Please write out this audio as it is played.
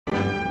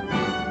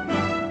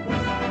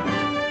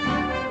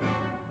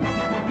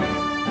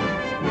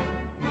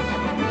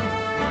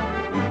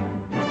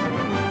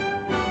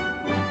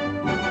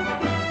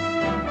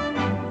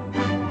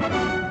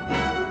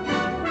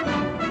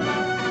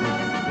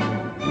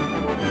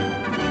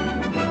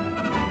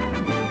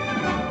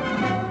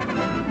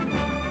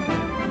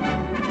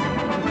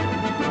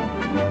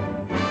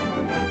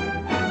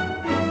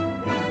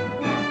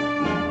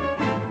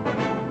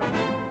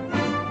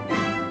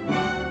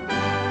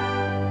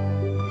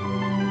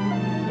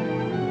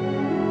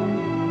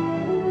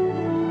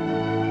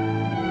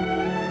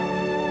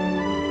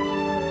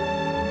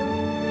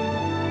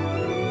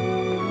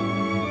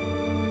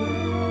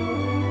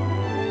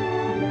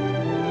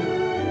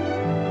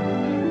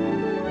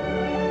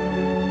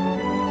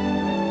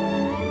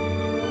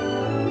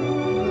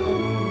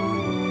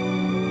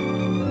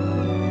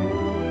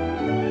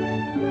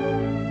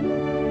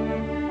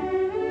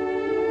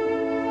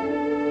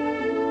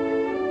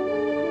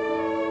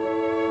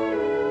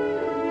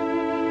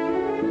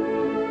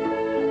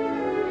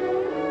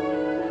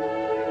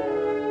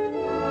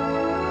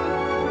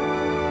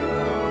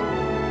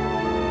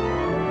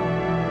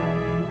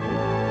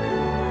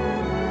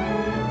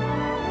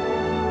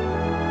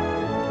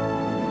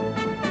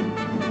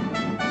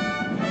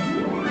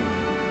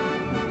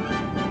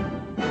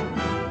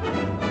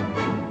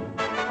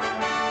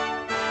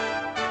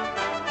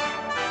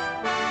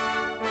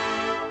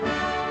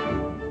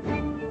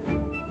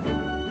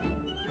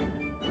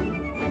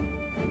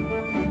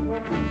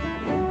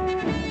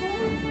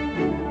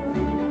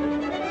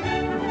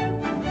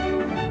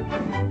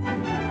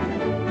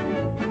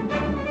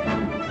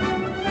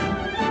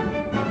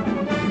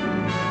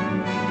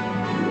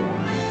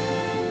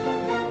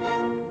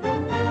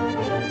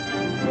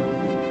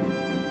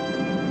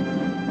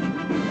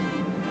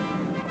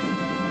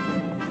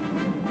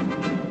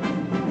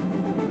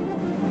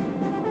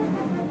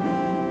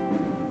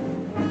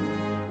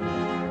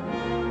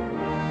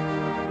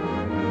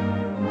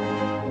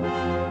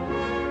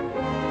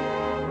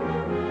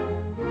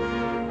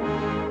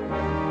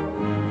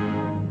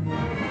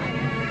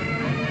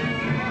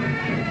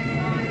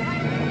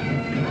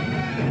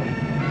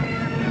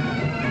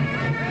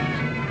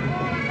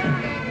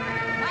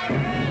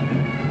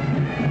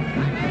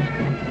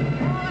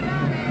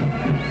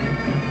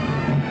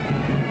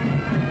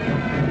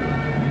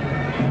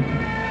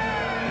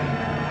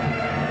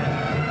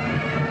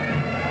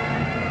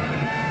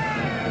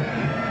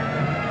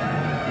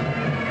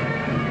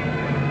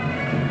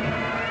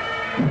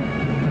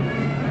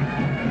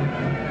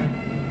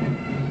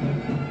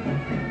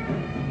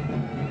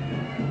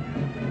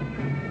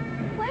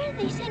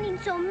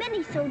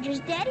soldiers,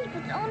 Daddy,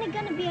 but it's only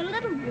going to be a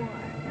little war.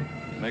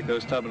 Make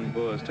those stubborn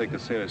Boers take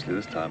us seriously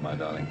this time, my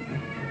darling.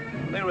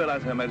 When they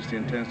realize Her Majesty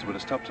intends to put a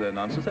stop to their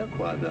nonsense, they'll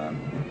quiet down.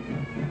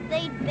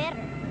 They'd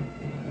better.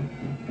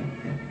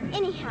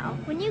 Anyhow,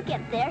 when you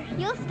get there,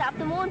 you'll stop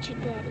them, won't you,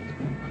 Daddy?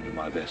 I'll do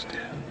my best,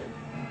 dear.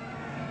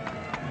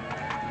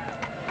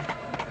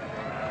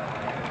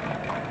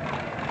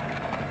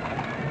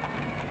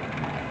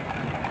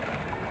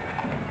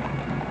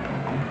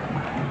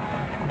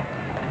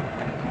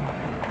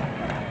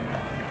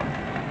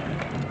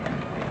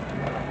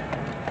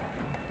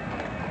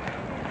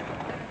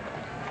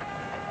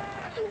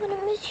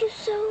 You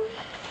so.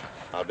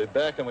 I'll be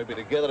back and we'll be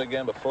together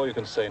again before you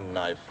can say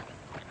knife.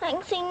 I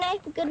can say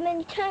knife a good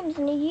many times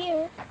in a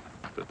year.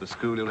 But at the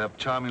school you'll have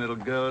charming little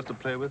girls to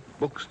play with,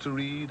 books to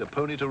read, a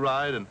pony to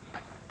ride, and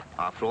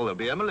after all there'll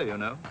be Emily, you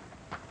know.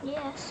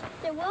 Yes,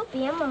 there will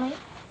be Emily.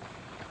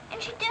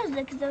 And she does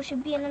look as though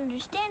she'd be an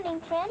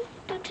understanding friend,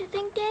 don't you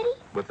think, Daddy?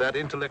 With that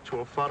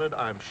intellectual forehead,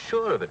 I'm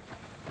sure of it.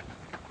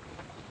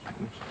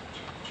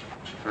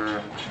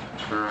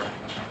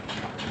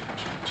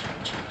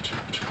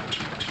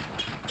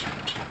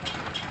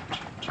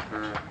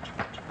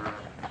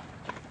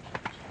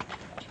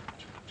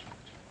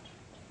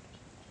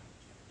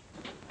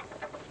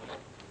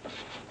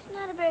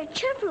 Not a very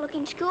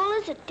cheerful-looking school,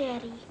 is it,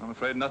 Daddy? I'm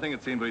afraid nothing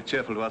had seemed very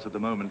cheerful to us at the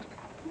moment.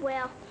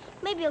 Well,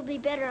 maybe it'll be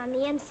better on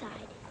the inside.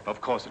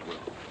 Of course it will.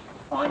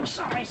 Oh, I'm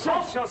sorry,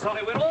 sir. So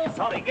sorry. We're all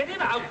sorry. Get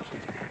him out.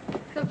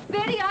 The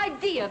very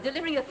idea of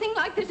delivering a thing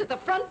like this at the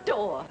front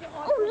door.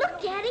 Oh,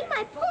 look, Daddy,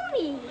 my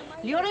pony.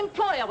 Your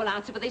employer will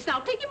answer for this. Now,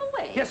 take him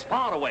away. Yes,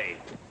 far away.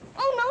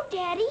 Oh, no,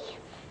 Daddy.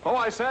 Oh,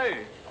 I say.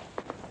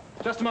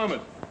 Just a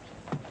moment.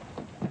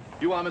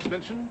 You are Miss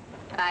Minchin?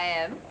 I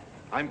am.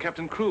 I'm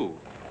Captain Crewe.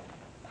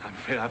 I'm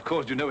afraid I've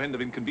caused you no end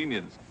of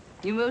inconvenience.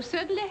 You most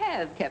certainly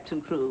have,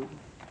 Captain Crewe.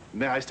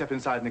 May I step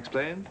inside and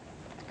explain?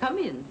 Come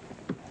in.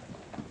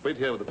 Wait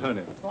here with the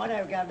pony.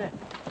 Righto, Governor.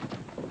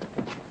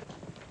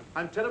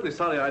 I'm terribly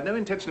sorry. I had no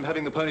intention of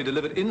having the pony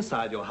delivered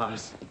inside your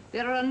house.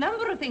 There are a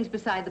number of things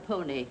beside the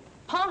pony.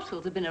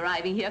 Parcels have been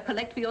arriving here,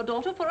 collect for your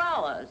daughter for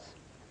hours.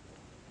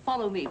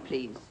 Follow me,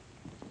 please.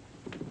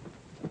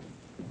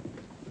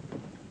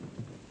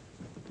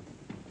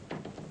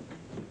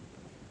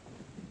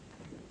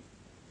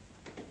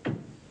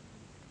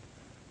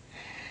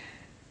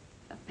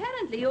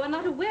 Apparently, you are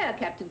not aware,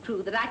 Captain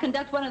Crewe, that I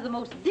conduct one of the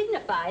most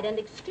dignified and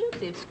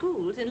exclusive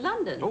schools in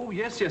London. Oh,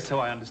 yes, so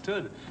I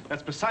understood.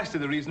 That's precisely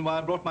the reason why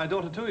I brought my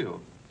daughter to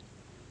you.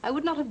 I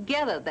would not have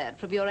gathered that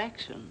from your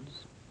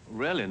actions.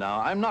 Really, now,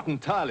 I'm not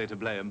entirely to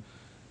blame.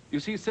 You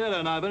see, Sara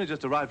and I have only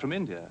just arrived from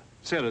India.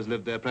 Sara's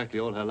lived there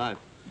practically all her life.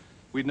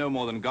 We'd no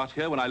more than got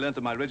here when I learned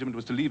that my regiment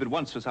was to leave at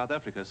once for South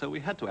Africa, so we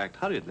had to act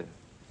hurriedly.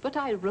 But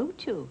I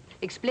wrote you,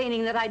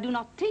 explaining that I do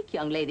not take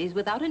young ladies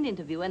without an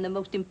interview and the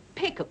most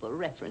impeccable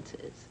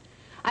references.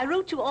 I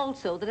wrote you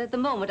also that at the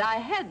moment I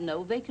had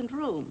no vacant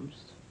rooms.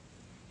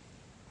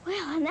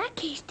 Well, in that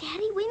case,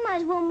 Daddy, we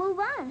might as well move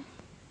on.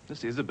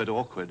 This is a bit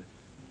awkward.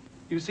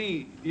 You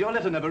see, your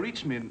letter never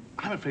reached me, and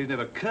I'm afraid it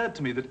never occurred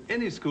to me that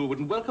any school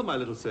wouldn't welcome my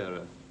little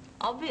Sara.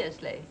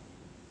 Obviously.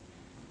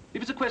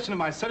 If it's a question of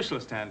my social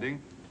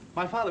standing,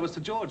 my father was Sir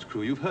George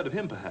Crewe. You've heard of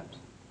him, perhaps.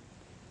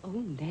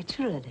 Oh,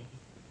 naturally.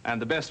 And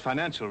the best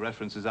financial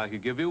references I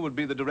could give you would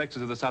be the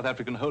directors of the South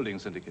African Holding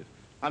Syndicate.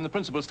 I'm the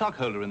principal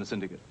stockholder in the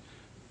syndicate.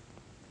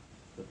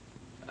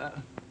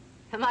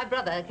 My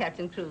brother,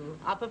 Captain Crewe,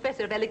 our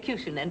professor of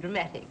elocution and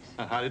dramatics.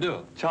 How do you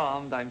do?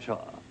 Charmed, I'm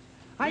sure.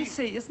 I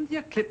say, isn't the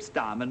Eclipse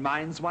Diamond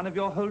Mines one of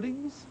your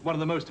holdings? One of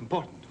the most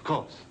important, of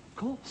course. Of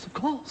course, of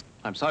course.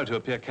 I'm sorry to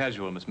appear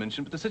casual, Miss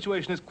Minchin, but the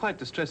situation is quite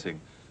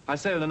distressing. I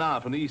sail in an hour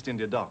from the East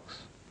India docks.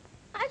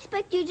 I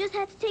expect you just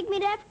have to take me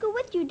to Africa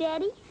with you,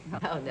 Daddy.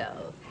 Oh,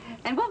 no.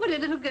 And what would a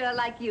little girl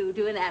like you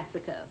do in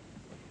Africa?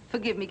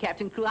 Forgive me,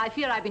 Captain Crewe, I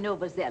fear I've been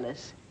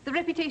overzealous. The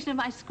reputation of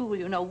my school,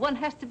 you know, one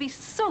has to be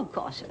so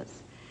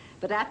cautious.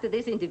 But after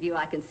this interview,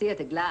 I can see at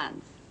a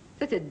glance.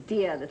 Such a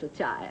dear little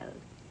child.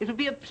 It will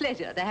be a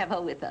pleasure to have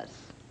her with us.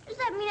 Does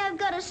that mean I've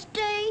got to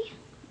stay?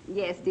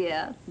 Yes,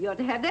 dear. You're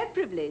to have that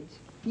privilege.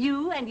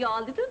 You and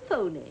your little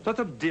pony. Such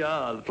a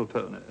dear little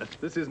pony.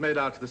 This is made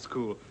out to the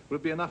school. Will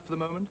it be enough for the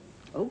moment?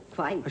 Oh,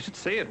 quite. I should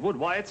say it would.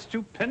 Why, it's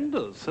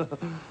stupendous.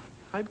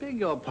 I beg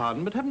your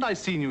pardon, but haven't I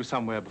seen you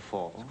somewhere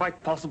before? It's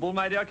quite possible,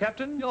 my dear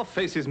Captain. Your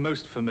face is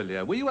most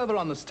familiar. Were you ever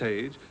on the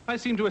stage? I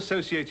seem to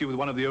associate you with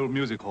one of the old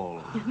music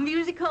halls.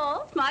 Music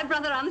halls? My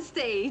brother on the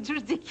stage?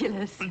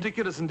 Ridiculous.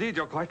 Ridiculous indeed.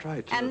 You're quite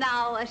right. And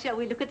now, shall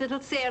we look at little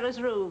Sarah's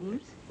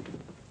rooms?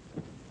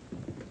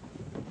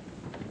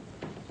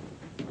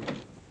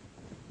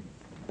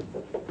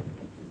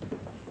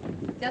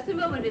 Just a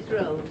moment, Miss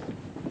Rose.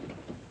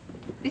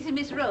 This is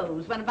Miss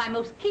Rose, one of my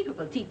most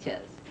capable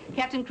teachers.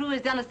 Captain Crewe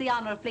has done us the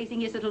honor of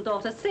placing his little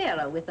daughter,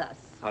 Sara, with us.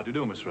 How do you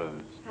do, Miss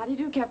Rose? How do you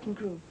do, Captain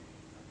Crewe?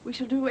 We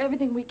shall do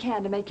everything we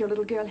can to make your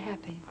little girl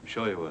happy. I'm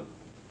sure you will.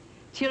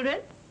 Children,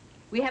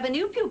 we have a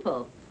new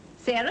pupil,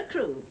 Sara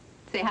Crewe.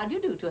 Say how do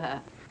you do to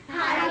her.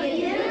 How do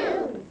you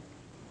do?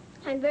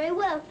 I'm very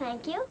well,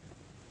 thank you.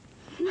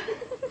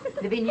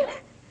 Lavinia,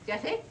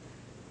 Jessie,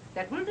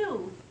 that will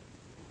do.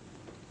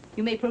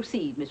 You may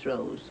proceed, Miss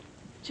Rose.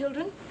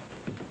 Children?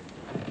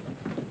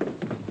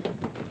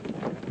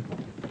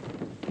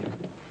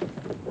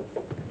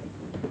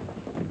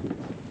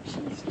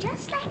 She's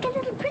just like a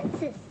little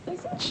princess,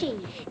 isn't she?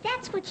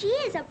 That's what she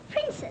is, a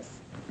princess.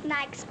 And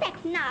I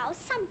expect now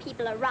some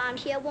people around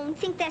here won't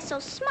think they're so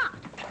smart.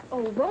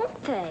 Oh,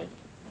 won't they?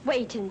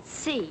 Wait and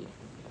see.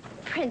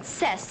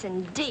 Princess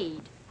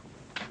indeed.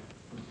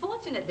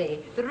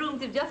 Fortunately, the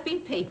rooms have just been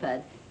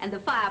papered, and the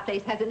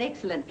fireplace has an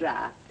excellent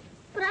draft.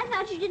 But I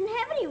thought you didn't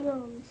have any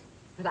rooms.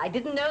 But I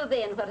didn't know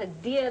then what a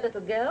dear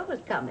little girl was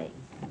coming.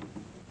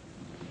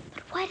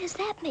 But why does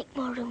that make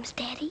more rooms,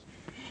 Daddy?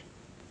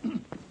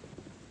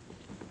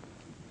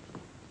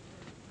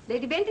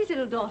 Lady Bentley's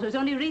little daughter has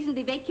only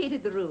recently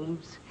vacated the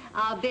rooms.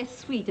 Our best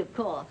suite, of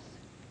course.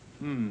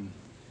 Do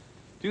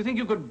you think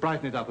you could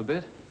brighten it up a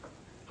bit?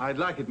 I'd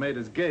like it made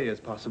as gay as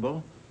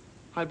possible.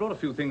 I brought a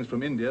few things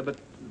from India, but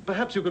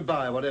perhaps you could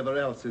buy whatever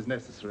else is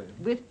necessary.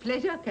 With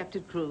pleasure,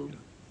 Captain Crewe.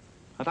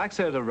 I'd like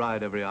Sarah to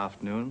ride every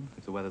afternoon,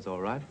 if the weather's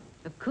all right.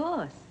 Of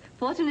course.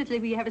 Fortunately,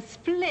 we have a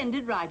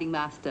splendid riding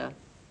master.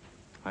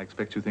 I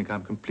expect you think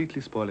I'm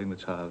completely spoiling the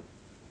child.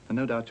 And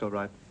no doubt you're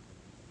right.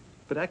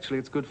 But actually,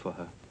 it's good for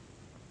her.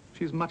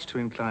 She's much too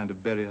inclined to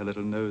bury her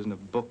little nose in a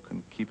book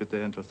and keep it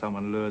there until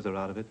someone lures her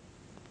out of it.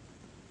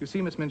 You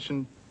see, Miss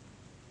Minchin,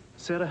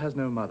 Sarah has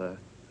no mother,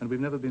 and we've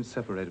never been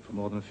separated for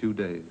more than a few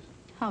days.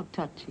 How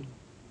touching.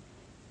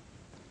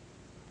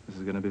 This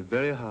is going to be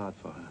very hard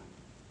for her.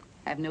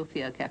 Have no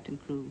fear, Captain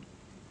Crewe.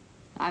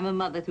 I'm a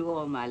mother to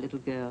all my little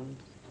girls.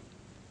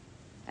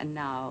 And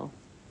now,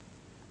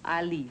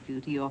 I'll leave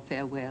you to your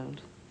farewells.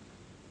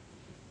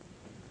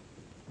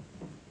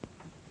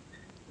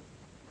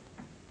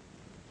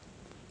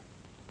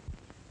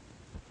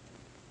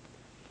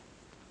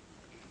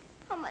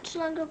 How much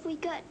longer have we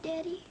got,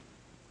 Daddy?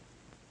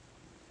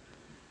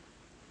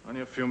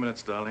 Only a few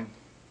minutes, darling.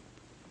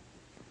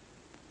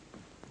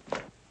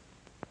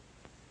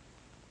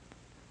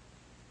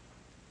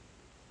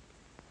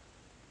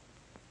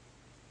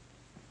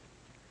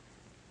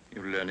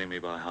 You're learning me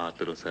by heart,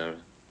 little Sarah.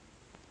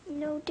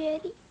 No,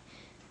 Daddy.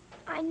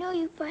 I know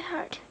you by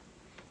heart.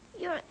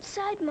 You're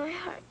inside my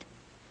heart.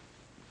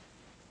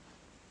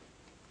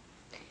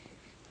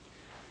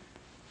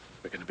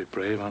 We're going to be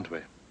brave, aren't we?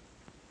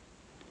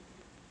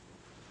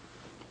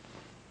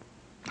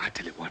 I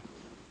tell you what.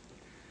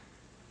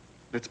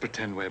 Let's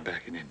pretend we're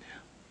back in India.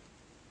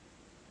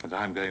 And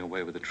I'm going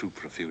away with the troop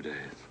for a few days,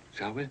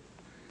 shall we?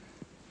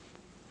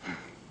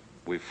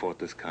 We've fought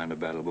this kind of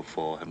battle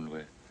before, haven't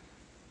we?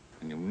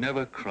 And you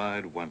never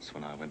cried once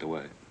when I went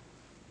away.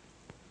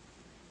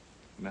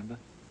 Remember?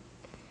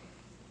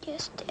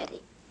 Yes,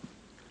 Daddy.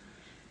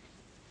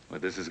 Well,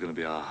 this is going to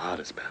be our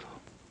hardest battle.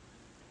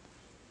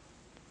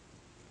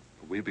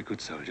 But we'll be good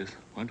soldiers,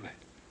 won't we?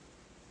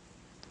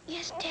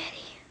 Yes,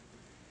 Daddy.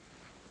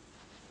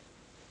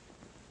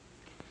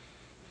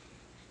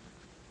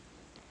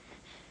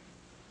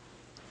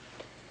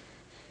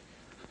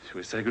 Shall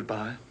we say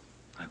goodbye,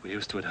 like we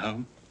used to at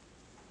home?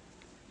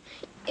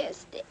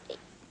 Yes, Daddy.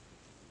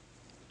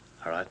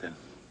 All right, then.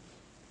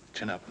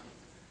 Chin up.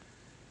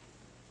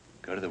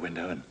 Go to the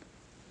window and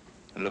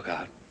look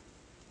out.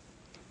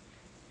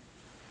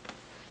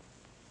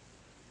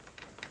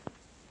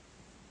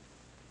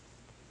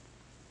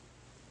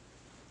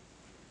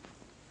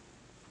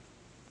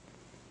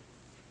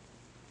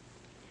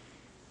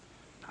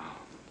 Now,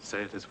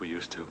 say it as we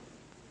used to.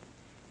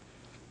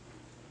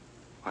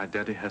 My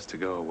daddy has to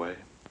go away,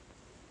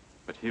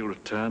 but he'll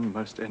return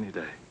most any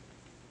day.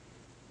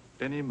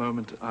 Any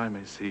moment I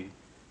may see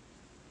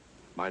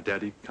my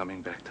daddy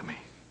coming back to me.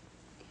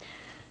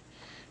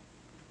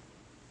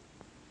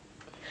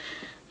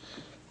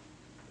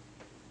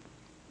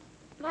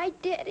 My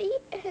daddy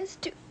has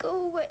to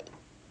go away,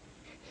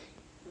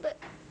 but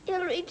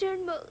he'll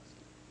return most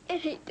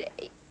any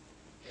day.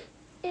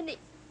 I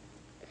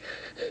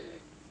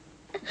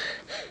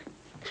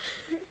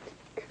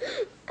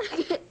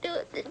can't do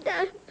it this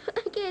time.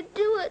 I can't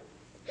do it.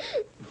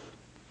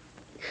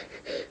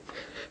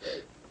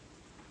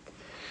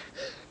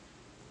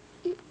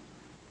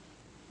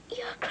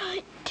 You're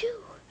crying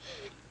too.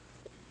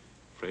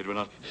 Afraid we're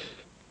not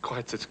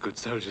quite such good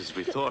soldiers as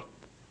we thought.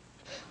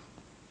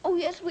 Oh,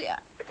 yes, we are.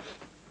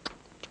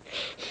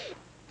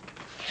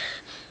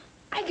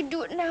 I can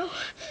do it now.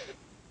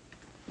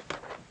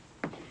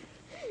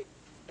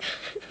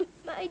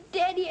 My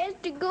daddy has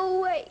to go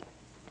away,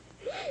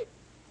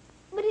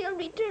 but he'll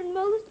return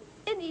most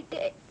any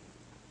day.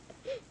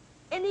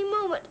 Any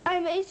moment, I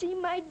may see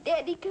my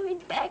daddy coming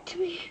back to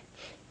me.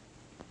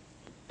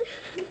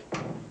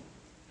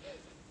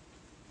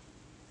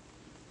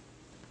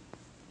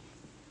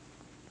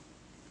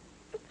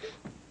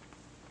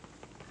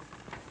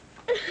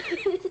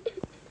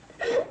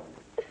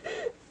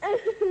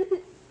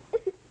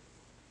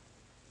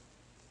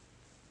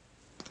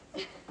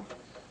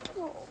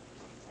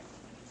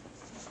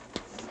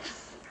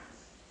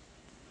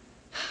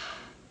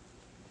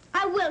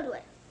 I will do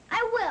it.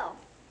 I will.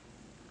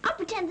 I'll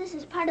pretend this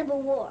is part of a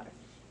war.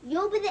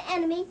 You'll be the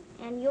enemy,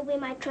 and you'll be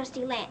my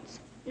trusty lance.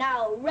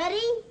 Now,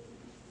 ready,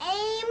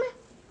 aim,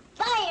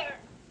 fire!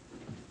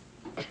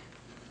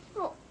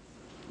 Oh.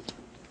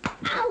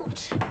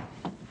 Ouch!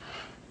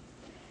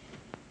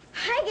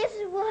 I guess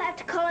we'll have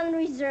to call in the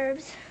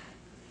reserves.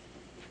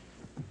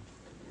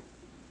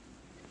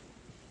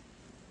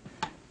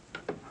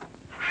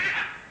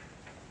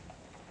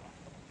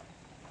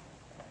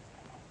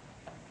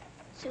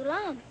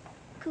 Salam.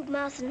 Kub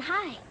Mouse and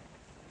hi.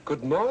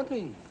 Good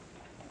morning.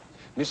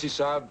 Mrs.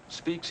 Saab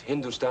speaks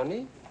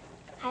Hindustani?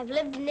 I've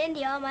lived in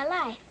India all my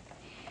life.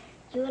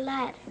 You a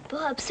lad.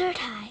 Boh absurd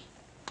hai.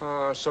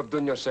 Ah, sab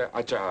dunya se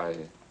acha hai.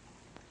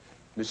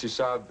 Mrs.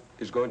 Saab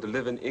is going to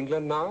live in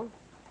England now?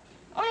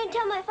 Only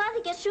until my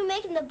father gets through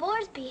making the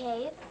Boers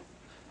behave.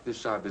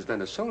 This Saab is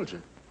then a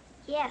soldier.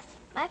 Yes,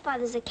 my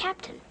father's a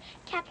captain.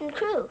 Captain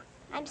Crewe.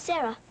 I'm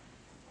Sara.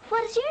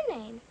 What is your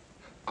name?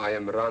 I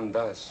am Ran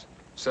Das,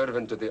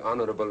 servant to the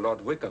Honorable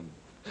Lord Wickham,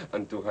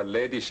 and to her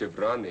ladyship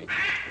Rani.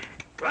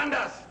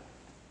 Randas!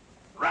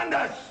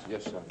 Randas!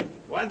 Yes, sir.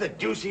 Why the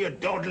deuce are you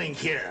dawdling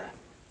here?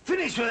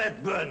 Finish with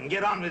that bird and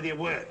get on with your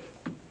work.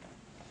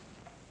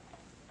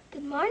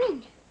 Good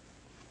morning.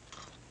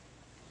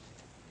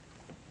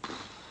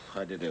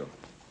 How do you do?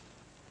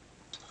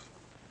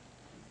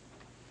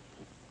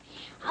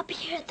 I'll be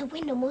here at the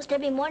window most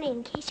every morning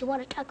in case you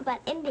want to talk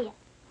about India.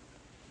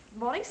 Good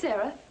morning,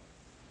 Sarah.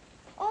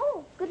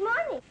 Oh, good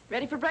morning.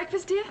 Ready for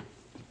breakfast, dear?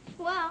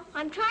 Well,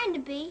 I'm trying to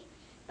be,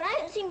 but I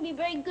don't seem to be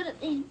very good at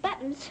these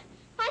buttons.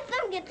 My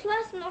thumb gets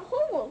lost in the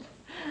holes.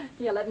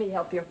 Yeah, let me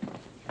help you.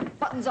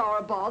 Buttons are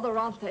a bother,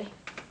 aren't they?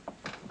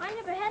 I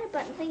never had to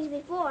button things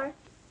before,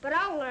 but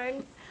I'll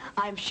learn.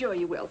 I'm sure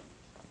you will.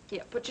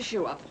 Here, put your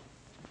shoe up.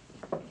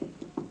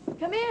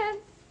 Come in.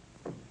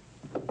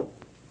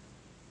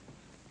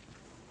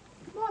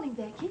 Good morning,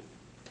 Becky.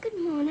 Good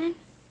morning.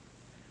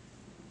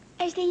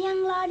 Is the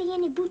young laddie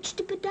any boots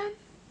to be done?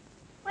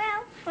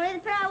 Well, only the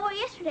pair I wore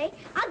yesterday.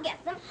 I'll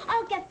get them.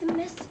 I'll get them,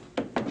 miss.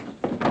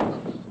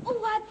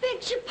 Oh, I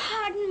beg your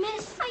pardon,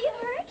 miss. Are you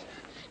hurt?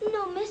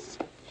 No, miss.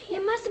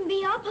 You mustn't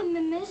be up on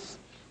me, miss.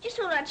 Just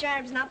hold out your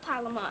arms and I'll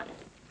pile them on.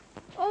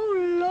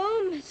 Oh,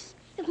 Lord, miss.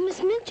 If Miss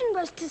Minchin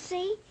was to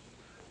see.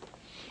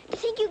 You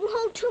think you can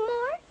hold two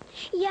more?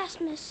 Yes,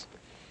 miss.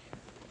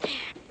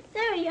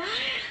 There you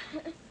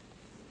are.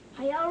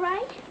 Are you all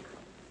right?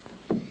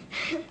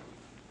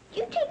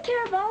 You take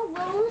care of all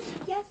those?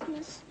 Yes,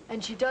 miss.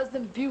 And she does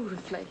them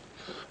beautifully.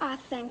 Ah,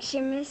 thanks,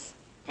 you, miss.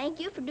 Thank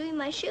you for doing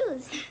my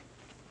shoes.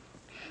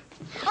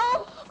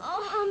 Oh,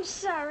 I'm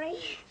sorry.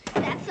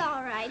 That's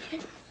all right.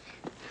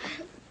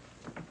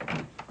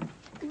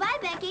 Goodbye,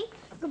 Becky.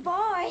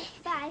 Goodbye.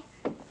 Bye.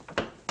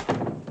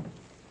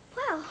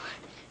 Well,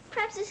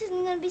 perhaps this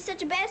isn't going to be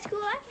such a bad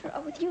school after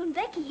all with you and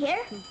Becky here.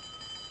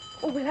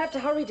 Oh, we'll have to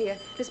hurry, dear.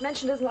 Miss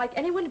Minchin doesn't like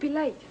anyone to be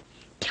late.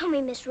 Tell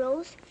me, Miss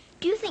Rose,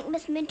 do you think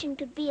Miss Minchin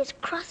could be as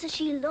cross as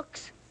she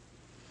looks?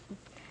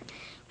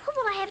 What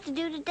will I have to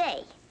do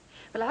today?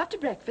 Well, after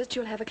breakfast,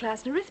 you'll have a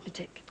class in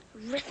arithmetic.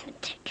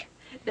 Arithmetic.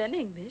 Then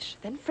English,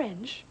 then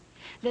French,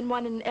 then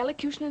one in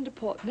elocution and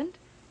deportment,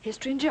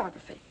 history and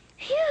geography.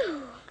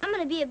 Phew! I'm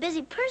going to be a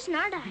busy person,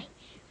 aren't I?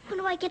 When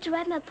do I get to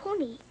ride my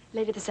pony?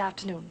 Later this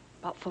afternoon,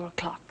 about 4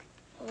 o'clock.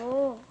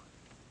 Oh.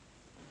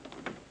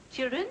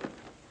 Children,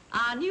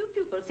 our new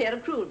pupil, Sarah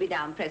Crewe, will be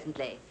down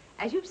presently.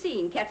 As you've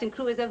seen, Captain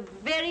Crewe is a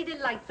very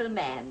delightful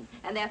man,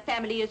 and their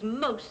family is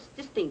most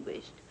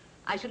distinguished.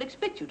 I shall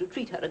expect you to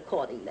treat her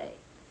accordingly.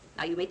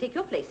 Now, you may take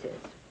your places.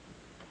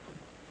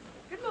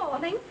 Good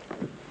morning.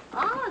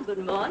 Ah, good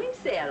morning,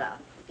 Sarah.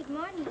 Good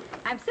morning.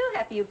 I'm so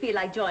happy you feel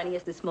like joining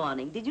us this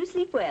morning. Did you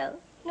sleep well?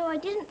 No, I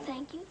didn't,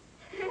 thank you.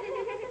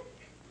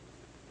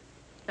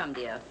 Come,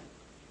 dear.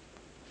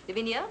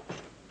 Lavinia,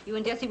 you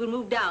and Jessie will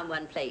move down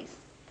one place.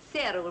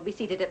 Sarah will be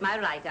seated at my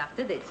right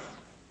after this.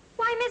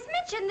 Why, Miss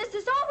Minchin, this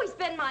has always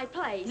been my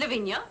place.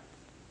 Lavinia.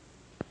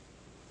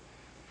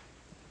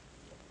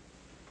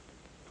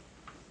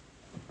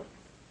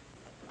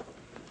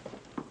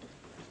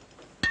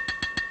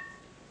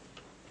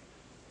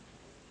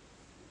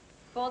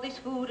 For this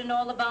food and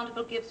all the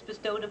bountiful gifts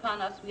bestowed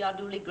upon us, we are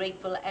duly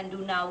grateful and do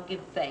now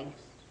give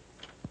thanks.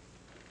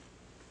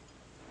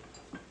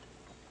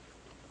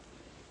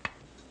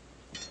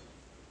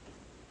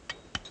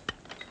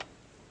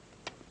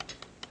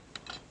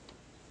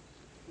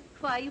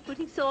 Why are you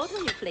putting salt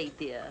on your plate,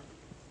 dear?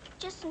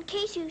 Just in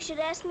case you should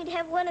ask me to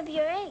have one of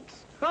your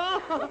eggs.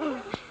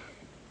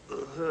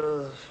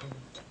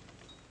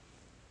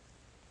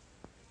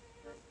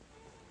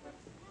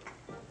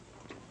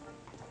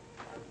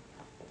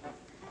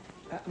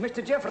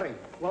 Mr. Jeffrey,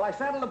 will I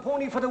saddle the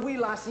pony for the wee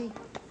lassie?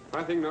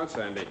 I think not,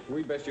 Sandy.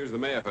 We'd best use the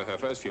mare for her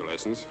first few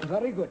lessons.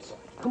 Very good, sir.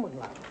 Come on,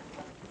 lad.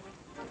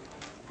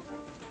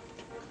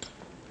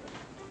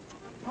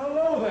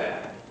 Hello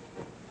there.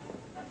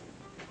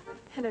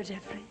 Hello,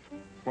 Jeffrey.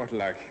 What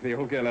luck. The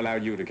old girl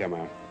allowed you to come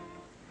out.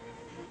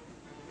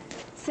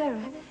 Sarah,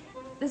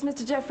 this is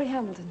Mr. Jeffrey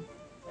Hamilton.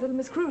 Little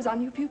Miss Crewe's our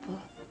new pupil.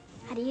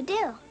 How do you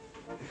do?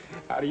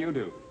 How do you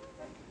do?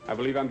 I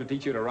believe I'm to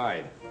teach you to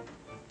ride.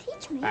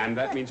 Teach me. And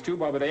that means 2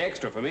 bob a day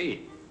extra for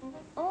me.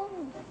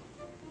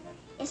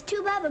 Is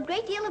 2 bob a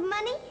great deal of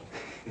money?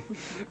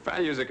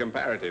 Values are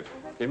comparative.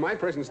 In my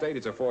present state,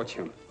 it's a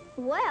fortune.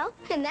 Well,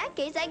 in that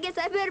case, I guess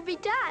I better be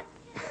taught.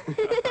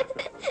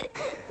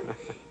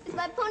 Is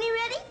my pony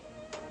ready?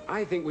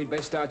 I think we'd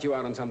best start you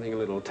out on something a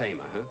little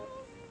tamer, huh?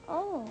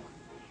 Oh,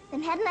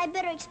 then hadn't I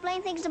better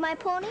explain things to my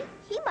pony?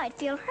 He might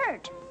feel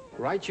hurt.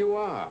 Right you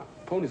are.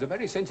 Ponies are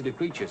very sensitive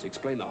creatures.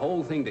 Explain the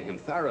whole thing to him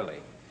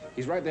thoroughly.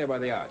 He's right there by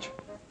the arch.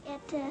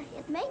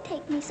 It may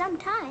take me some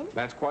time.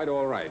 That's quite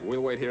all right.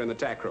 We'll wait here in the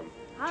tack room.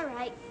 All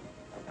right.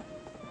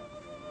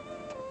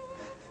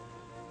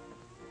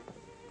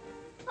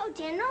 Oh,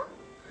 General.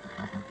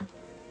 Are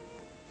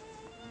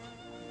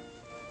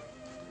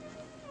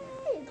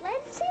you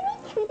glad to see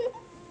me?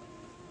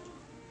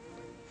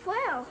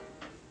 Well,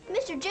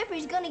 Mr.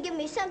 Jeffrey's going to give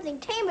me something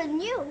tamer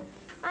than you.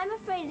 I'm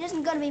afraid it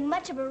isn't going to be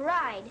much of a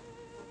ride.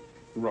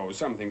 Rose,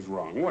 something's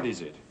wrong. What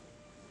is it?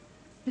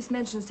 Miss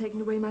Minchin's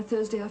taken away my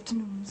Thursday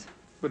afternoons.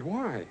 But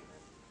why?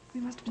 We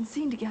must have been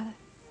seen together.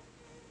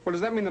 Well,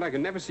 does that mean that I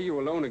can never see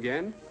you alone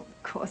again?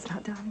 Of course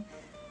not, darling.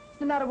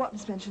 No matter what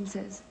Miss Minchin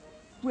says,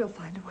 we'll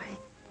find a way.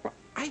 Well,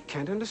 I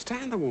can't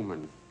understand the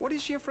woman. What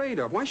is she afraid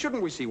of? Why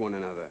shouldn't we see one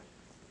another?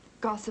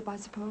 Gossip, I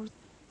suppose.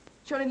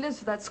 She only lives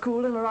for that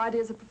school and her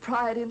ideas of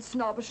propriety and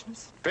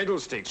snobbishness.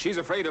 Fiddlesticks. She's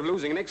afraid of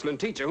losing an excellent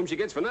teacher whom she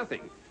gets for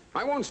nothing.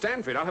 I won't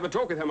stand for it. I'll have a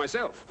talk with her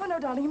myself. Oh, no,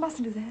 darling, you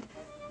mustn't do that.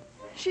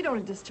 She'd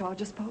only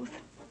discharge us both.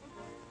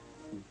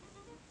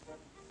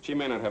 She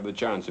may not have the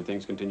chance if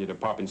things continue to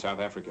pop in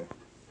South Africa.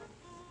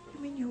 You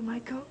mean you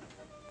might go?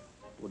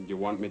 Wouldn't you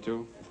want me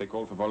to, if they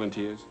called for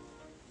volunteers?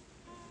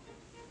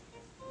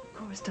 Of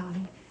course,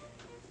 darling.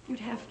 You'd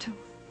have to.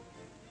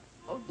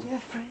 Oh,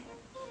 Jeffrey.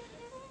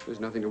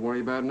 There's nothing to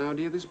worry about now,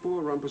 dear. This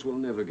poor rumpus will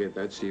never get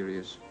that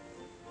serious.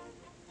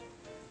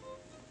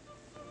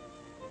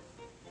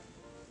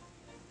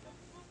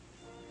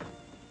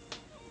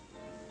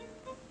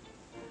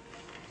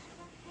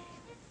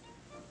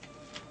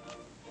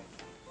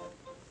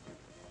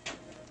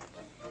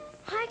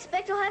 I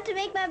expect I'll have to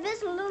make my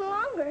visit a little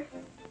longer.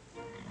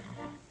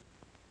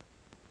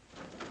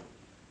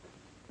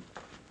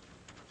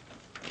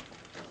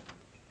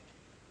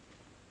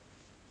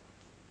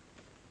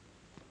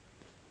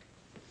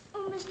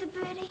 Oh, Mr.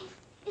 Birdie,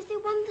 is there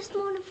one this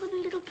morning for the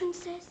little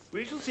princess?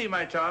 We shall see,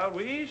 my child.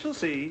 We shall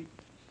see.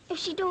 If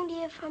she don't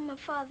hear from her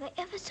father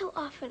ever so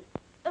often,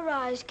 her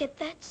eyes get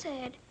that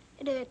sad.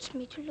 It hurts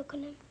me to look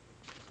on him.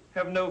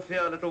 Have no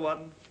fear, little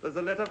one. There's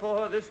a letter for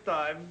her this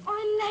time.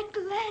 I'm that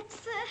glad,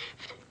 sir.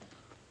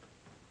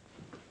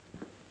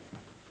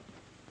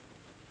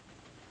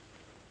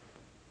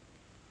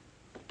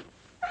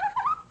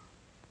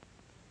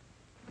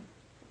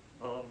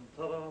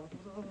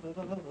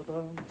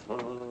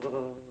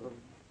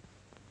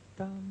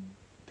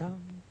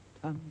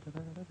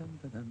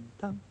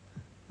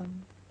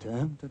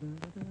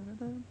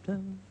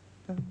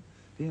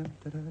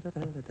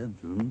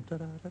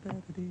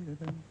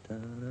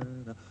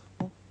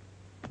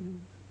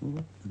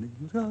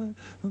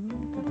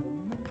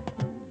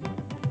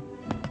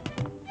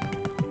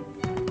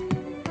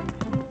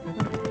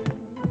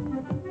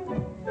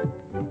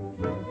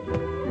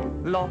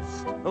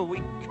 Lost a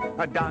week,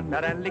 down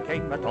at alley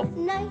came a toff.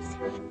 Nice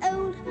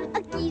old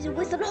geezer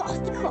with a horse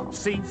to cough.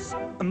 Sees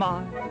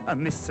my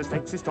missus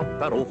takes his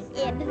topper off.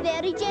 In a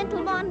very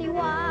gentle bonny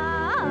way.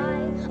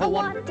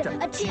 What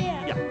a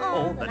cheer,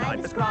 all the night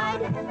has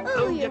cried.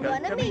 Who you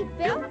gonna meet,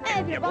 Bill?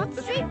 Have you walked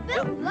the street,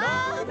 Bill?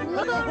 Love,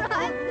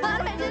 I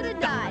thought I should have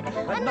died.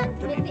 I'm not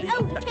in the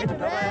old Kent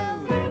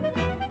Road.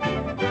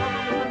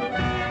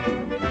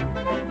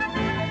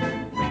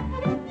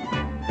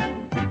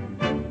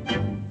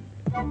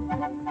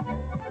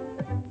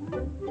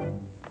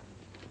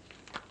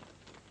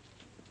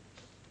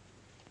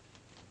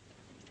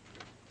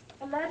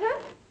 A letter?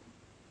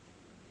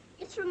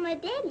 It's from my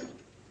daddy.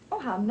 Oh,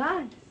 how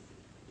nice.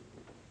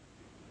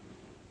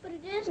 But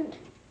it isn't.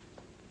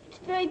 It's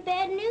very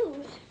bad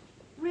news.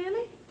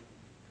 Really?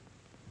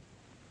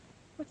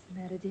 What's the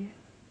matter, dear?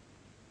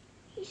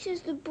 He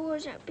says the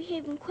Boers aren't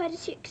behaving quite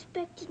as he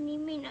expected, and he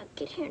may not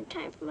get here in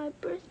time for my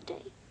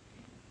birthday.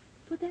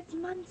 But that's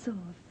months off.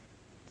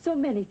 So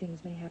many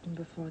things may happen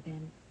before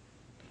then.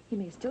 He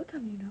may still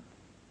come, you know.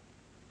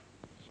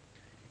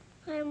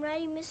 I am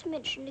writing Miss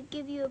Minchin to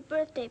give you a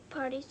birthday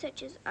party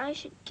such as I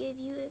should give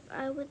you if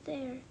I were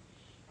there.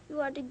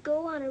 You are to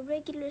go on a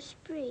regular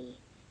spree,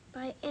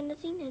 buy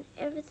anything and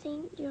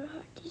everything your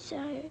heart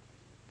desires.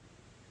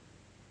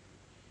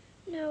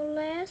 Now,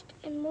 last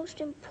and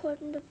most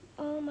important of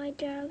all, my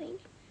darling,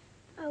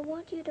 I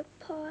want you to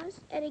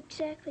pause at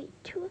exactly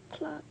 2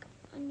 o'clock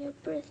on your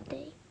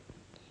birthday.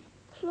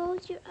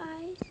 Close your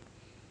eyes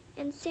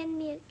and send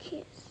me a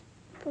kiss,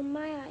 for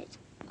my eyes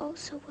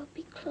also will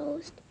be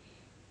closed,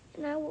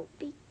 and I will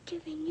be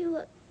giving you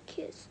a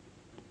kiss,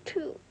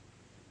 too.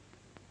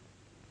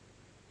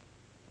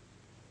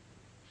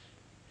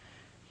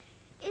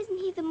 Isn't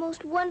he the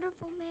most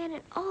wonderful man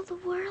in all the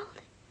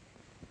world?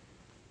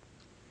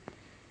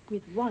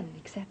 With one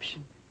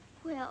exception.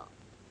 Well,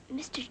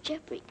 Mr.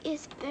 Jeffrey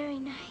is very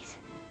nice.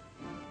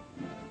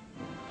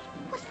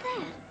 What's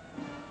that?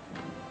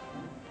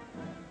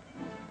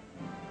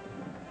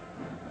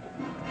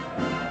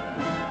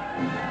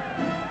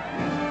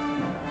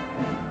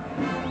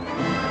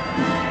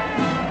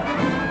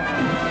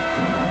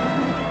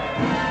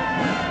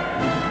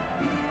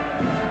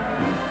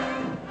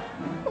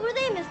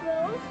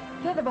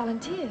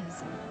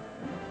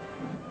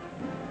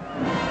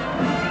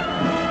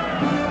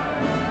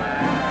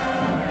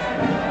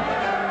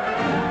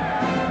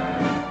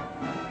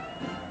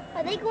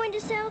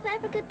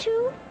 Africa,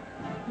 too?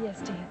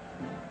 Yes, dear.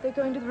 They're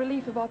going to the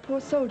relief of our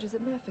poor soldiers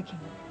at Mafeking.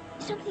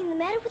 Is something the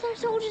matter with our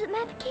soldiers at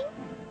Mafeking?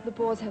 The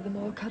Boers had them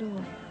all cut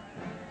off.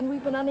 And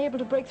we've been unable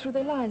to break through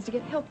their lines to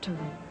get help to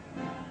them.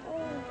 Oh.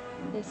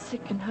 They're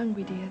sick and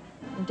hungry, dear,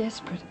 and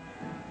desperate.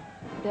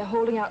 They're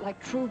holding out like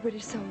true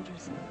British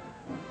soldiers.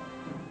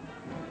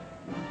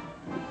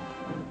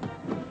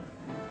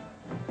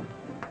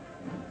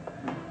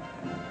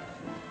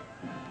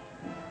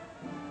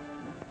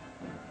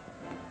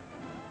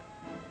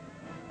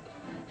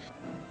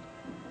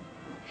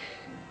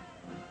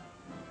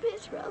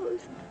 Miss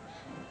Rose,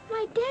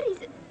 my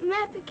daddy's at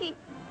Mafeking.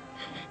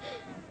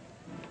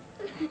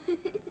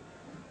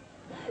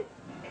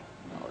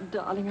 Oh,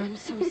 darling, I'm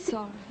so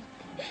sorry.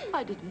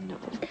 I didn't know.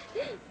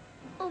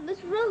 Oh,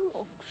 Miss Rose.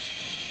 Oh,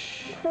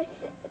 shh.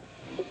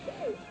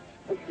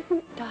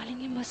 Darling,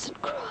 you mustn't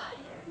cry.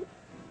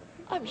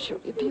 I'm sure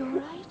you'll be all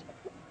right.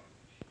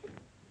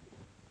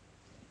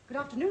 Good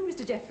afternoon,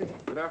 Mr. Jeffrey.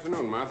 Good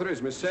afternoon, Martha.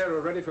 Is Miss Sarah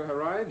ready for her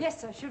ride?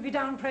 Yes, sir. She'll be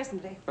down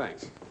presently.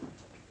 Thanks.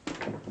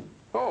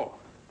 Oh,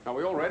 are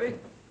we all ready?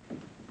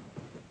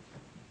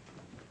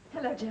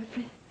 Hello,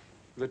 Jeffrey.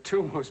 The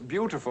two most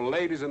beautiful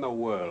ladies in the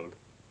world.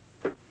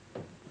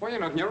 Why, you're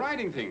not in your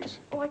riding things.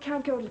 Oh, I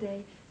can't go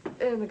today.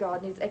 The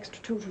guard needs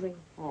extra tutoring.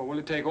 Oh, will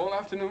it take all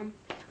afternoon?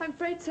 I'm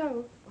afraid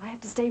so. I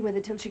have to stay with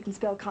her till she can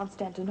spell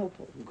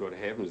Constantinople. Good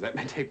heavens, that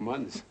may take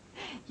months.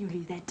 You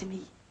leave that to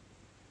me.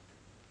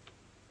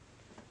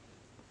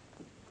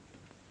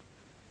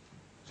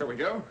 Shall we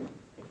go?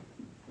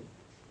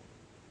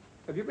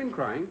 Have you been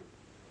crying?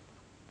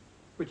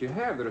 But you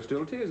have. There are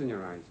still tears in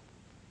your eyes.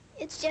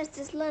 It's just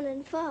this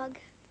London fog.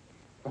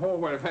 Oh,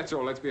 well, if that's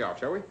all, let's be off,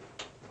 shall we?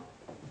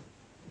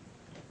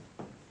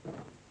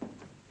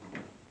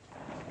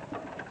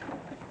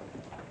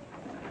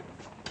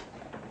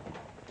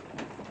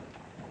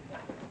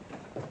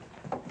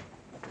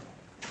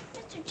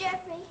 Mr.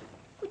 Jeffrey,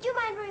 would you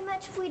mind very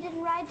much if we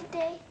didn't ride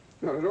today?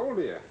 Not at all,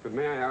 dear. But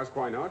may I ask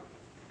why not?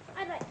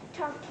 I'd like to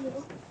talk to you.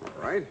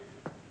 All right.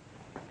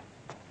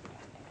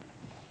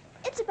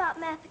 It's about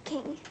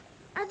Mafeking.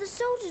 Are the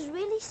soldiers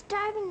really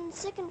starving and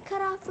sick and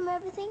cut off from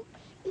everything?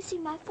 You see,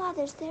 my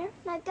father's there,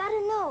 and I've got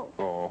to know.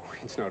 Oh,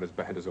 it's not as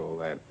bad as all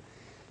that.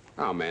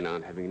 Our men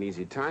aren't having an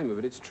easy time of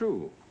it, it's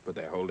true. But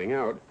they're holding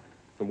out.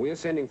 And we're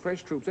sending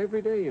fresh troops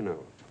every day, you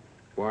know.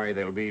 Why,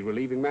 they'll be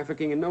relieving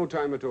Mafeking in no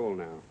time at all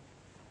now.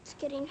 It's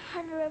getting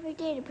harder every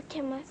day to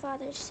pretend my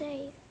father's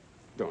safe.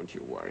 Don't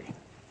you worry.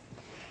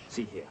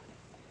 See here,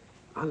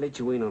 I'll let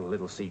you in on a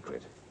little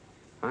secret.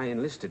 I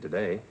enlisted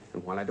today,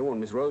 and while I don't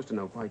want Miss Rose to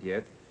know quite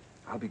yet,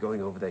 I'll be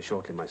going over there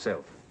shortly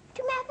myself.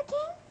 To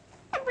Mafeking?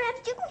 And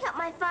perhaps you can help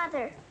my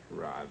father.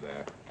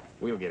 Rather.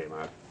 We'll get him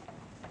out.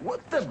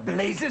 What the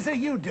blazes are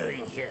you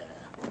doing here?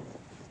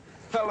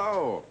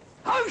 Hello.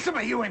 Handsome,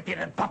 you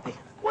impudent puppy.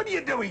 What are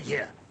you doing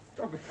here?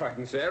 Don't be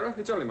frightened, Sarah.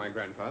 It's only my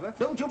grandfather.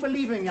 Don't you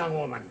believe him, young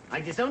woman?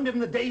 I disowned him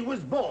the day he was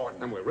born.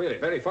 And we're really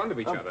very fond of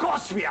each other. Of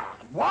course we are.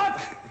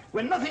 What?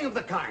 We're nothing of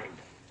the kind.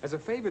 As a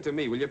favor to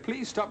me, will you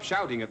please stop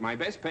shouting at my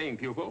best-paying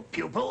pupil?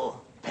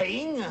 Pupil?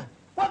 Paying?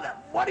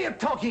 What are you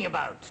talking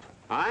about?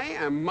 I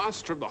am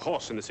master of the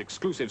horse in this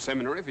exclusive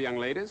seminary for young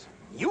ladies.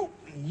 You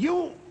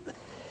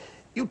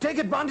take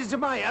advantage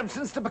of my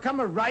absence to become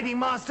a riding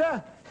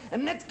master?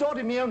 And next door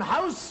to my own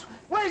house?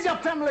 Where's your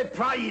family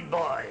pride,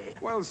 boy?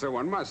 Well, sir,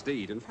 one must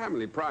eat, and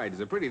family pride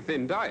is a pretty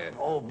thin diet.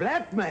 Oh,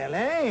 blackmail,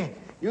 eh?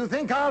 You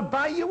think I'll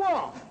buy you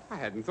off? I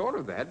hadn't thought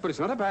of that, but it's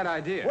not a bad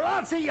idea. Well,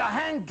 I'll see you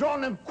hanged,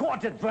 drawn, and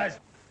quartered first.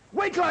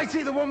 Wait till I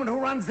see the woman who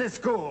runs this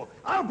school.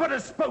 I'll put a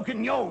spoke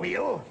in your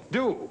wheel.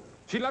 Do.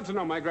 She'd love to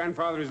know my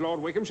grandfather is Lord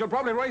Wickham. She'll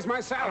probably raise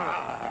my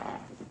salary.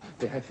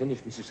 They have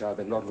finished, Mrs. Sara.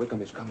 Then Lord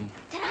Wickham is coming.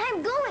 Then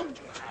I'm going.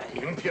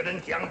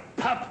 Impudent young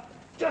pup.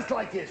 Just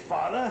like his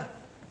father.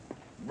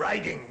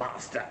 Riding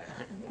master.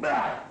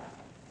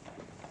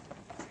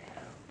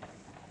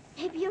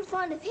 Maybe you're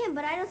fond of him,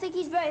 but I don't think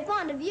he's very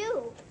fond of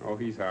you. Oh,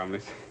 he's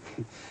harmless.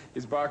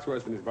 His bark's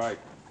worse than his bite.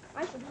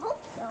 I should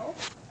hope so.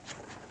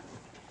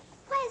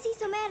 Why is he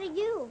so mad at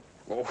you?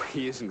 Oh,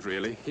 he isn't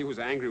really. He was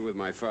angry with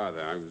my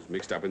father. I was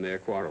mixed up in their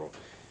quarrel.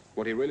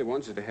 What he really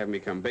wants is to have me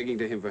come begging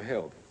to him for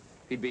help.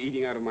 He'd be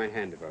eating out of my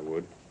hand if I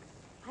would.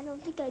 I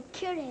don't think I'd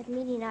care to have him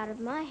eating out of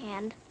my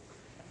hand.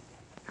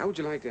 How would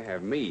you like to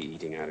have me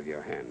eating out of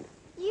your hand?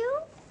 You?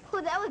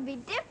 Oh, that would be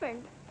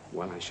different.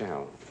 Well, I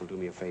shall, if you'll do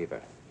me a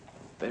favor.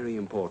 Very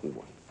important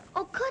one.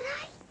 Oh, could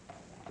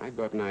I? I've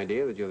got an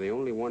idea that you're the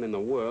only one in the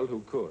world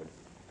who could.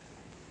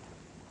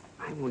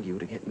 I want you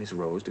to get Miss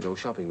Rose to go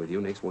shopping with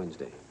you next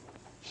Wednesday.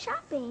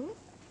 Shopping?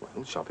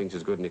 Well, shopping's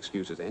as good an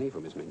excuse as any for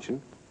Miss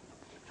Minchin.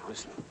 Now,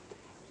 listen.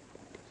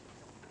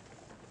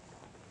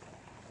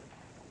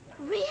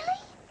 Really?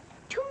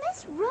 To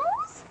Miss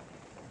Rose?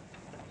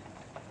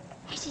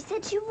 Has she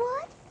said she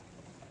would?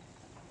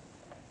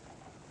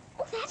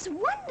 Oh, that's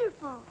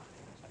wonderful.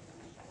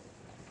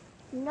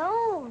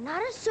 No,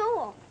 not a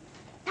soul.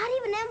 Not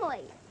even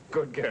Emily.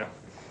 Good girl.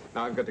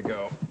 Now I've got to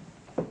go.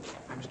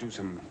 I must do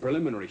some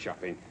preliminary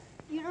shopping.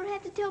 You don't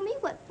have to tell me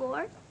what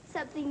for.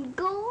 Something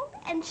gold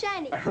and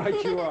shiny.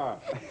 Right you are.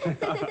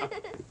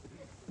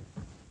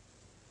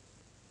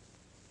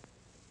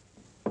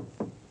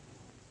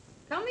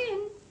 Come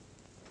in.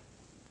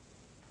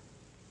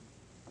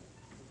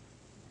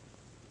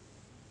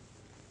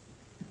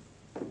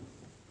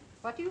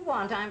 What do you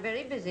want? I'm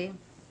very busy.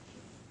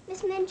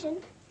 Miss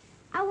Minchin,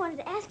 I wanted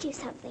to ask you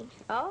something.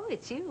 Oh,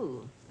 it's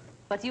you.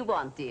 What do you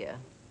want, dear?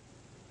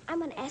 I'm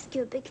going to ask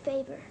you a big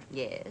favor.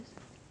 Yes?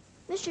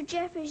 Mr.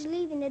 Jeffrey's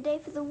leaving the day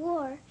for the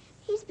war.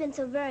 He's been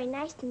so very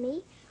nice to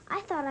me.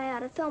 I thought I ought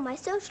to fill my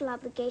social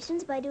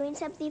obligations by doing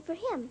something for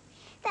him.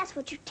 That's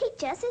what you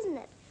teach us, isn't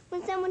it?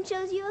 When someone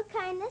shows you a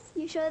kindness,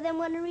 you show them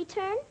one in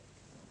return.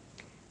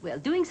 Well,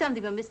 doing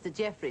something for Mr.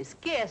 Jeffrey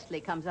scarcely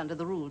comes under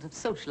the rules of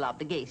social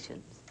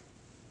obligations.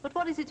 But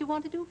what is it you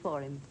want to do for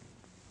him?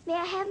 May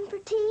I have him for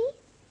tea?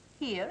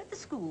 Here at the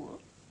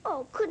school?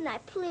 Oh, couldn't I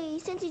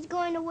please, since he's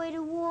going away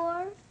to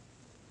war?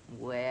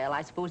 Well,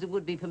 I suppose it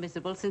would be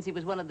permissible since he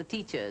was one of the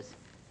teachers.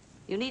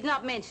 You need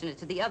not mention it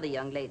to the other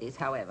young ladies,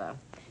 however.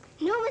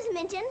 No, Miss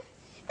Minchin.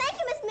 Thank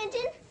you, Miss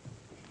Minchin.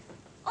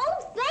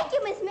 Oh, thank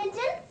you, Miss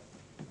Minchin.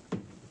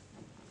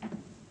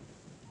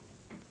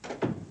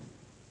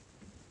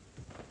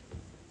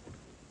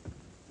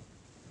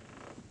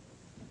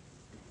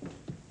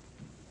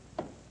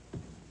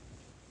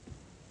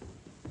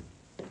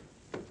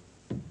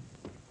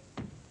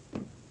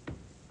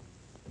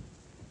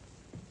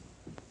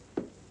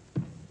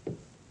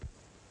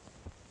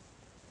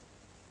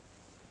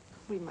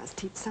 We must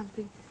teach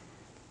something.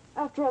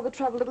 After all the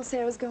trouble little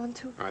Sarah's gone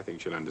to. I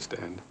think she'll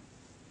understand.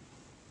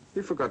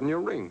 You've forgotten your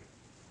ring.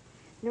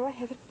 No, I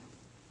haven't.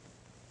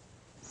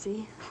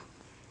 See?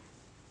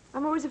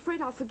 I'm always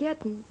afraid I'll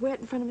forget and wear it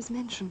in front of Miss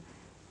Minchin.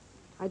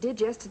 I did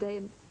yesterday,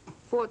 and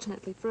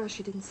fortunately for us,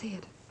 she didn't see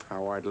it.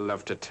 How I'd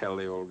love to tell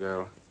the old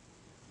girl.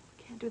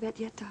 Can't do that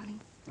yet, darling.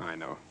 I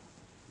know.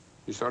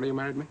 You sorry you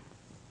married me?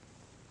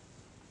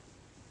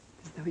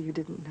 As though you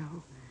didn't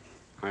know.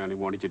 I only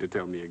wanted you to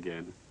tell me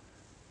again.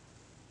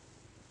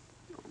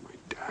 Oh, my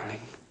darling.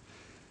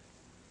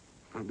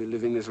 I'll be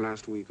living this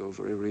last week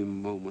over every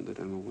moment that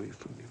I'm away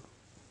from you.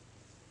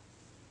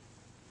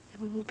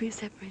 And we won't be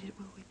separated,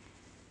 will we?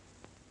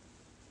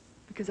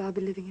 Because I'll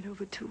be living it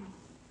over, too.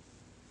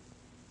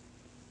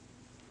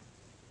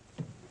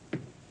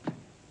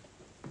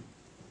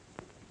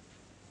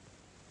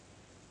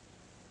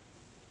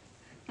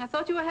 I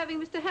thought you were having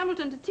Mr.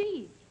 Hamilton to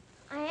tea.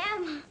 I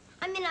am.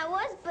 I mean, I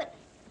was, but...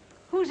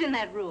 Who's in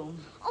that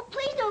room? Oh,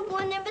 please don't go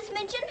in there, Miss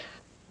Minchin.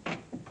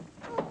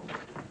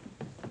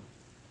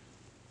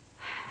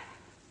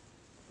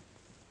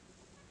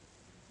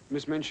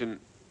 Miss Minchin,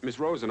 Miss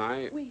Rose and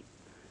I... We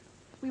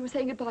were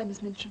saying goodbye,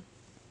 Miss Minchin.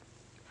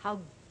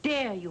 How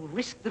dare you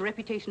risk the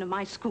reputation of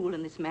my school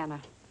in this manner?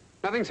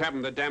 Nothing's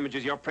happened that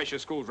damages your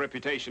precious school's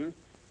reputation.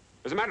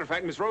 As a matter of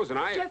fact, Miss Rose and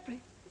I...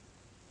 Jeffrey,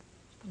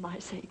 for my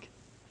sake.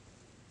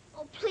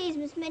 Oh, please,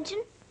 Miss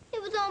Minchin.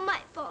 It was all my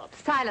fault.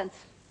 Silence.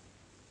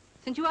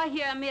 Since you are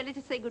here merely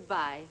to say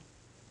goodbye,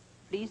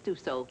 please do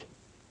so.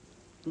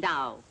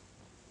 Now.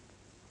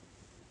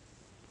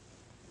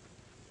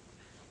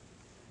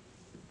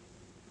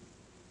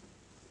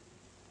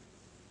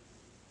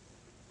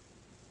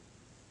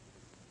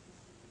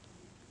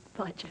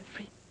 Bye,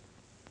 Jeffrey.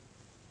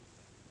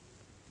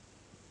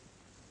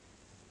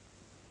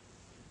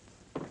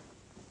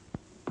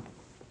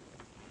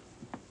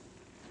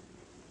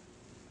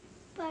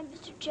 Bye,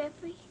 Mr.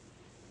 Jeffrey.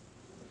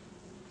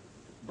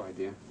 Bye,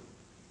 dear.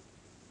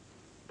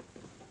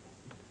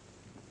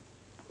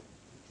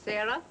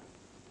 Sarah,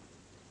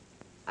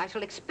 I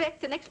shall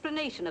expect an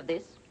explanation of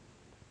this.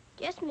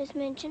 Yes, Miss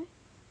Minchin.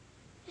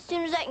 As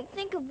soon as I can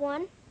think of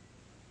one.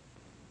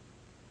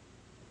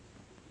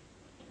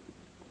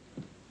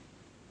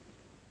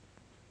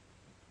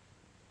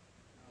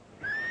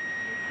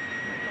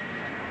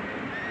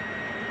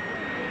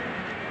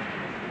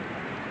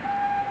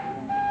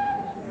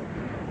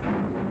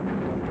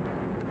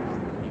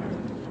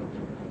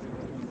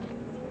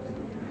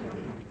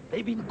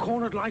 They've been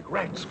cornered like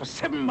rats for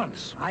 7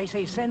 months. I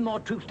say send more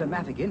troops to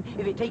Mafeking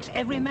if it takes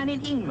every man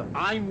in England.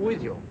 I'm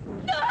with you.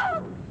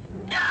 No!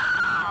 No!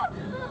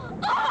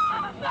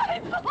 Oh, my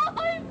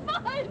boy!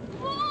 My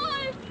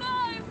boy!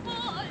 My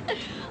boy!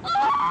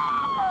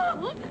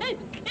 Oh! They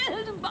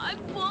killed my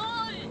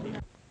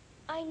boy!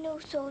 I know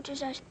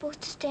soldiers are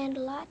supposed to stand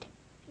a lot,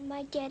 and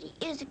my daddy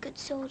is a good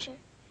soldier.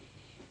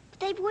 But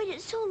they've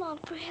waited so long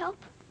for help.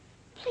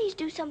 Please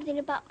do something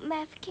about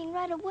Mafeking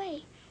right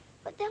away,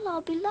 but they'll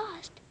all be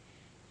lost.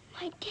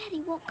 My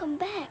daddy won't come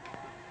back.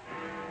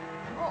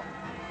 Oh.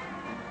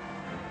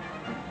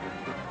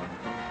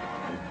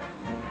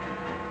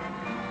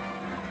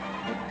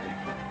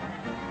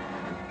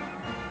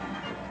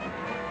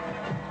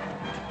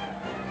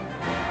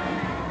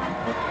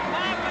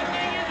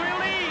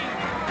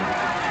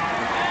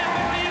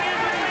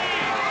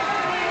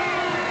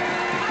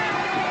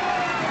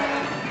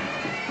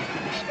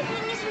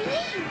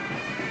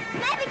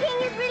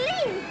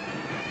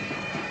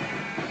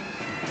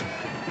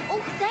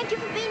 Thank you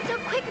for being so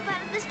quick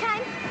about it this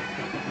time.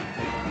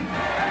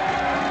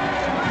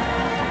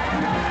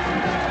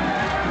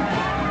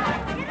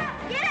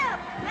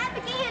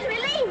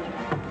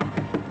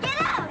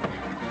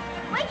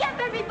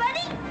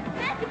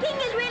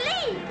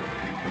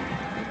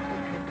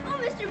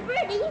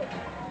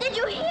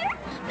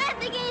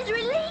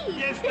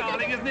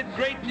 darling. Isn't it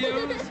great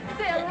news?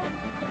 Sara.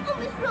 Oh,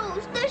 Miss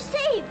Rose, they're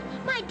saved.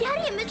 My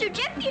daddy and Mr.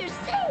 Jeffrey are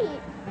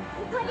saved.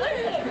 What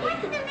is it?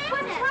 What's the matter?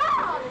 What's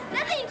wrong?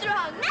 Nothing's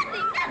wrong.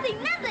 Nothing.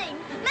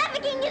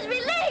 Mafeking is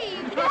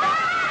relieved. Children.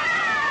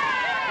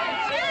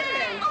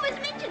 Oh, Miss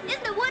Minchin,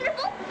 isn't it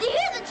wonderful? Do you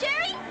hear the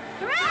cheering?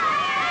 Hooray!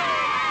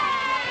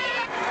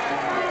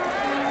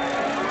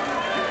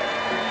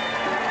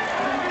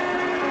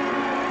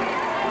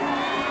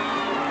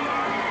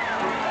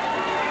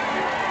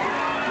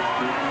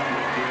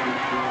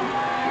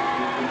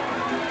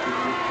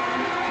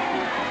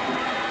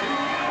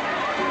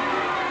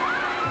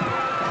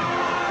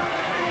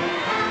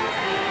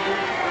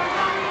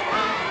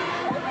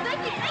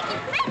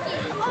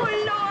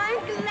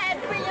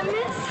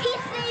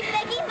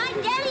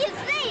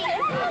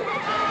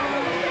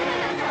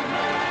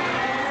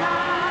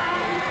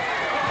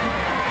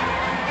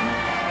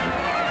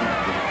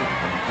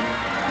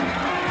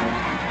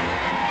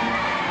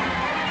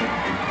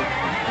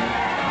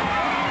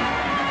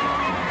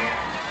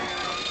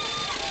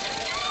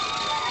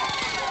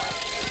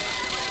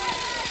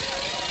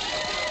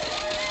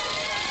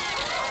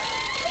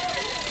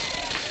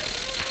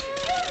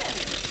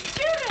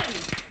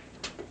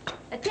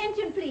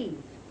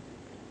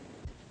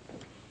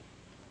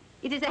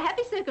 It is a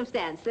happy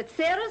circumstance that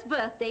Sarah's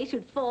birthday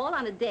should fall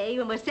on a day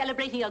when we're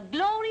celebrating a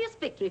glorious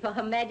victory for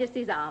Her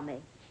Majesty's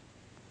army.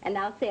 And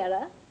now,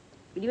 Sarah,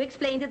 will you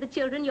explain to the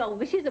children your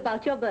wishes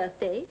about your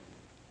birthday?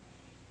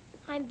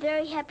 I'm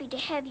very happy to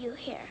have you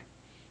here.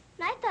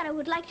 And I thought I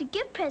would like to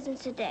give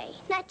presents today,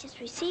 not just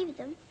receive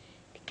them,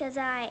 because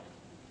I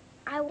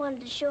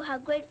wanted to show how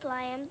grateful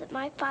I am that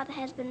my father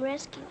has been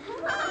rescued.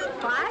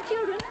 Quiet,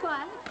 children,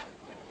 quiet.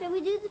 May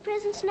we do the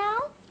presents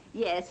now?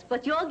 Yes,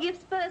 but your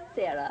gifts first,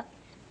 Sarah.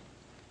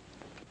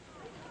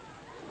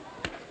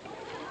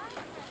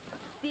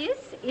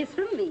 This is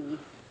from me.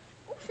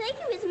 Oh, thank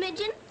you, Miss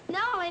Minchin.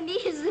 Now all I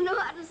need is to know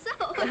how to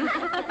sew.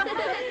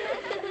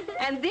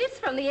 And this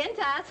from the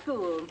entire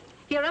school.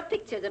 Here are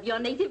pictures of your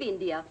native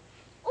India.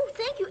 Oh,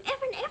 thank you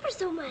ever and ever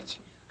so much.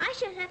 I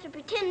shouldn't have to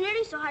pretend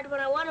nearly so hard when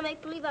I want to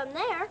make believe I'm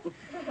there.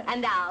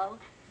 And now,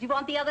 do you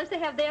want the others to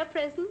have their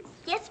presents?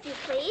 Yes, if you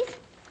please.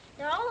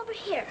 They're all over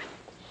here.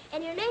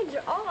 And your names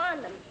are all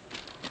on them.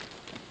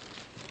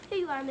 Here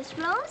you are, Miss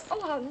Rose.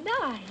 Oh, how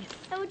nice.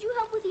 And would you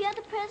help with the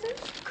other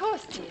presents? Of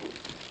course, dear.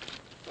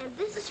 And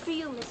this is for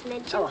you, Miss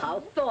Minchin. Oh, how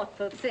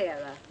thoughtful,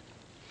 Sarah.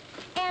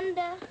 And,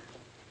 Ermengarde,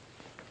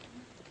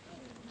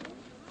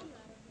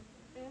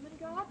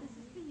 this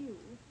is for you.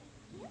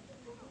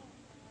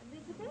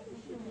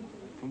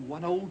 From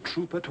one old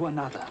trooper to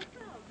another.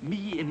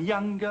 Me in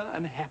younger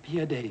and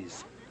happier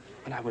days,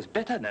 when I was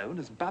better known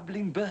as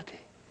Bubbling Bertie.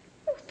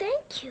 Oh,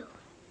 thank you.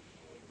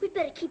 We'd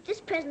better keep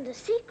this present a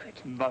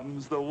secret.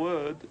 Mum's the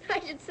word.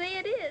 I should say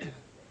it is.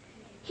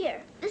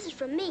 Here, this is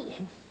from me.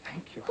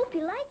 Thank you. Hope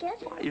you like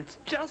it. Why, it's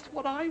just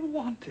what I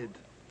wanted.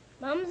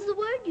 Mum's the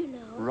word, you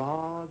know.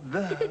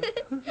 Rather.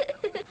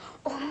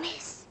 Oh,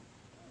 miss.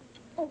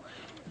 Oh.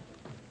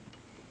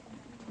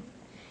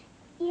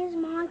 Here's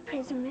my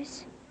present,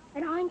 miss.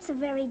 But I'm so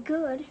very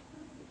good.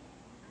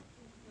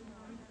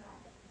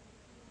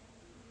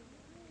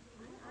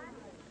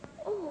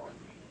 Oh,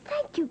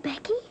 thank you,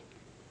 Becky.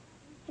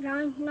 But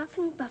I'm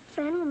nothing but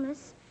flannel,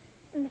 miss.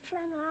 And the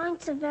flannel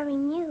ain't so very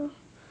new.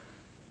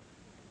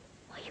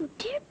 Oh, you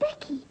dear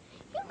Becky.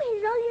 You made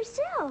it all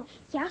yourself.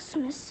 Yes,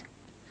 miss.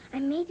 I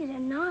made it at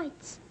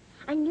nights.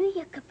 I knew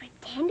you could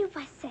pretend it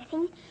was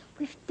setting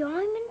with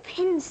diamond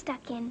pins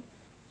stuck in.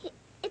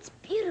 It's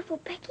beautiful,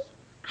 Becky.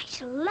 I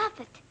shall love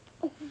it.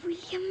 Oh, will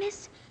you,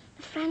 miss?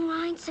 The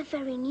flannel ain't so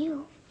very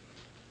new.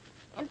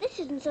 And this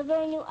isn't so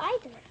very new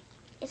either.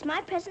 It's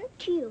my present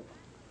to you.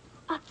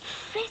 A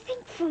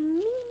present for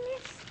me,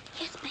 miss?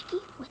 Yes, Becky,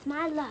 with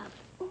my love.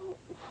 Oh,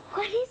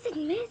 what is it,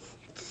 miss?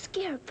 It's a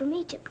scarab from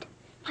Egypt.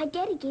 My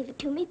daddy gave it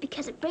to me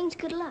because it brings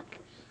good luck.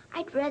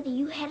 I'd rather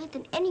you had it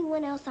than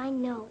anyone else I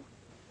know.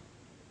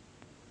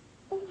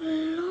 Oh,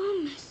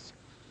 Lord, miss.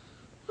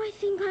 I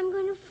think I'm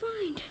going to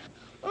find it.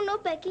 Oh, no,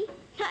 Becky,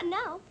 not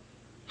now.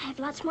 I have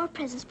lots more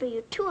presents for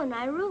you, too, in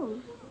my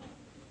room.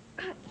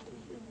 I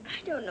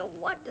don't know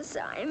what to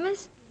say,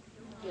 miss.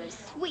 You're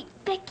sweet,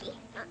 Becky.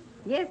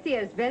 Yes,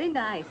 dear, it's very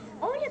nice.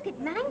 Oh, look at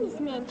mine, Miss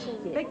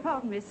Minchin. Beg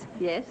pardon, miss.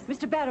 Yes?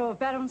 Mr. Barrow of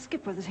Barrow and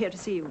Skipworth is here to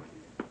see you.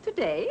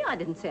 Today, I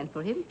didn't send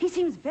for him. He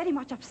seems very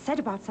much upset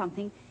about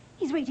something.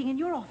 He's waiting in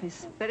your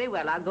office. Very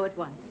well, I'll go at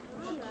once.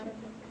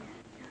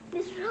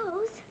 Miss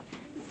Rose?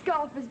 The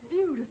scarf is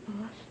beautiful.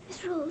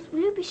 Miss Rose, will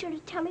you be sure to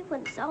tell me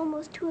when it's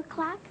almost 2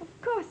 o'clock?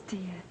 Of course,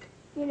 dear.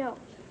 You know,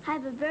 I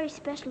have a very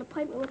special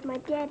appointment with my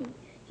daddy.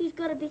 He's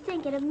going to be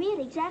thinking of me at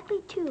exactly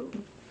 2.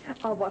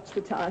 I'll watch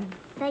the time.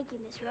 Thank you,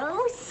 Miss Rose.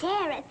 Oh,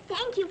 Sarah,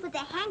 thank you for the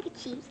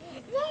handkerchiefs.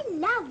 They're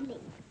lovely.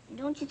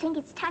 Don't you think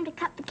it's time to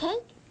cut the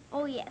cake?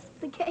 Oh, yes,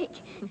 the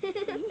cake.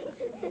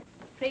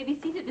 Pray be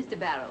seated, Mr.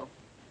 Barrow.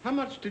 How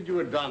much did you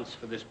advance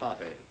for this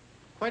party?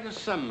 Quite a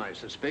sum, I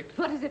suspect.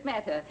 What does it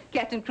matter?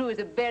 Captain Crewe is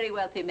a very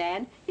wealthy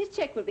man. His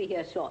check will be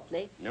here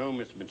shortly. No,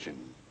 Miss Minchin.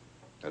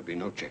 There'll be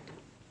no check.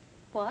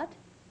 What?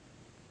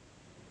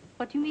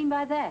 What do you mean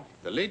by that?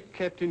 The late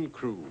Captain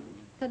Crewe.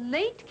 The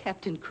late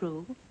Captain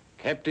Crewe?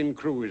 Captain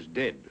Crewe is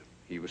dead.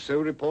 He was so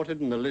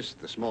reported in the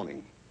list this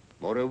morning.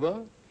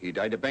 Moreover, he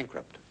died a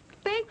bankrupt.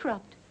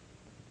 Bankrupt?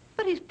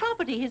 But his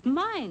property, his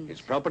mines.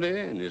 His property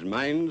and his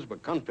mines were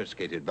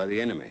confiscated by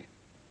the enemy.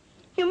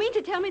 You mean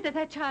to tell me that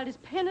that child is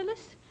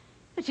penniless?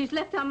 That she's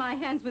left on my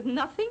hands with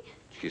nothing?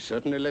 She's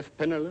certainly left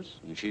penniless,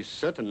 and she's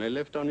certainly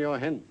left on your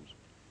hands.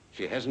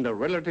 She hasn't a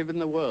relative in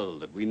the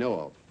world that we know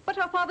of. But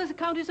her father's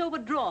account is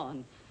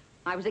overdrawn.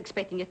 I was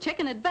expecting a check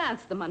in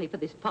advance, the money for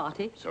this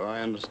party. So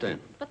I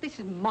understand. But this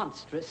is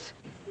monstrous.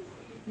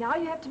 Now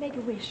you have to make a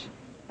wish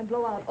and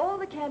blow out all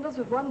the candles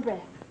with one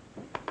breath.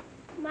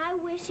 My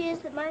wish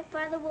is that my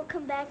father will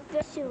come back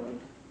very soon.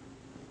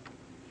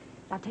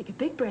 Now take a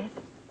big breath.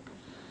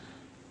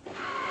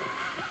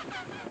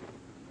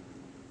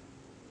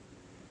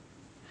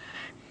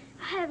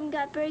 I haven't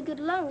got very good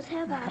lungs,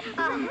 have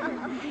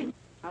I?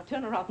 I'll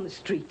turn her out in the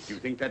streets. You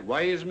think that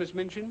wise, Miss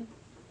Minchin?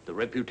 The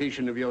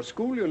reputation of your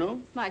school, you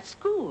know. My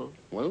school?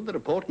 Well, the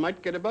report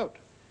might get about,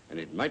 and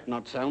it might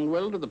not sound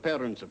well to the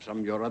parents of some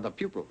of your other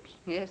pupils.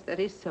 Yes, that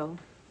is so.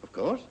 Of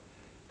course.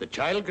 The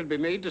child could be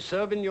made to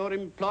serve in your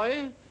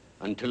employ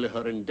until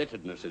her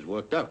indebtedness is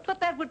worked out.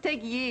 But that would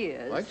take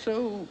years. Quite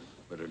so.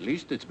 But at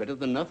least it's better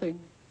than nothing.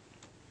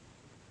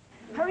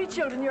 Hurry,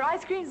 children, your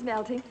ice cream's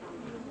melting.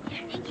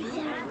 Thank you,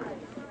 Sarah.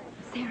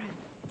 Sarah,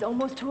 it's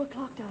almost 2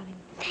 o'clock, darling.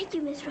 Thank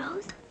you, Miss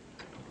Rose.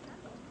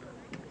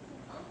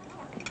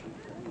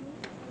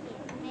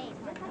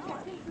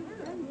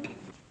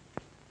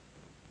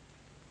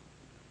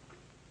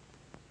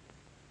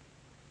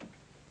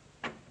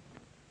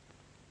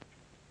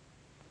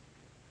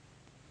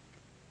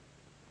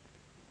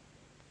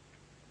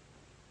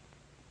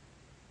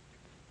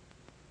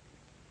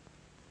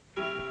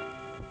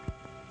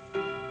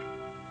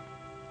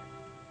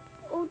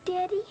 Oh,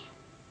 Daddy,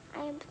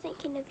 I am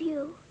thinking of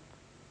you.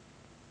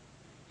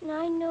 And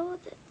I know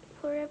that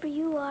wherever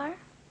you are,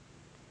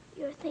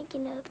 you're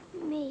thinking of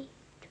me,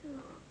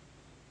 too.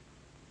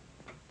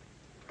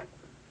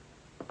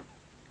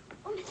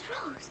 Oh, Miss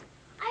Rose,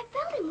 I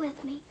felt him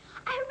with me.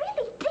 I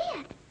really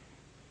did.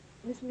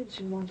 Miss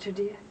Minchin wants you,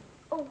 dear.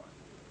 Oh,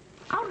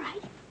 all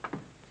right.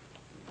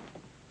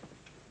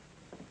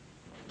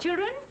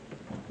 Children,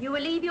 you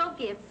will leave your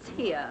gifts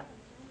here.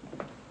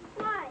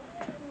 Why?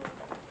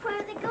 Where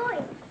are they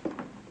going?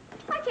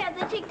 Why can't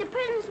they take the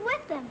presents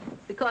with them?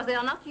 Because they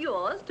are not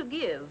yours to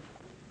give.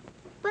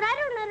 But I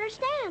don't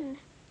understand.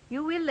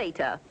 You will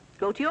later.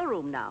 Go to your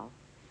room now.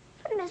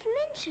 But Miss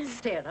Minchin.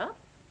 Sarah,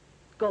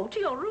 go to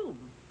your room.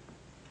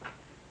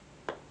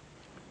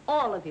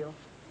 All of you.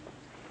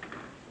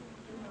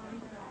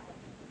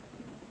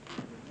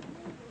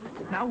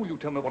 Now will you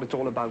tell me what it's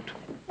all about?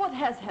 What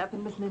has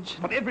happened, Miss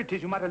Minchin? Whatever it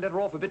is, you might have let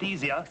her off a bit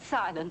easier.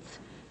 Silence.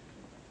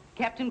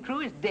 Captain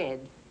Crewe is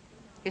dead.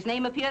 His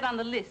name appeared on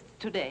the list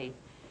today.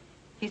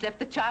 He's left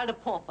the child a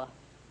pauper.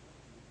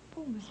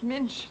 Oh, Miss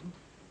Minchin.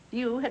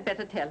 You had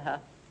better tell her.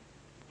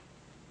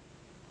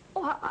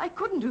 Oh, I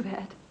couldn't do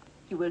that.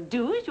 You will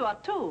do as you are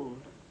told.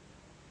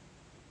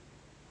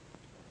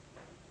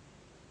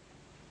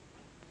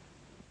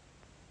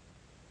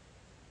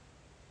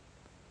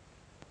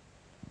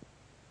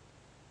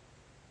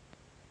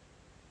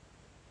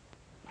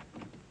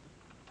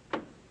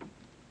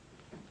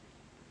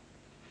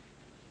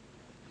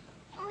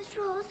 Oh, Miss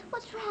Rose,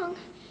 what's wrong?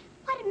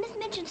 Why did Miss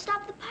Minchin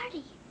stop the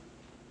party?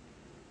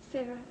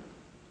 Sarah,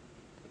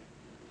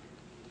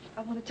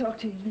 I want to talk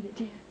to you a minute,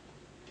 dear.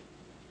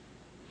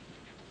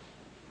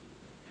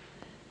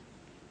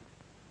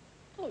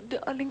 Oh,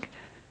 darling.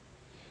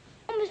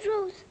 Oh, Miss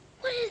Rose,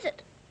 what is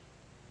it?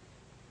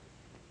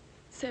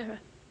 Sarah,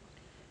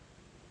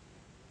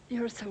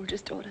 you're a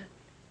soldier's daughter.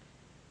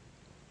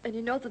 And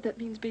you know that that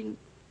means being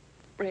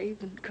brave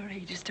and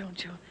courageous,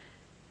 don't you?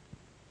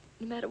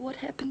 No matter what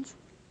happens.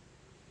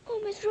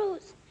 Oh, Miss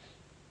Rose,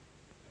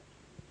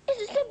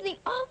 is it something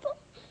awful?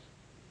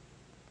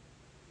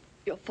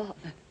 Your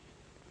father.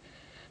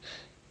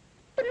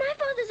 But my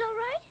father's all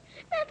right.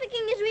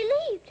 Trafficking is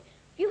relieved.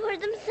 You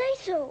heard them say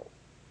so.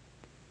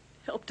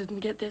 Help didn't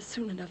get there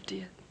soon enough,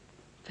 dear.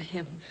 For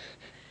him.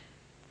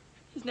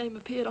 His name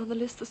appeared on the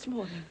list this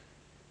morning.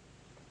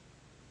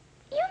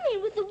 You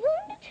mean with the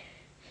wounded?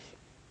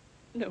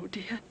 No,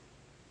 dear.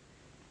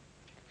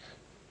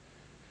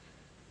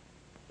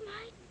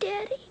 My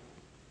daddy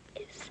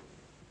is...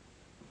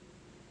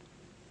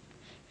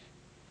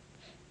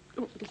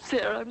 Oh,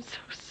 Sarah, I'm so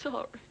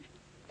sorry.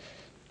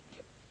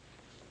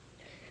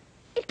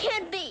 It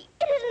can't be.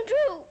 It isn't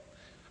true.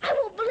 I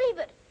won't believe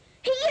it.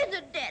 He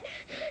isn't dead.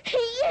 He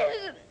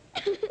isn't.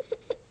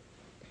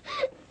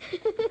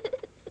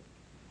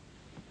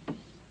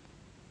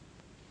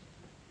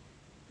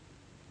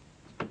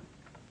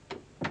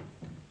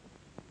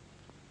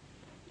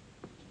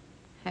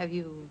 Have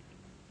you?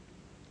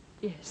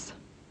 Yes.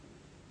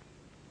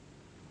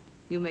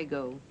 You may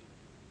go.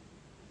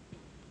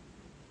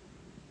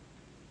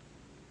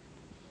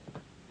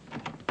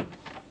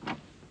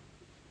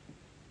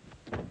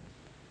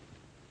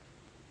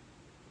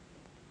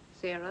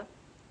 Sarah?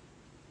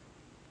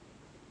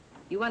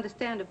 You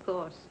understand, of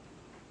course,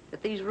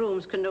 that these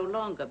rooms can no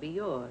longer be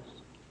yours.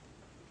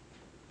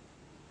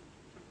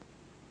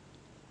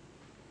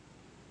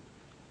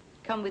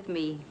 Come with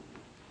me.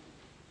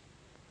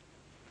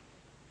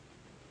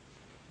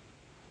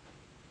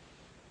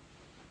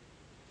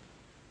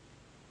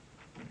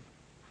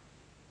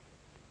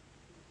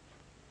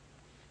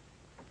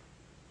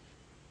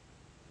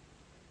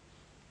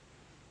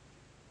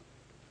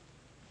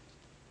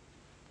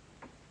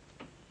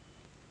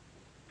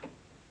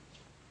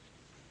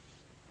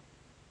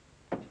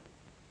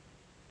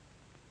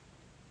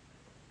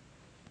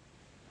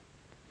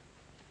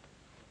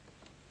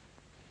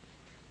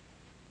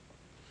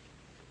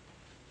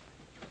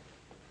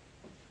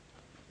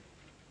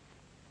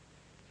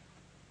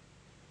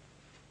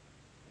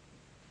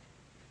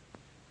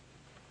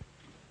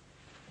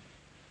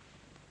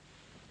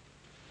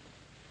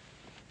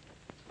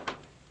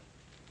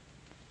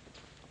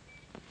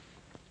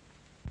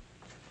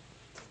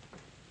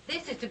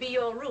 This is to be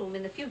your room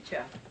in the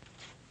future.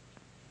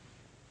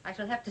 I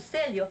shall have to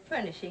sell your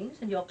furnishings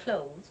and your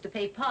clothes to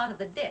pay part of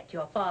the debt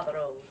your father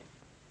owed.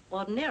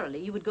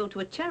 Ordinarily, you would go to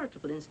a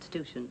charitable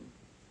institution,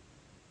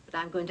 but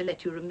I'm going to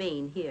let you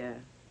remain here.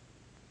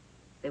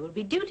 There will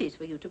be duties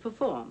for you to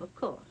perform, of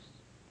course.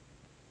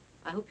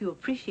 I hope you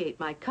appreciate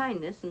my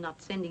kindness in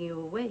not sending you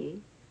away.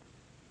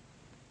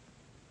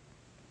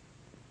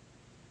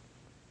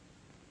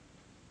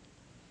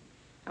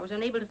 I was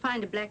unable to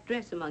find a black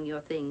dress among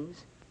your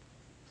things,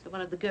 so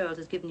one of the girls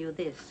has given you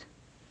this.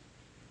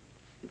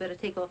 You better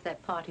take off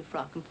that party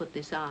frock and put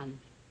this on.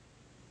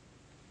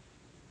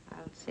 I'll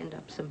send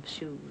up some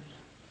shoes.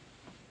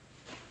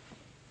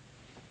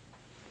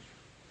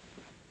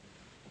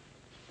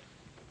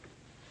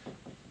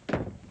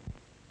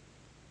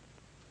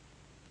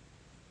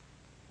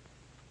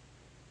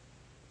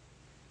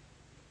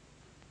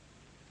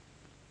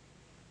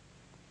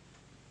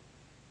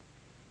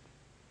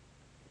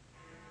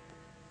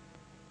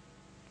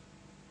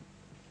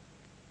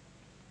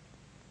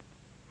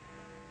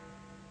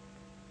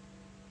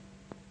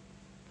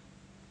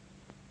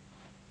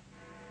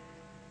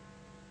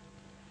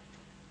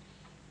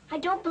 I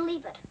don't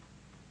believe it.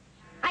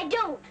 I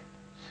don't.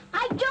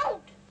 I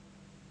don't!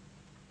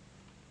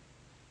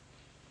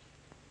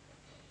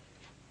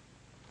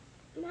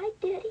 My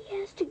daddy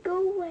has to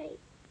go away.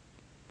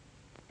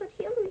 But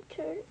he'll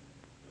return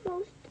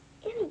most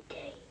any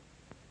day.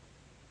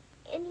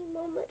 Any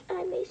moment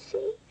I may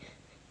see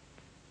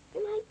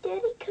my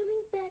daddy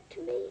coming back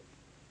to me.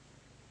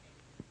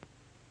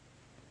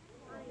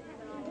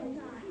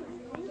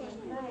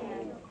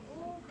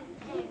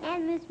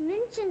 And Miss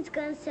Minchin's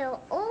gonna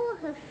sell all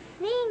her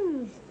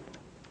things.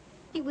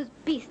 It was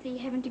beastly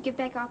having to give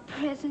back our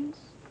presents.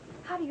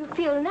 How do you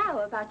feel now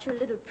about your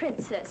little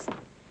princess?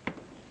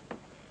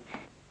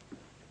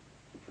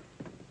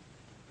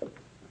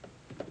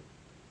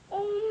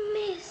 Oh,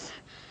 Miss,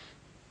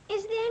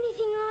 is there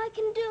anything I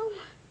can do?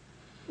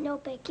 No,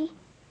 Becky.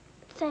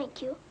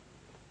 Thank you.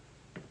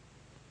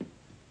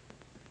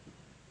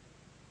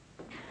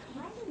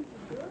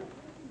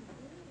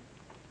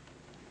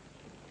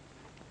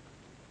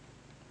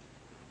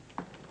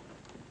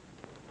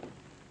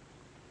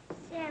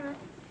 Sarah,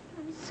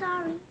 I'm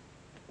sorry.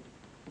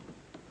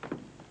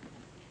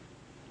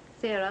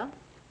 Sarah,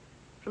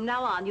 from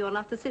now on, you're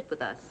not to sit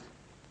with us.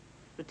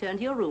 Return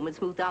to your room and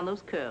smooth down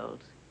those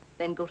curls.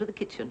 Then go to the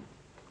kitchen.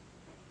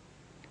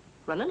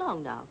 Run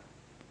along now.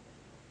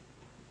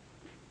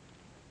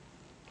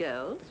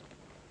 Girls,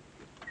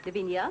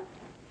 Lavinia,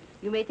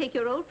 you may take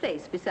your old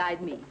place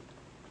beside me.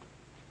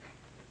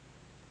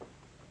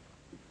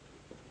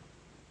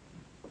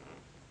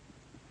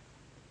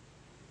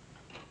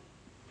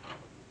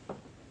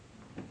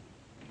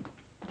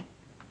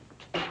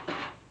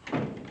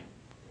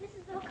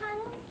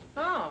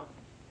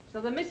 So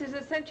the missus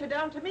has sent you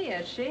down to me,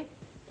 has she?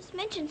 Miss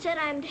Minchin said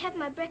I'm to have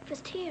my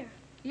breakfast here.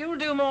 You'll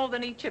do more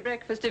than eat your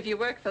breakfast if you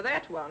work for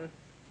that one.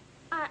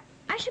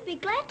 I should be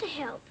glad to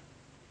help.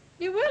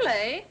 You will,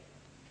 eh?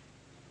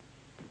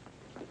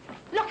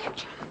 Look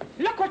at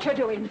you. Look what you're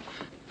doing.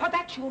 For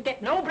that you'll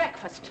get no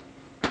breakfast.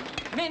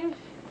 Min,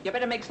 you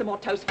better make some more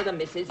toast for the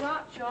missus.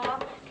 Sure.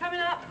 Coming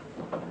up.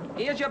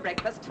 Here's your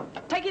breakfast.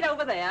 Take it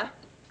over there.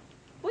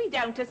 We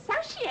don't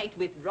associate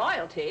with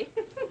royalty.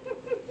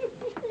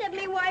 Let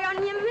me wait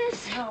on you,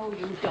 miss. No,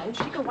 you don't.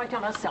 She can wait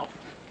on herself.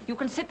 You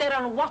can sit there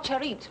and watch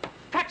her eat.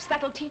 Perhaps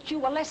that'll teach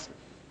you a lesson.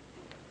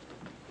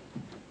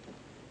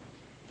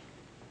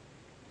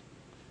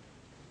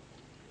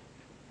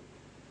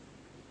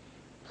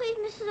 Please,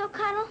 Mrs.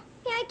 O'Connell,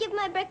 may I give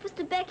my breakfast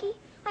to Becky?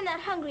 I'm not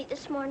hungry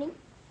this morning.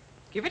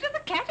 Give it to the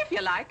cat if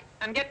you like,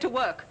 and get to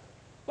work.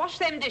 Wash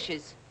them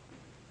dishes.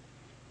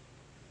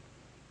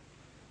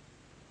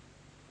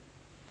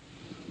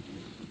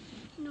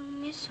 No,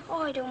 miss,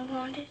 I don't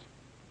want it.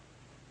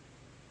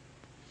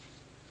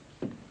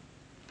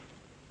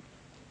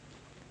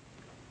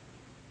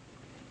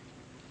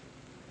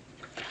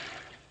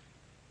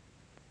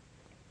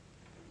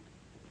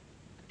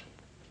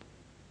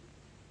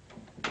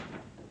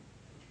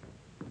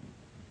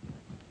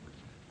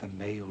 The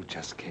mail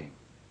just came.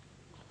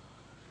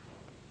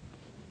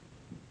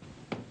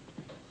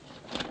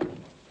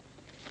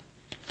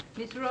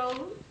 Miss Rose?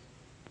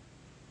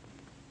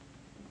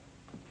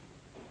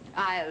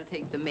 I'll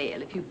take the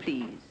mail, if you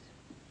please.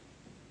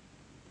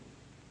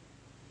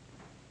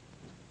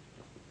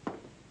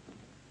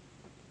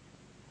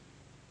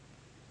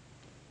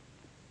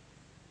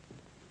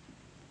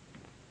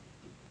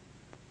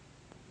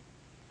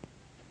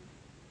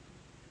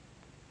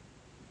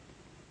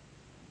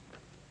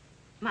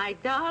 My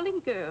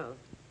darling girl,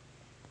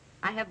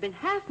 I have been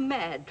half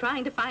mad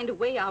trying to find a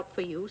way out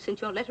for you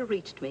since your letter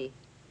reached me.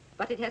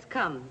 But it has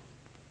come.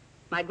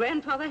 My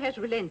grandfather has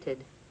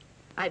relented.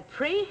 I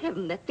pray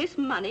heaven that this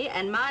money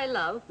and my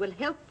love will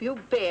help you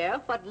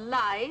bear what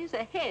lies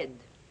ahead.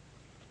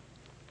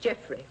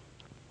 Jeffrey.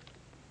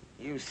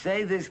 You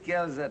say this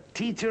girl's a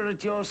teacher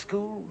at your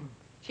school?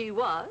 She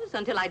was,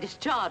 until I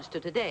discharged her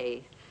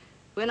today.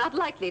 We're not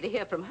likely to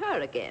hear from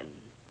her again.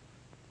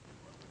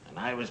 And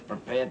I was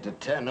prepared to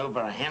turn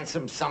over a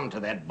handsome sum to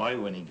that boy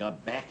when he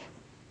got back.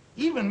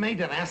 Even made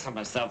an ass of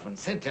myself and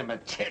sent him a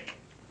check.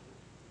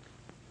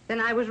 Then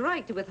I was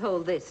right to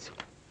withhold this.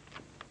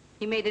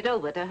 He made it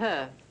over to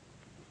her.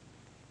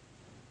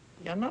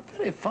 You're not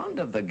very fond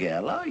of the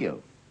girl, are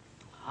you?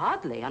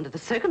 Hardly, under the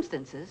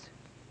circumstances.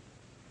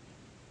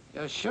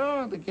 You're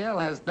sure the girl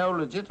has no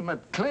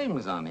legitimate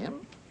claims on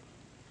him?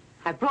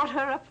 I brought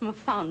her up from a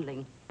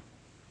foundling.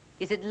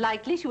 Is it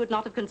likely she would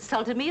not have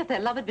consulted me if their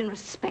love had been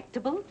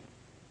respectable?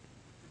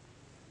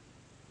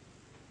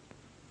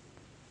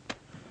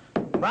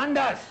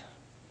 Brandas!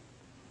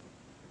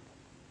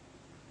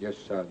 Yes,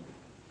 sir.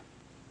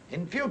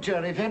 In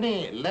future, if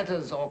any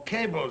letters or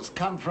cables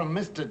come from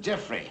Mr.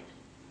 Jeffrey,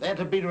 they're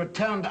to be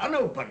returned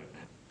unopened.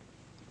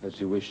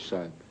 As you wish,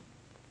 sir.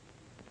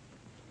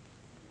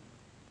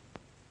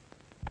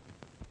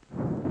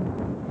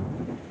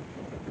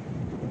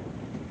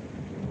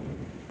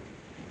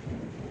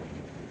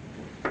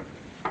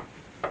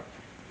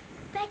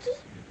 Becky?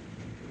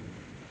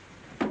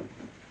 Come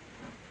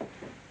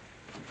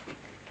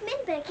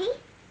in, Becky.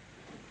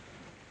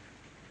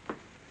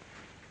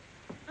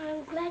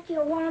 I'm glad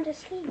you want to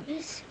sleep,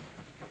 miss.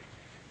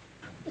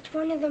 It's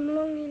one of them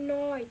lonely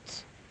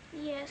nights.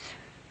 Yes.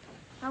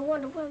 I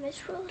wonder where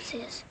Miss Rose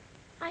is.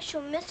 I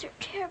shall miss her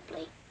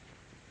terribly.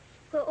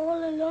 We're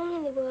all alone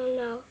in the world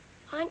now,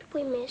 aren't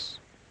we, miss?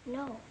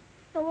 No.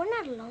 No, we're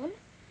not alone.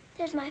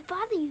 There's my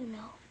father, you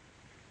know.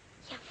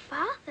 Your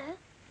father?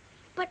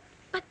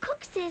 But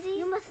Cook says he...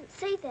 You mustn't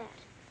say that.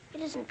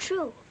 It isn't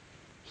true.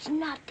 He's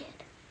not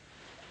dead.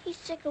 He's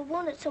sick or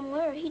wounded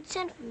somewhere, or he'd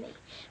send for me.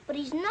 But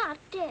he's not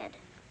dead.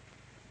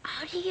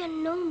 How do you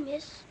know,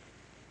 miss?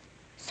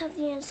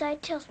 Something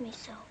inside tells me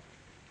so.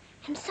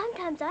 And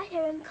sometimes I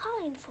hear him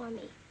calling for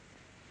me.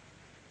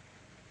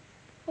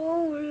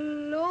 Oh,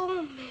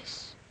 Lord,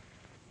 miss.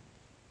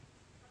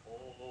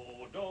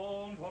 Oh,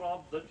 don't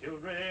rob the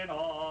children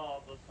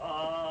of the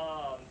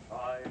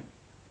sunshine.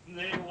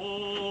 They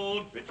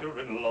won't fit your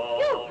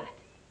in-law.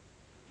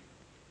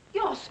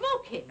 You're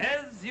smoking.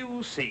 As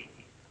you see,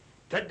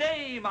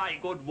 today, my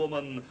good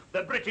woman,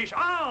 the British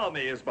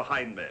Army is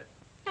behind me.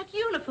 That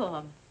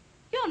uniform.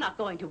 You're not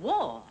going to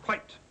war.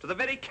 Quite. To the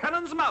very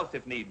cannon's mouth,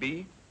 if need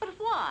be. But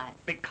why?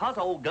 Because,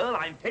 old girl,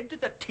 I'm fed to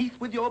the teeth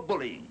with your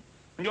bullying.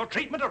 And your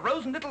treatment of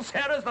Rose and little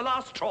Sarah's the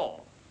last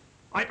straw.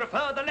 I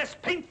prefer the less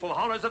painful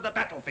horrors of the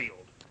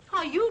battlefield.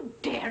 Are you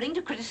daring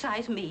to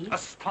criticize me?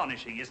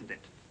 Astonishing, isn't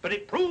it? But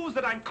it proves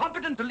that I'm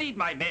competent to lead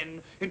my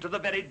men into the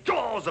very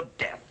jaws of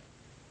death.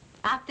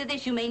 After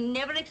this, you may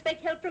never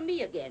expect help from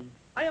me again.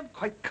 I am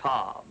quite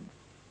calm.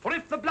 For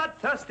if the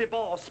bloodthirsty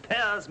Boer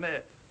spares me,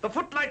 the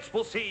footlights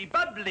will see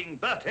bubbling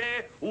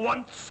Bertie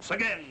once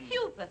again.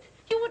 Hubert,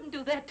 you wouldn't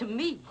do that to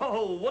me.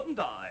 Oh, wouldn't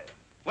I?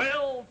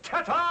 Well,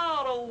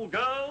 ta-ta, old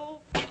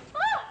girl.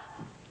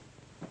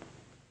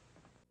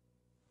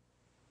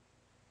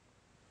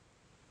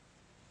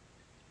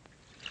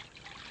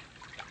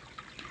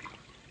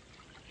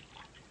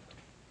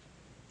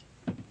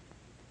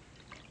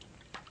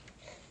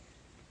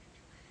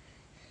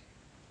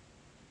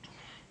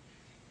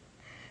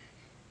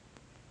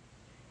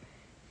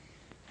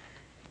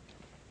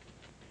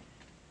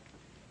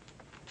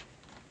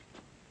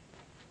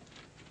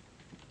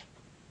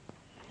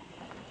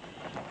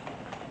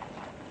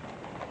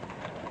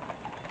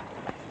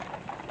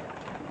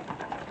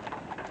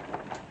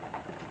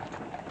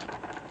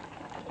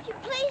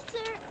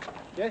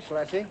 Yes,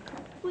 Lassie?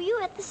 Were you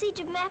at the siege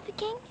of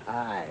Mafeking?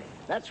 Aye.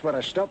 That's where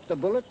I stopped the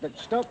bullet that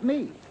stopped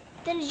me.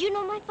 Then did you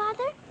know my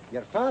father?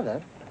 Your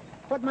father?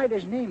 What might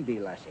his name be,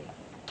 Lassie?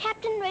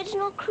 Captain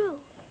Reginald Crewe.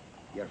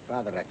 Your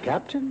father a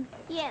captain?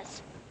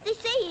 Yes. They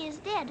say he is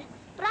dead,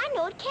 but I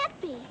know it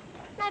can't be.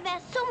 And I've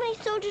asked so many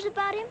soldiers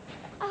about him.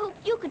 I hope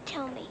you could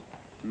tell me.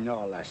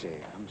 No, Lassie.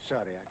 I'm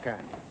sorry, I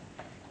can't.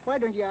 Why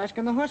don't you ask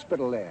in the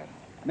hospital there?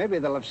 Maybe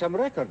they'll have some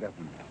record of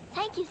him.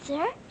 Thank you,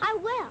 sir. I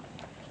will.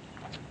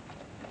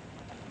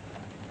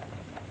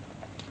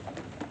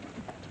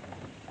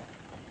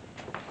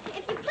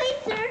 If you please,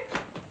 sir.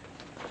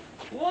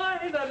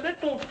 Why, the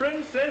little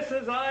princess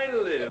as I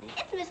live.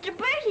 It's Mr.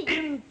 Bertie.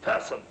 In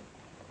person.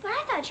 But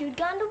I thought you'd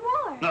gone to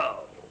war.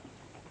 No.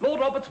 Lord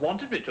Roberts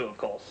wanted me to, of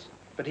course.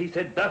 But he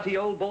said, "Dirty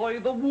old boy,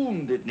 the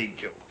wounded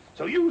need you.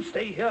 So you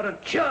stay here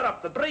and cheer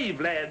up the brave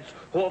lads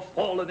who have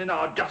fallen in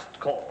our just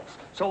cause."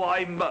 So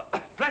I'm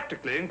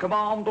practically in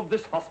command of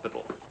this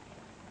hospital.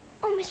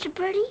 Oh, Mr.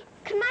 Birdie,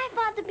 could my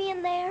father be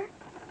in there?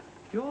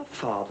 Your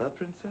father,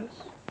 Princess?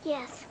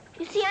 Yes.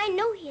 You see, I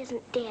know he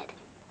isn't dead.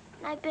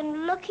 And I've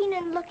been looking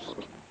and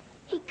looking.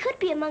 He could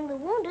be among the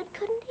wounded,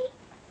 couldn't he?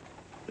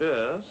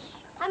 Yes.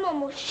 I'm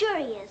almost sure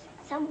he is,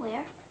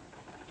 somewhere.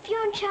 If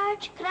you're in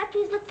charge, could I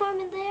please look for him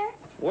in there?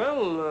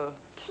 Well,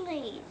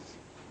 Please.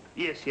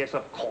 Yes, yes,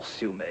 of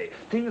course you may.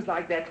 Things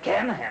like that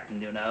can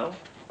happen, you know.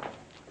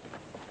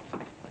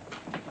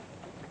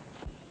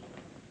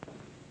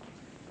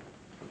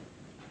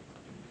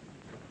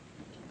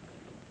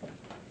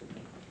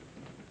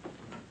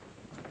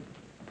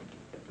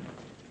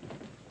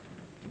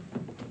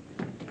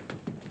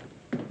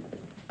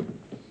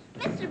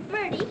 Mr.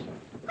 Birdie,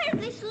 why do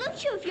they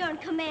salute you if you're in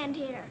command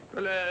here?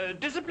 Well,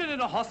 discipline in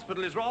a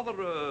hospital is rather,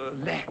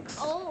 lax.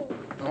 Oh.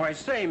 Oh, I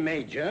say,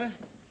 Major,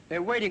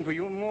 they're waiting for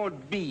you in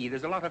Ward B.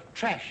 There's a lot of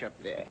trash up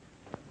there.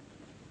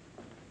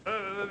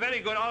 Very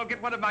good. I'll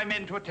get one of my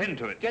men to attend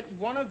to it. Get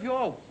one of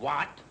your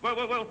what?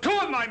 Well, two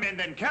of my men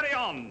then. Carry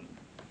on.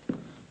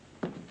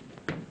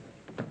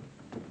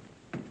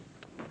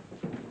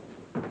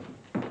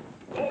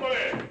 Over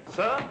there.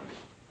 Sir?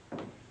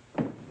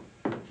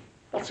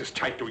 What's this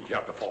type doing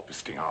here before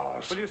visiting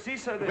hours? Well, you see,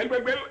 sir,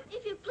 Well.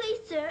 If you please,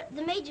 sir,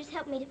 the Major's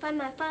helped me to find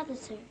my father,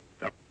 sir.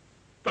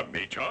 The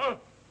Major?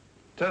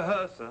 To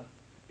her, sir.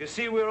 You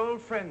see, we're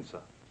old friends,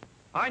 sir.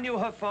 I knew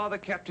her father,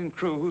 Captain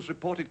Crewe, who's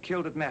reported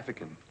killed at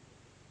Mafeking.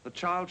 The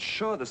child's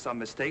sure there's some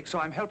mistake, so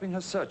I'm helping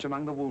her search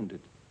among the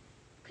wounded.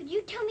 Could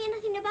you tell me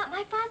anything about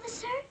my father,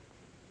 sir?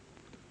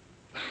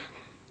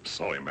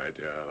 Sorry, my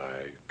dear,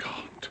 I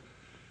can't.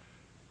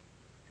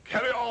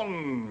 Carry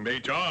on,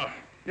 Major.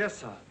 Yes,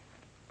 sir.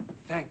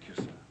 Thank you,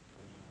 sir.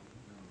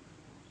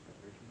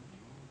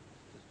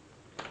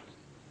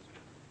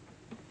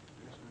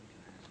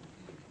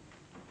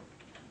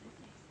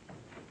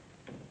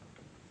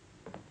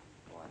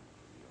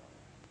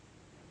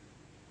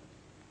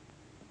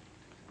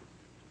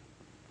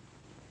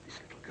 This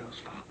little girl's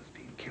father's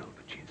been killed,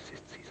 but she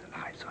insists he's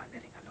alive, so I'm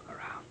letting her look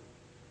around.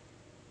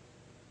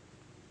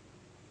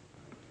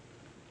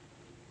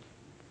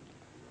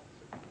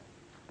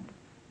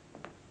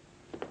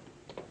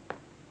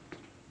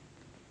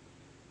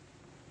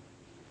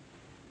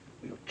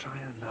 We'll try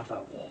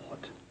another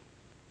ward.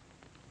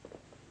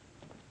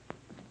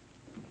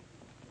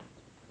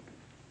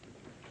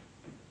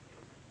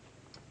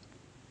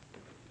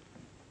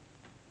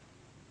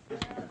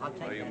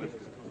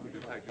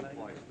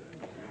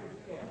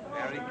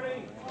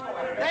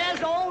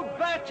 There's old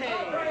Bertie.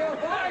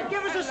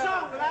 Give us a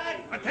song,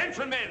 lad.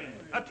 Attention, men!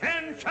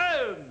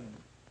 Attention!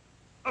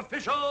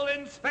 Official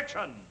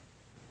inspection.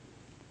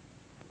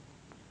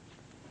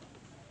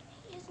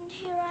 He isn't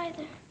here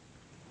either.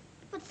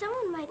 But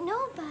someone might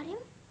know about him.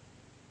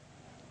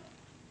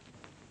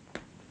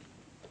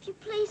 If you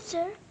please,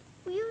 sir,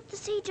 were you at the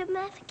siege of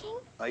Mafeking?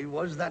 I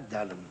was that,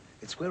 darling.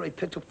 It's where I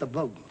picked up the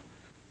bug.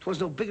 'Twas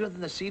no bigger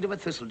than the seed of a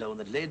thistledown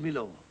that laid me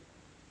low.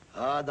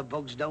 Ah, the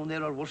bugs down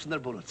there are worse than their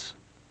bullets.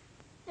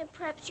 Then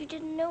perhaps you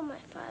didn't know my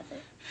father.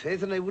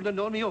 Faith, and I wouldn't have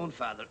known my own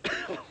father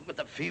with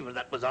the fever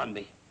that was on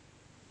me.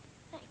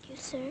 Thank you,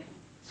 sir.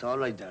 It's all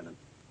right, darling.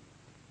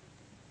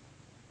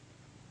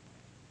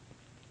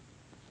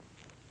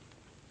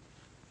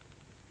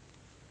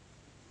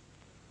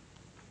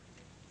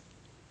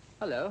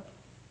 Hello.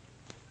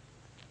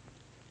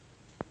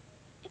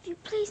 If you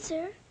please,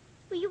 sir,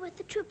 were you with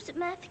the troops at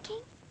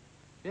Mafeking?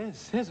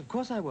 Yes, of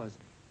course I was.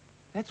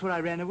 That's where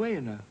I ran away,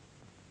 you know.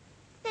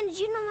 Then did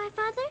you know my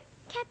father,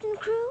 Captain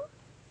Crewe?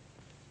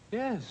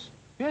 Yes,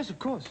 of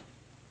course.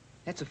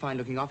 That's a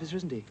fine-looking officer,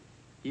 isn't he?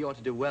 He ought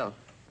to do well.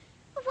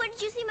 But where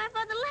did you see my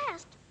father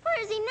last? Where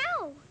is he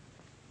now?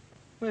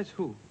 Where's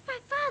who? My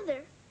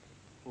father.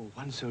 Oh,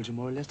 one soldier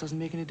more or less doesn't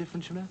make any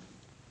difference, you know.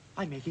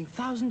 I'm making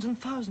thousands and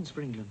thousands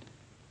for England.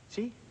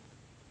 See?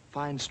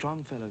 Fine,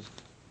 strong fellows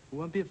who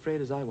won't be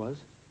afraid as I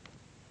was.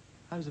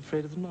 I was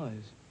afraid of the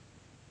noise.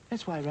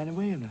 That's why I ran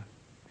away, you know.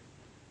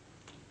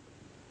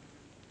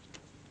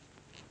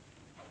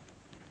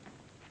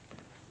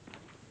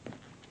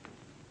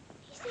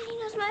 He said he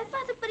knows my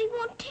father, but he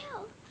won't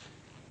tell.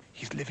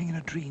 He's living in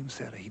a dream,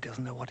 Sarah. He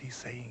doesn't know what he's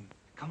saying.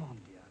 Come on,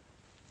 dear.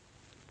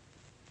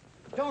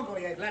 Don't go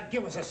yet, lad.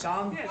 Give us a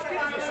song. Yes,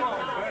 give us a song,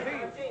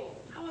 Bertie.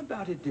 How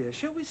about it, dear?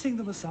 Shall we sing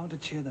them a song to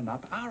cheer them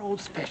up? Our old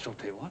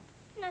specialty, what?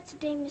 Not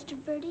today, Mr.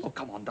 Birdie. Oh,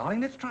 come on,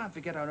 darling. Let's try and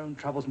forget our own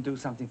troubles and do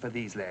something for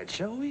these lads,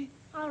 shall we?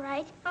 All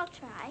right, I'll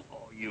try.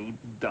 Oh, you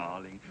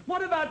darling.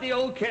 What about the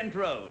old Kent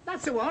Road?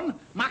 That's the one.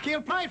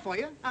 Mackie'll play for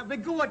you. Have a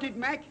go at it,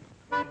 Mac.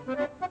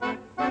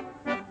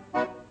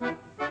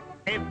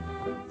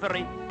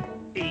 Every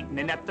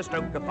evening at the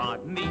stroke of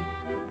 5, me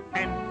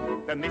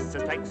and the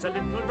missus takes a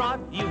little drive.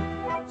 You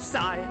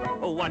sigh,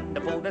 oh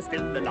wonderful, they're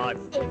still alive.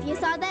 If you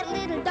saw that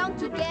little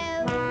donkey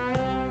go,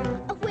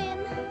 when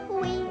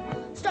we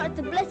start,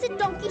 the blessed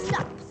donkey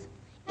stops.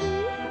 He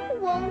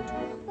won't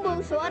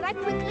move, so I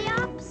quickly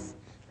ups.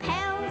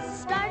 Pound false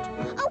start.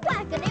 A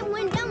whack and him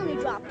went down he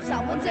dropped.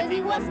 Someone said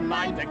he wasn't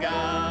mine to go.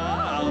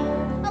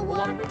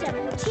 What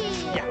a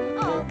tear,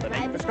 all the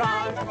neighbors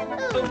cried.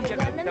 Ooh, you're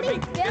gonna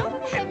meet Bill,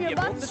 have your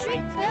butt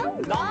street, Bill.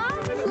 Lord,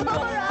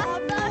 I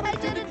thought I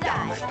should have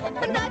died.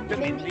 But not to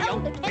me, the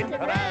old Kent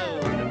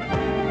Road.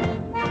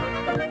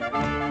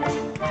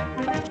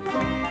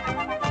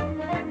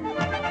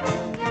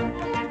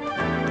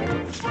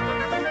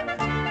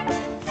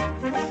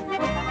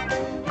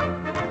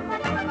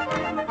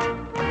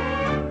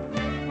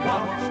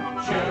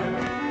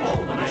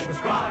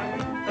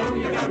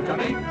 To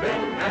meet Bill,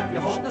 and you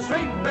hold the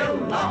street, Bill,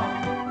 law.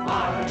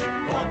 I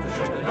thought I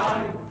should have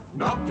died,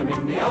 knocked him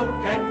in the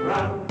old Kent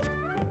Round.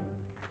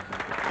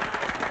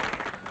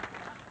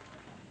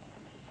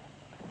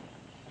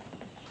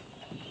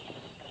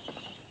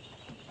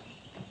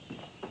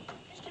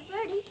 Mr.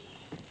 Birdie,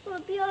 will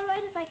it be all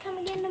right if I come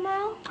again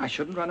tomorrow? I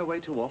shouldn't run away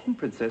too often,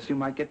 Princess. You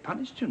might get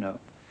punished, you know.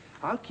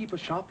 I'll keep a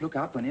sharp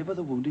lookout whenever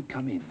the wounded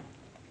come in.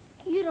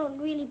 You don't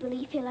really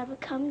believe he'll ever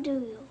come, do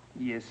you?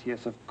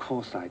 Yes, of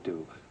course I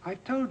do.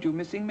 I've told you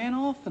missing men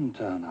often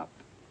turn up.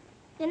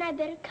 Then I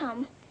better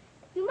come.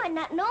 You might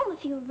not know him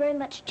if he were very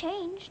much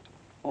changed.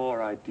 All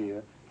right,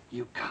 dear.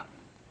 You come.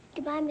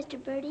 Goodbye,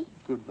 Mr. Birdie.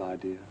 Goodbye,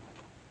 dear.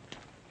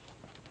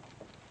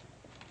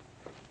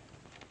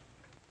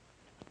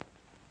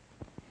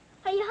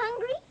 Are you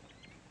hungry?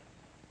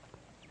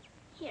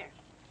 Here.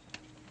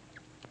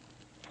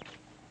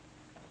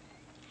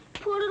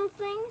 Poor little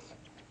things.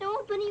 There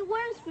won't be any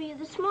worms for you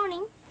this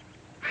morning.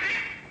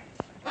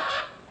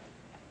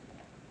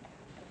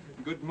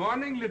 Good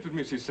morning, little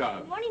Mrs. Sara.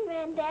 Good morning,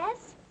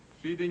 Grandaz.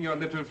 Feeding your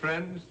little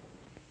friends?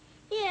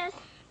 Yes,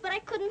 but I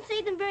couldn't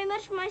save them very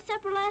much for my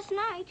supper last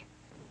night.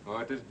 Oh,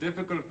 it is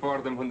difficult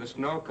for them when the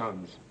snow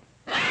comes.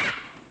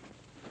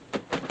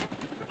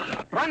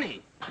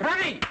 Ronnie!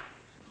 Ronnie!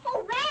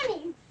 Oh,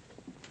 Ranny!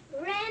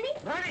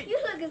 Ranny, you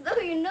look as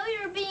though you know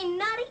you're being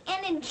naughty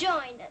and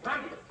enjoying it.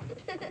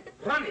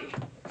 Ronnie!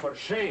 For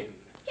shame.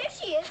 Here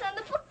she is on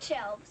the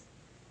bookshelves.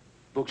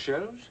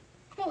 Bookshelves?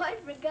 Oh, I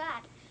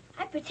forgot.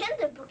 I pretend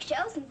they're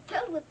bookshelves and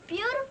filled with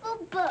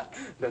beautiful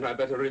books. Then I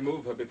better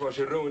remove her before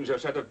she ruins your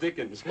set of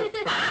Dickens.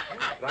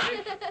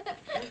 Right?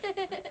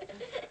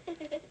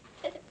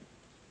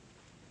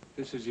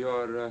 This is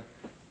your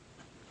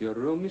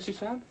room, Mrs.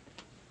 Sara?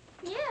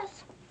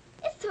 Yes.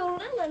 It's so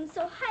little and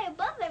so high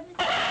above everything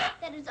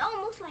that it's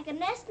almost like a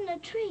nest in a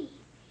tree.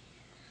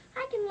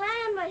 I can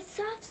lie on my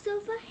soft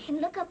sofa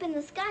and look up in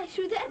the sky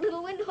through that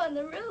little window on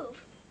the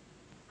roof.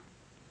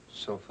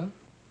 Sofa?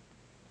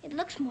 It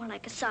looks more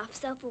like a soft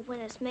sofa when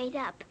it's made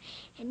up.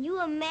 And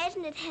you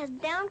imagine it has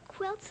down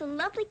quilts and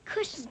lovely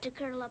cushions to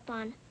curl up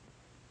on.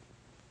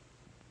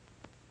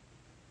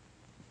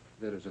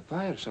 There is a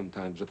fire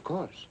sometimes, of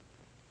course.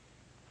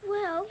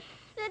 Well,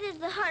 that is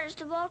the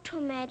hardest of all to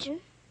imagine,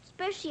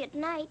 especially at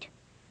night.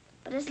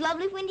 But it's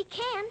lovely when you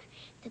can.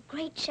 The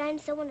grate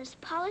shines so when it's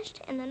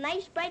polished, and the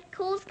nice bright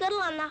coal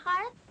scuttle on the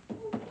hearth.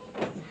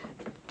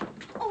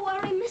 Oh,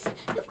 worry, miss.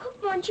 The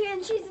cook wants you,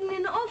 and she's in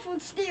an awful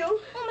stew.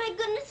 Oh, my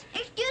goodness.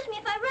 Excuse me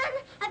if I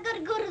run. I've got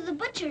to go to the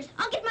butcher's.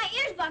 I'll get my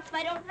ears boxed if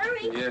I don't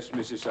hurry. Yes,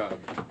 Mrs. Sara.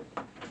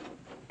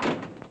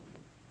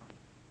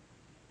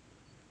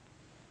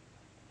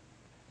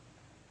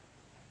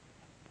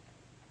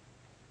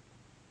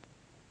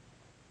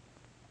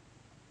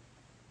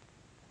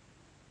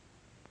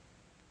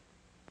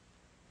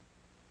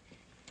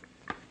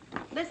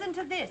 Listen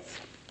to this.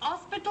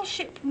 Hospital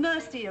ship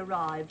Mercy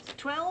arrives.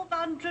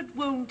 1,200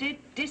 wounded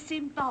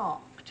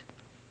disembarked.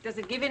 Does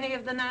it give any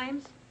of the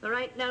names? There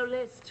ain't no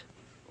list.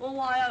 Oh,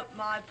 I hope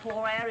my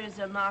poor Harry's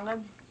among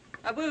them.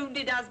 A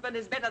wounded husband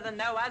is better than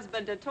no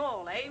husband at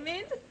all, eh,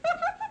 Min?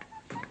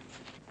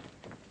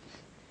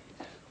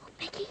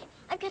 Becky,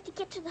 I've got to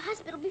get to the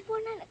hospital before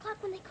 9 o'clock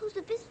when they close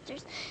the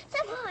visitors.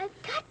 Somehow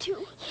I've got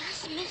to.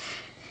 Yes, miss.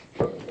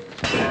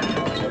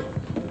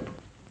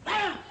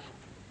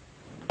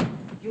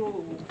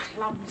 You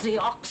clumsy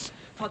ox.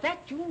 For that,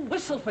 you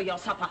whistle for your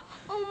supper.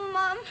 Oh,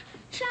 Mom,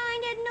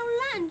 Shine had no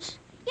lunch.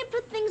 You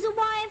put things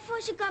away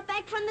before she got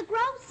back from the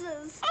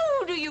grocer's.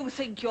 Who do you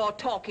think you're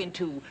talking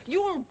to?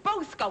 You'll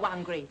both go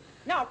hungry.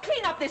 Now,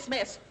 clean up this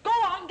mess. Go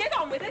on, get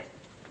on with it.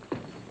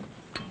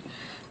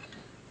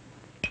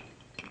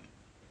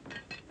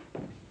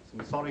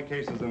 Some sorry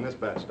cases in this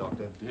batch,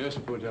 Doctor. Yes,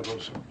 poor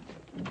devils.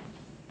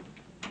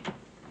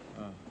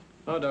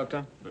 Oh,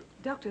 Doctor.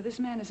 Doctor, this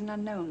man is an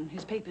unknown.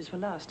 His papers were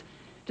lost.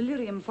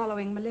 Delirium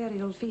following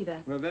malarial fever.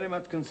 We're very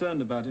much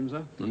concerned about him,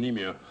 sir.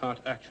 Anemia,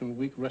 heart action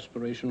weak,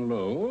 respiration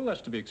low. Well,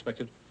 that's to be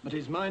expected. But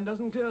his mind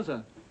doesn't clear,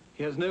 sir.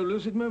 He has no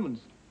lucid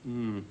moments.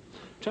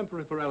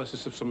 Temporary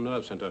paralysis of some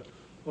nerve center.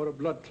 Or a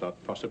blood clot,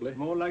 possibly.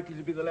 More likely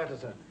to be the latter,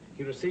 sir.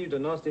 He received a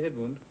nasty head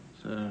wound.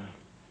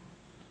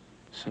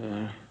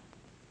 Sir.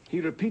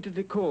 He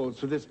repeatedly calls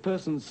for this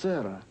person,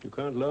 Sara. You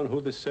can't learn who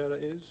this Sara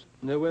is?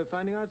 No way of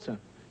finding out, sir.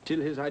 Till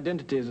his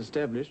identity is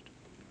established.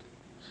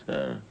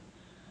 Sir.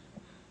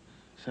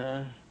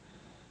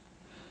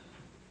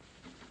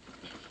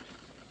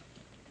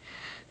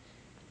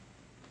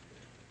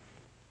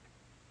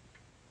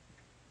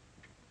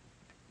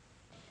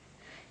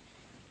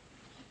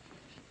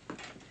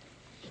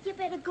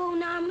 better go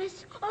now,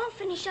 miss. I'll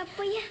finish up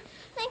for you.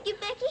 Thank you,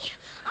 Becky.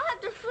 I'll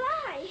have to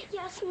fly.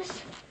 Yes,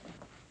 miss.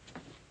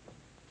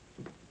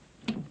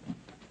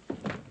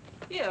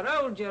 Here,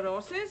 hold your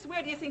horses.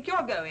 Where do you think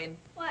you're going?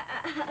 Why,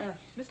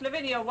 Miss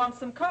Lavinia wants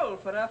some coal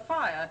for her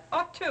fire.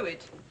 Hot to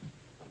it.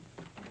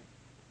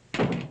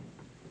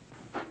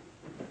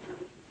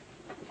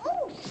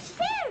 Oh,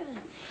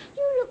 Sarah,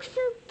 you look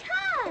so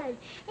tired,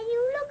 and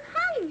you look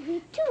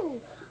hungry,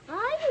 too.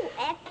 Are you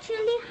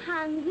actually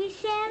hungry,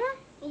 Sarah?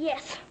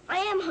 Yes, I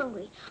am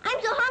hungry. I'm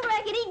so hungry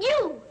I could eat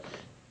you.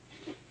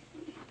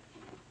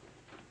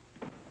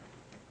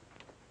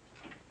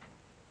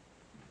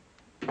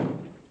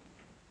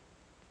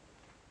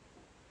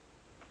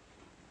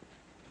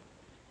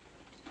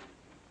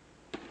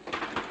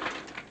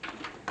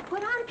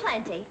 Put on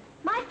plenty.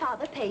 My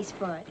father pays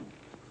for it.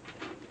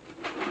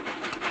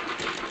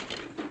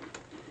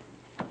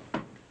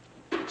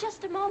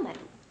 Just a moment.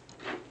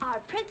 Our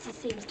princess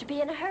seems to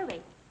be in a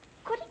hurry.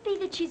 Could it be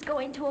that she's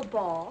going to a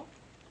ball?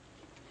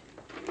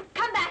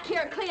 Come back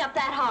here and clean up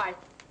that hearth.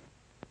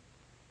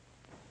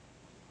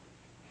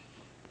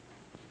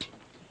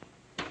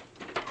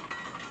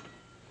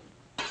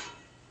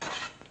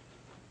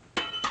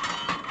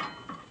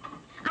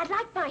 I'd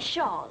like my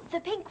shawl, the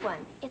pink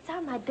one. It's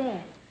on my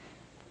bed.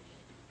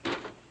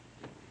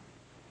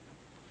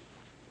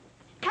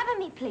 Cover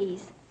me,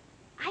 please.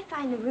 I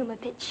find the room a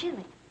bit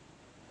chilly.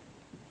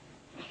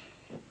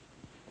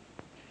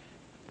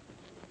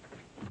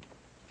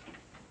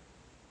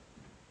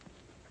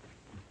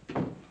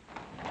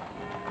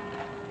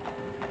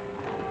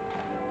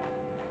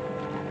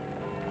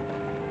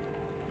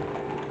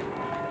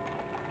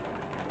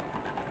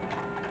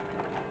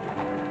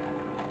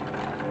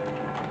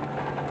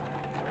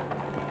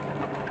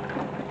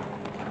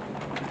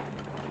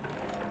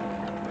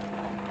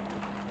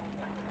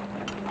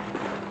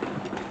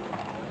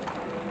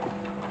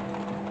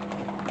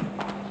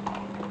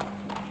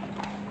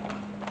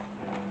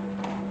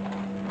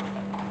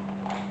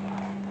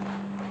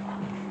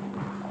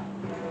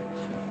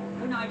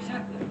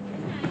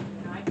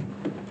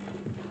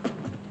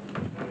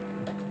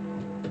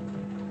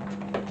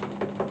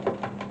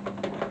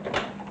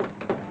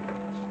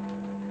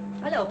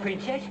 Hello,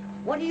 Princess.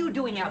 What are you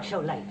doing out so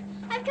late?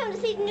 I've come to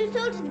see the new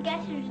soldiers that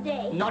got here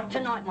today. Not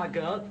tonight, my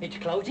girl. It's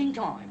closing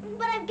time.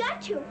 But I've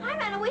got to. I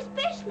ran away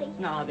specially.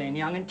 Now then,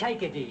 young, and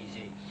take it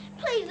easy.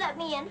 Please let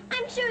me in.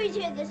 I'm sure he's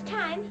here this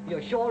time.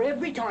 You're sure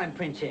every time,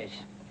 Princess.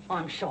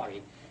 I'm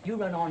sorry. You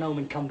run on home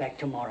and come back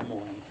tomorrow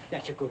morning.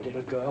 That's a good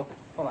little girl.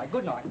 All right,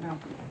 good night now.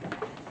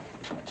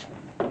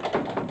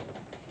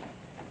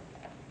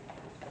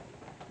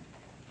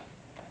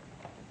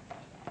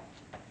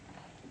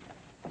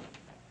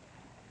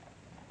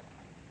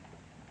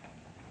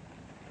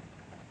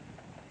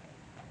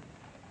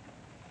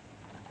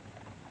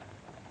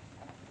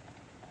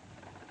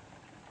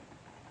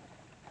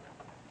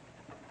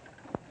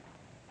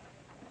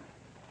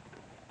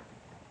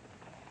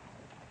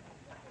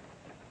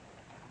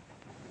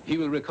 He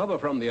will recover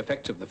from the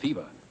effects of the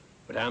fever,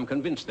 but I am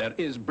convinced there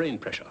is brain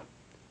pressure.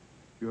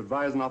 You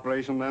advise an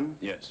operation, then?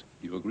 Yes.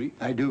 You agree?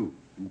 I do.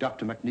 And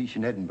Dr. McNeish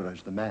in Edinburgh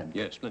is the man.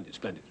 Yes, splendid,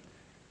 splendid.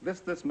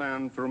 List this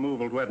man for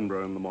removal to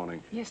Edinburgh in the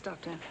morning. Yes,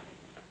 Doctor.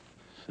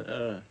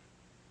 Sir.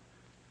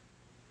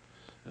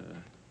 Sir.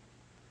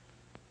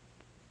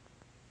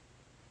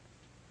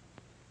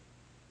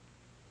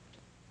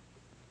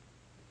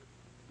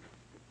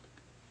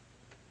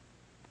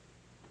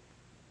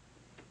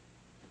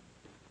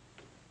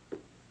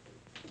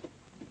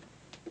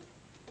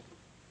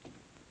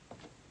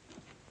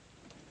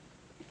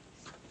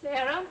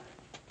 Sarah?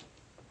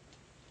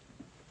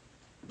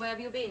 Where have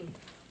you been?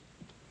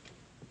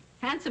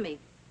 Answer me.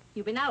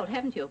 You've been out,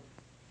 haven't you?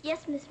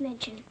 Yes, Miss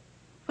Minchin.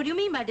 What do you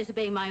mean by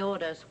disobeying my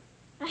orders?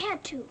 I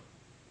had to.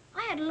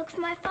 I had to look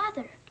for my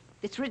father.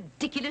 This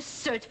ridiculous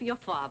search for your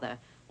father.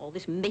 All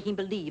this making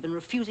believe and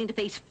refusing to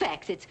face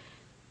facts.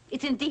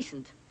 It's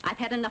indecent. I've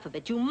had enough of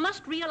it. You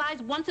must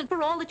realize once and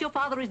for all that your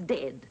father is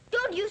dead.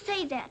 Don't you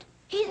say that.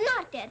 He's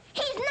not dead.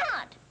 He's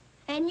not.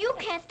 And you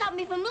can't stop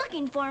me from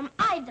looking for him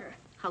either.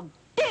 How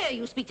dare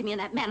you speak to me in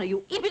that manner,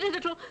 you impudent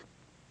little...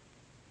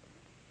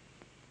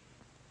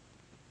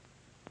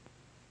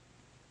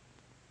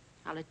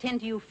 I'll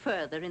attend to you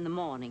further in the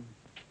morning.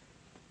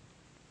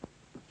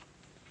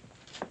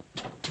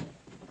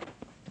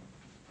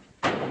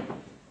 I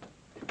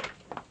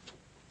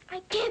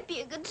can't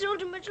be a good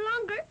soldier much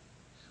longer.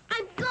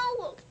 I'm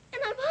cold,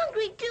 and I'm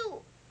hungry, too.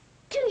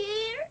 Do you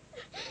hear?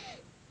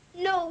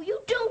 No,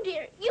 you don't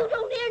hear. You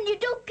don't hear and you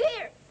don't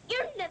care.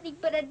 You're nothing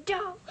but a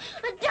doll.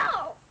 A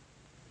doll.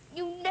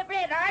 You never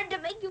had a heart to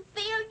make you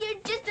feel. You're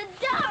just a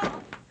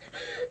doll.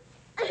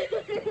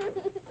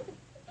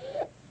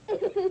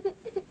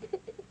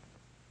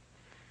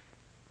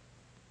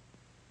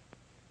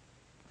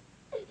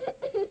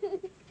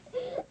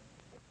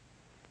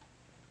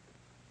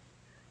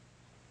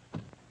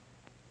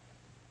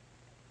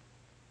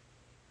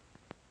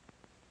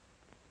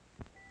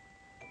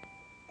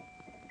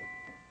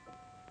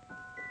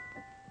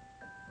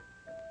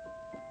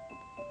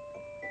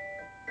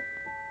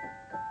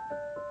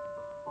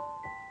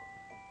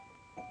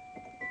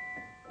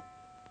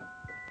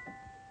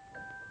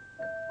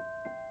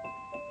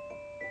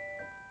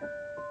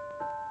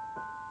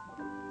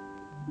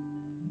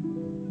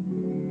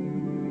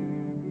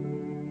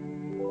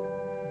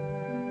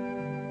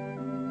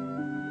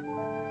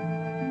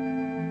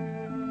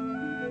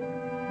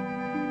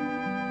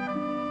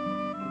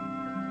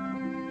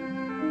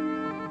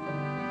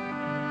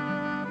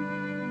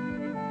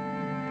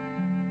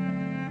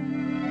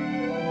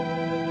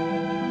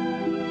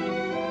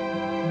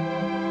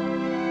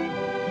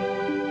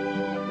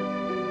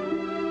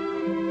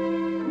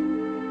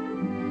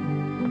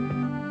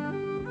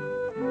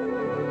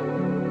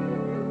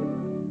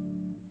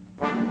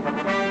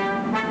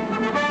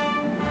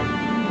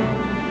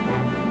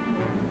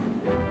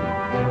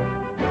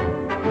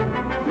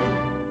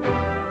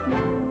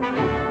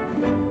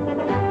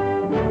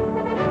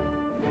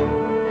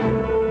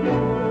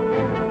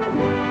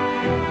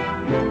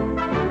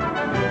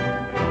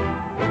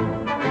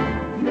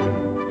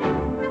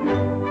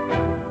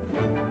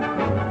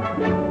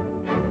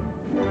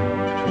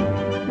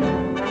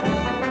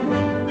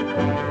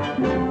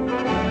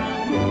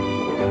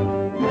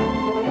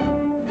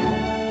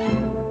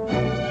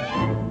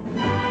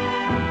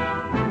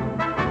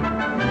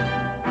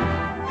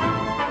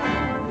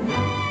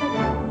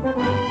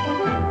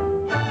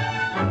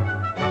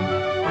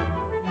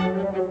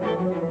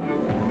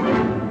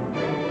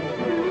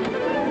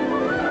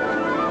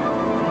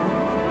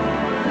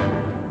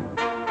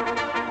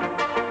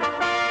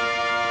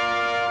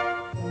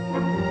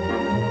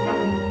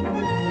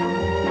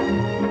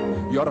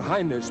 Your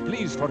Highness,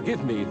 please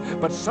forgive me,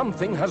 but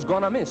something has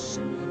gone amiss.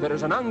 There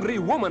is an angry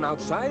woman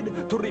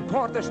outside to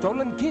report a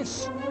stolen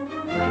kiss.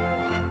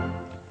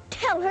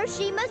 Tell her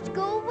she must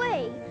go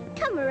away.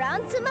 Come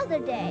around some other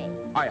day.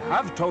 I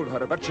have told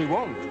her, but she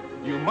won't.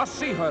 You must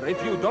see her.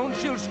 If you don't,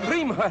 she'll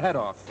scream her head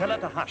off. Tell her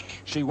to hush.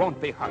 She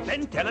won't be hushed.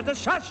 Then tell her to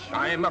shush.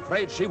 I'm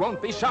afraid she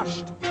won't be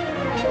shushed.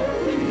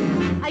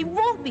 I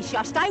won't be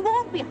shushed. I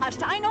won't be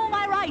hushed. I know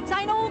my rights.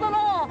 I know the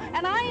law.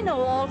 And I know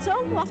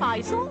also what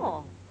I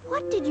saw.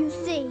 What did you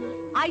see?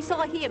 I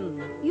saw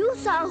him. You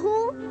saw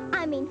who?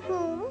 I mean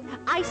whom?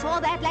 I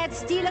saw that lad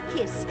steal a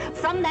kiss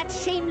from that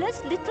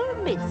shameless little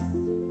miss.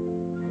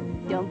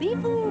 Don't be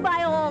fooled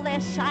by all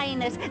their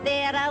shyness.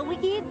 They're a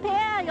wicked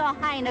pair, Your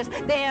Highness.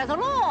 There's a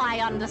law,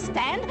 I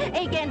understand,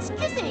 against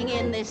kissing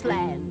in this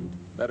land.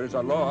 There is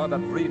a law that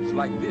reads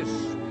like this.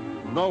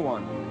 No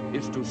one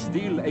is to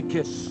steal a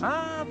kiss.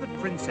 Ah, but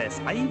Princess,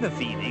 I've a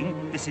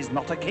feeling this is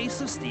not a case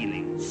of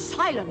stealing.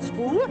 Silence,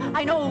 fool.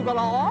 I know the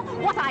law.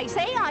 What I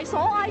say, I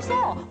saw, I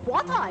saw.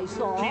 What I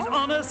saw... She's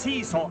on a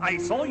seesaw. I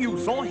saw, you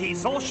saw, he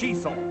saw, she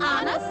saw.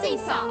 On a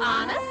seesaw,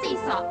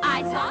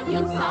 I saw,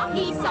 you saw,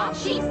 he saw,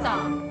 she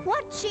saw.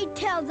 What she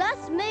tells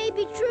us may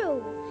be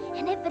true.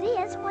 And if it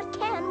is, what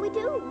can we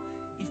do?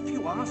 If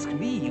you ask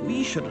me,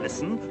 we should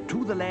listen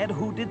to the lad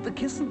who did the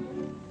kissing.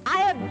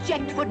 I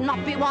object would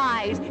not be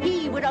wise.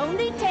 He would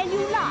only tell you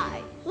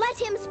lies. Let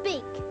him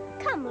speak.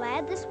 Come,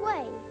 lad, this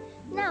way.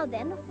 Now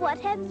then, what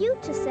have you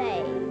to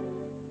say?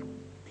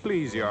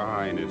 Please, Your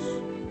Highness,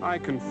 I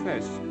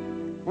confess,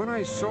 when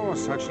I saw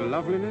such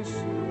loveliness,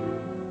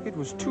 it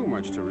was too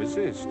much to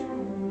resist.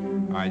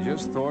 I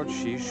just thought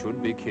she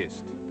should be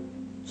kissed.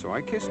 So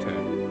I kissed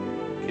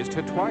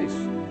her twice.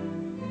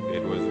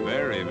 It was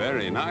very,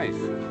 very nice.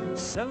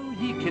 So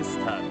he kissed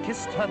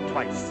her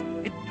twice.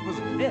 It was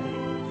very,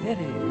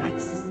 very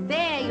nice.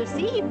 There, you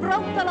see, he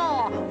broke the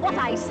law. What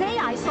I say,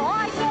 I saw,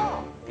 I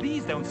saw.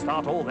 Please don't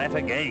start all that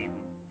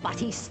again. But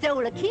he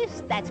stole a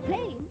kiss, that's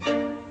plain.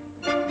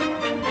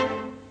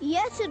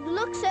 Yes, it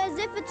looks as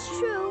if it's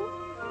true,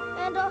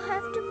 and I'll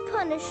have to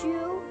punish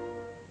you.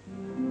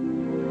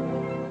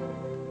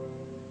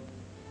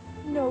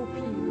 No,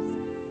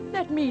 please.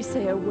 Let me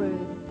say a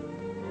word.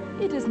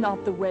 It is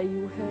not the way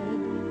you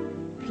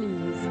heard.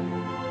 Please,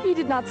 he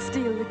did not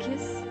steal the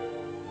kiss.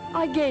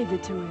 I gave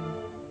it to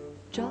him,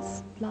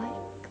 just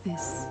like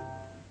this.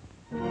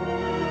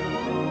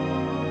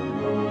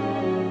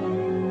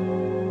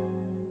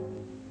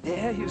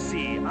 There, you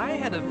see, I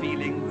had a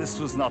feeling this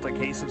was not a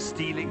case of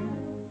stealing.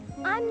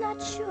 I'm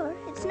not sure.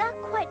 It's not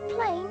quite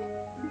plain.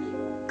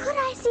 Could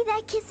I see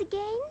that kiss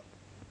again?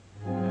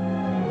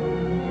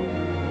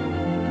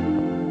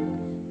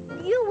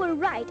 You were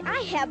right.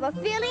 I have a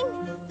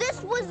feeling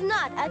this was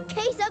not a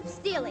case of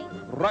stealing.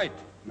 Right.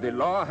 The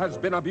law has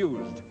been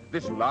abused.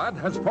 This lad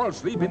has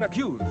falsely been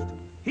accused.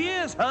 He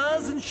is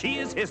hers and she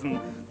is his'n.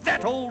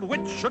 That old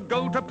witch should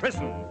go to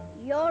prison.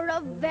 You're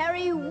a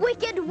very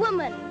wicked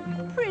woman.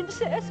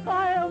 Princess,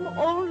 I am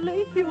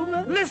only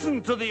human.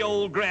 Listen to the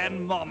old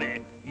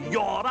grandmommy.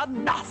 You're a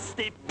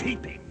nasty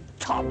peeping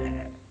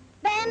Tommy.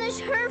 Banish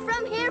her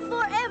from here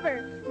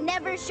forever.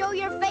 Never show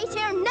your face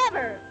here,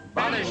 never.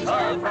 Banish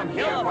her from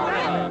here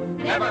forever.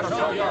 Never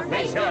show your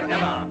face here,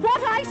 never.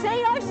 What I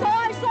say, I saw,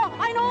 I saw.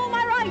 I know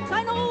my rights,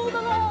 I know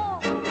the law.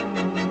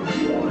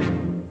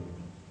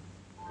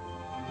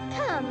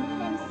 Come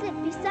and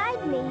sit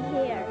beside me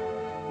here.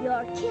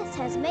 Your kiss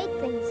has made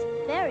things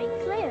very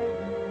clear.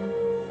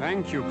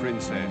 Thank you,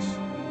 Princess.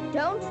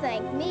 Don't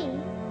thank me.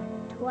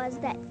 'Twas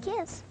that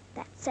kiss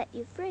that set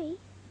you free.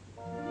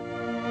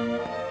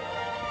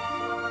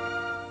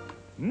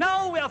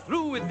 Now we're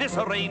through with this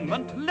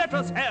arraignment. Let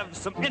us have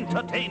some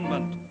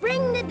entertainment.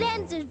 Bring the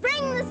dancers,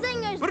 bring the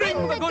singers,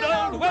 bring the good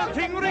old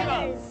welting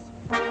ringers.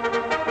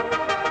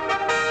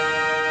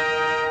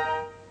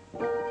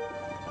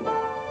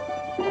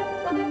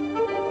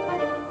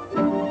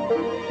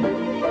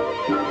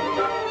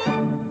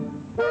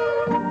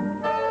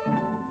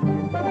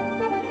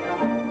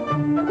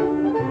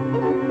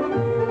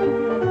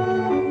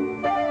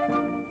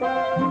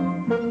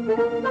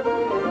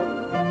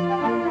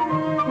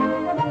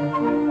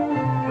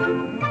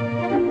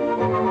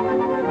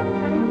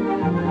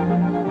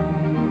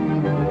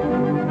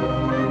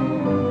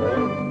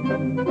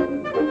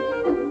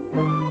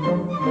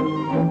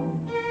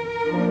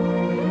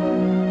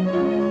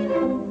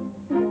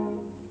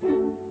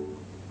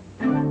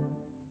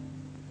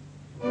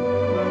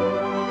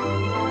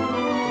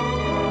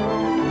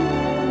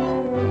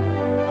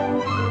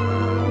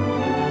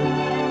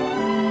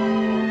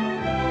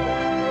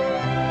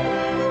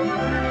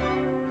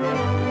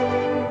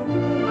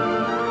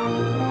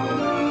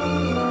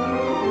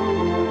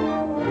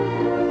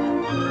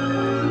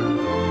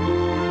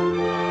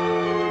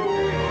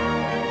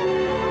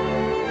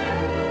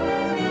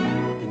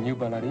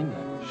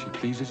 She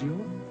pleases you?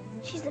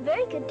 She's a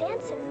very good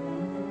dancer.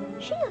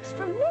 She looks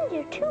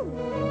familiar, too.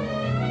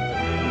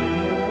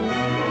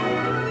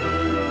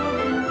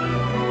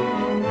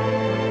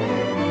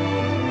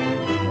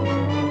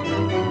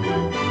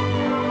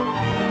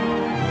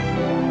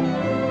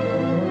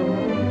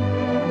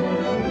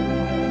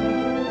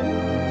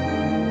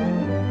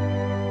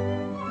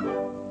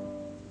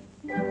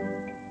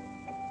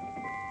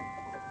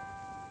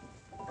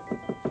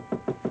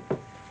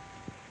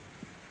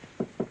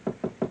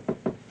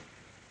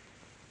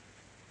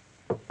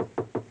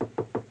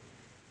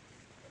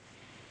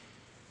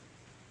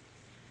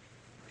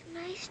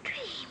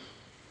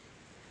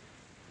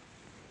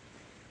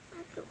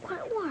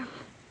 quite warm.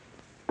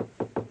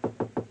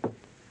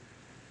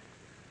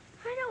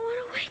 I don't want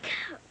to wake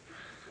up.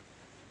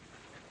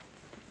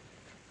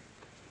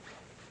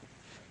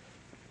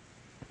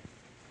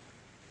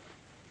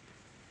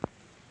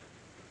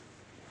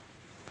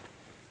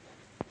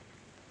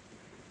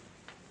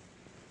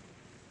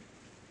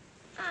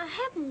 I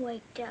haven't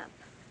waked up.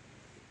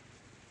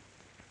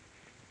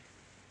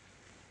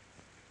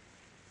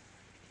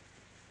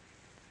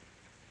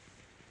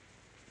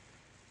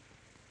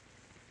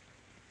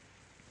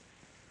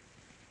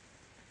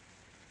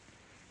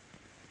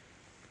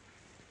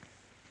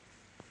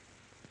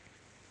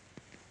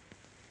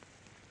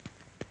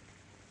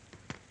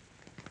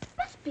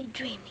 Must be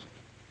dreaming.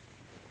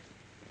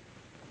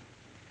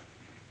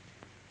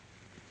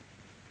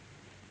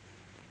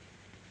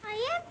 I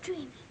am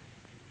dreaming.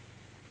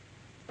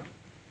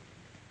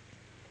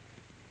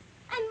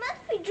 I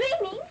must be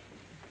dreaming.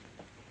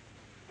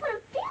 But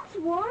it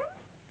feels warm.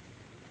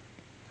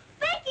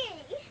 Becky!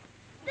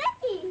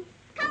 Becky!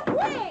 Come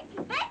quick!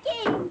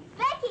 Becky!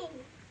 Becky!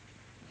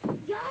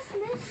 Yes,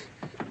 miss?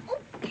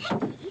 Oh,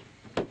 Becky!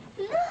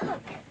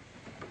 Look!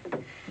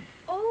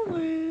 Oh,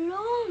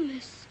 Lord,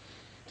 miss.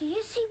 Do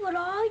you see what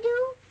I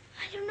do?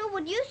 I don't know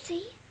what you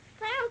see,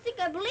 but I don't think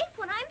I believe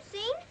what I'm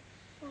seeing.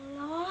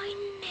 Well, I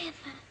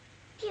never.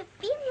 Do you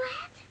feel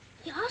that?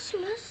 Yes,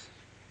 miss.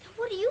 Then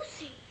what do you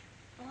see?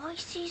 I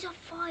sees a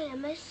fire,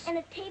 miss. And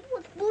a table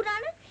with food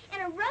on it,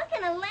 and a rug,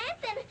 and a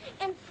lamp,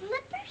 and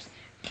slippers.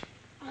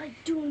 I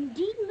do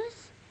indeed,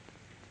 miss.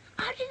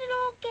 How did it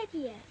all get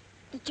here?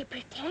 Did you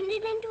pretend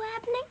it into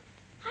happening?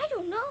 I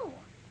don't know.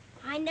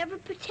 I never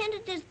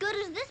pretended as good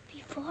as this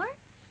before.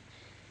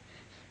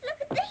 Look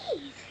at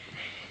these.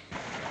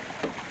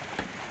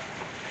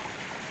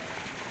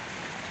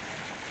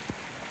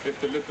 If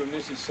the little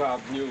Mrs.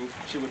 Saab knew,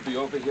 she would be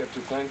over here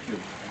to thank you.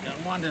 I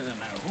don't want to know.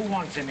 Who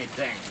wants any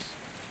thanks?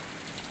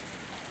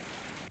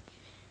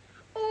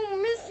 Oh,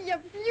 miss, you're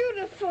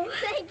beautiful.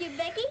 Thank you,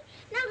 Becky.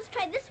 Now let's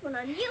try this one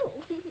on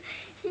you.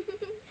 Isn't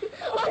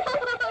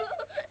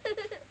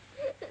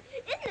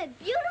it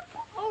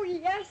beautiful? Oh,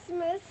 yes,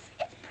 miss.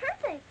 It's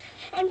perfect.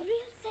 And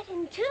real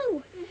satin,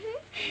 too.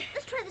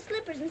 Let's try the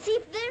slippers and see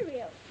if they're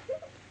real.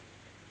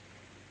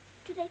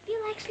 Do they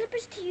feel like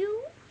slippers to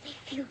you? They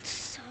feel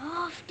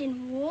soft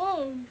and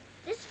warm.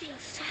 This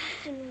feels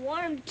soft and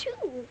warm,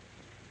 too.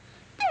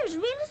 They're as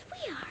real as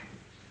we are.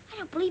 I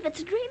don't believe it's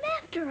a dream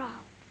after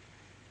all.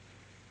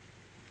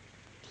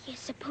 Do you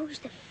suppose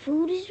the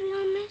food is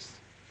real, miss?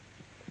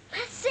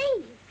 Let's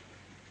see.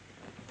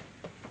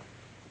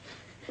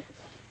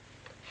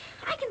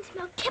 I can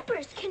smell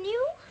kippers, can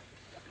you?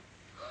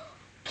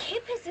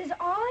 Kippers is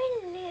all I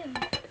live. I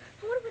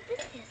wonder what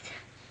this is.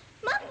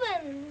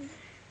 Muffins!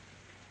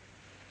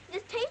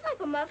 This tastes like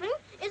a muffin.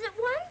 Is it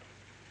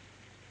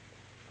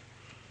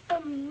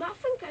one? A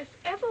muffin as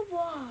ever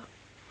was.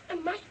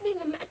 It must be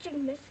the magic,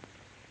 miss.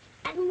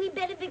 Hadn't we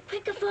better be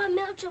quick before it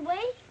melts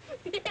away?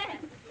 Yeah.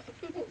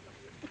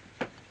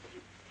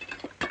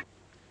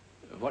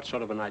 What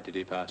sort of a night did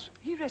he pass?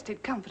 He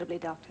rested comfortably,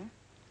 Doctor.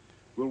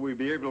 Will we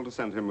be able to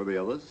send him with the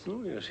others?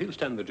 Oh, yes, he'll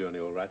stand the journey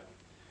all right.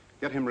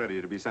 Get him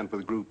ready to be sent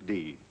with Group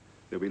D.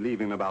 They'll be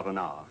leaving in about an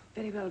hour.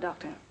 Very well,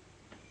 Doctor.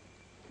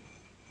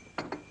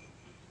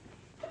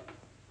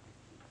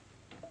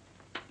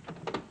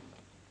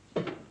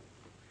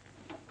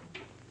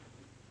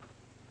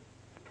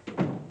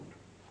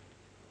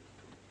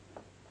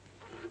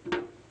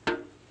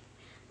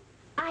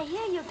 I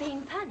hear you're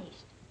being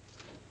punished.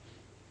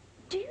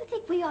 Do you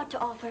think we ought to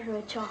offer her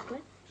a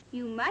chocolate?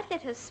 You might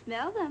let her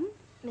smell them.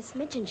 Miss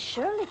Minchin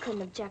surely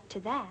couldn't object to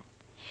that.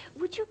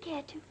 Would you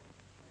care to?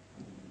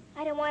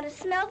 I don't want to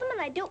smell them,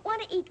 and I don't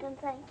want to eat them,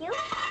 thank you.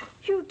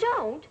 You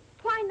don't?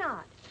 Why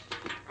not?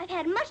 I've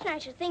had much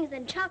nicer things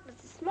than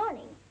chocolates this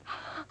morning.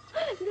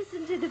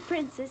 Listen to the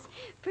princess,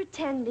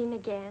 pretending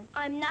again.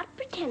 I'm not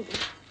pretending.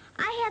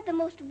 I had the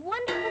most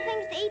wonderful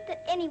things to eat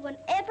that anyone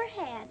ever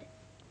had.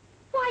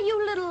 Why,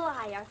 you little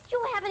liar.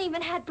 You haven't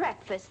even had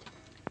breakfast.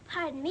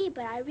 Pardon me,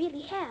 but I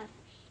really have.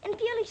 And if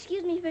you'll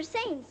excuse me for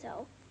saying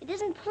so, it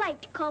isn't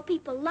polite to call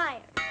people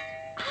liars.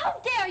 How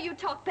dare you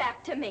talk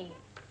back to me?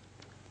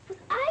 Was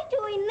I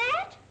doing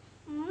that?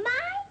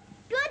 My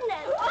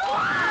goodness.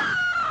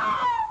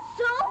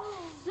 So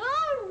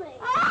sorry.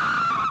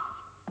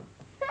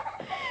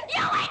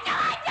 You wait till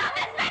I dump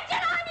this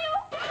Minchin on you!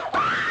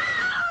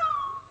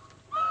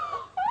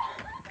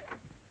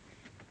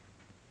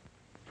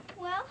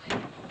 Well,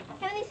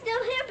 everything's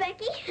still here,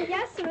 Becky.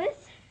 Yes,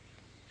 miss.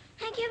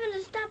 Thank heaven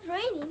it stopped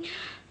raining.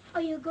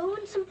 Are you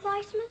going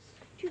someplace, miss?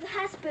 To the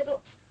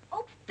hospital.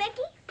 Oh,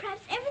 Becky,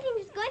 perhaps everything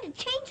is going to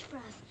change for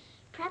us.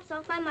 Perhaps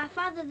I'll find my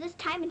father this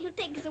time and he'll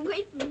take us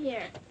away from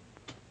here.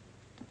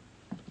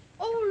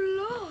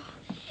 Oh, Lord.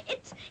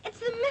 It's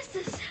the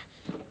missus.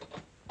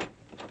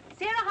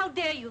 Sarah, how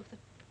dare you?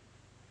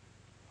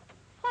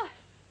 Why,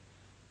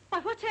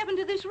 what's happened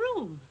to this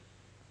room?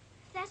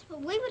 That's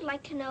what we would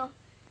like to know.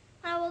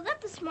 When I woke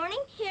up this morning,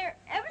 here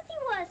everything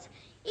was,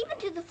 even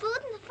to the food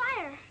and the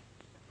fire.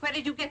 Where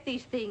did you get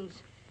these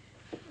things?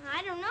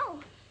 I don't know.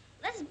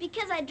 Let's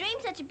because I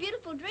dreamed such a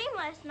beautiful dream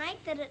last night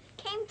that it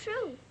came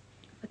true.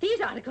 But these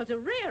articles are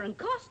rare and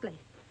costly.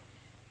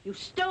 You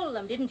stole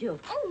them, didn't you?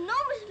 Oh, no,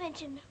 Miss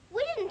Minchin.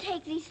 We didn't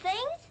take these things.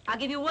 I'll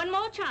give you one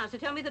more chance to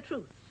tell me the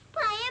truth.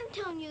 But I am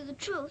telling you the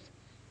truth.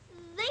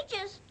 They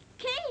just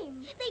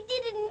came. They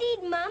did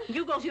indeed, Mom.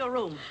 You go to your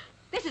room.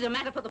 This is a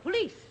matter for the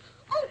police.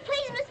 Oh,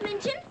 please, Miss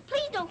Minchin.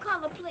 Please don't call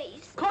the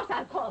police. Of course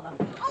I'll call them.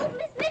 Oh,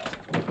 Miss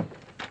Minchin.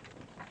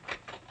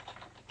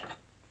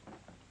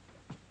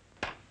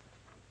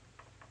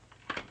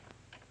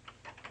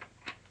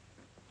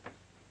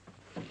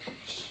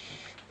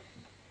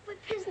 We're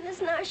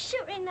prisoners now,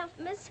 sure enough,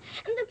 miss.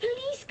 And the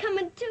police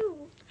coming,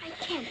 too. I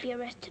can't be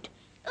arrested.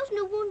 Those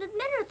new wounded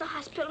men are at the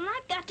hospital, and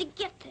I've got to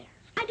get there.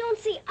 I don't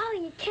see how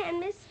you can,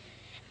 miss.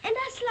 And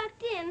us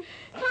locked in.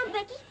 Come on,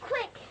 Becky,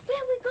 quick.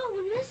 Where we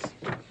going, miss?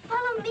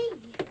 Follow me.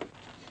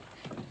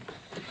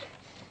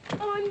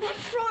 Oh, I'm that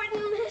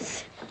frightened,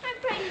 miss.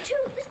 I'm frightened,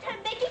 too. This time,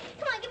 Becky.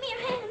 Come on, give me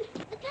your hand.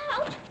 Look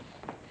out.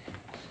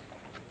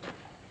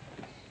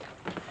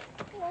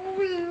 Oh,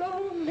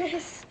 Lord,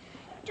 miss.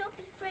 Don't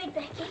be afraid,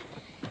 Becky.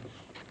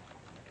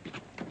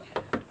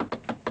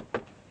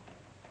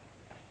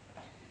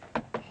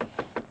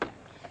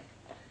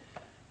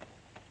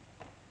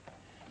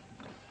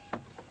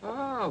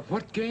 Ah,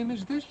 what game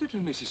is this, little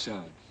Mrs.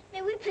 Sara?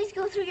 May we please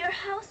go through your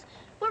house?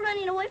 We're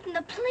running away from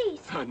the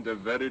police. And a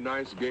very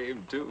nice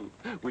game, too.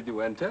 Will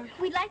you enter?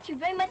 We'd like to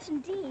very much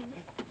indeed.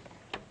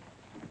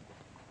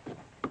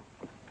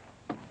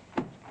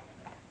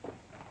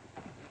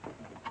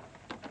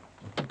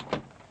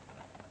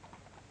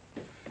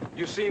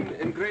 You seem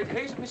in great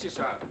haste, Mrs.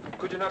 Sara.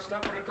 Could you not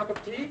stop for a cup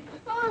of tea?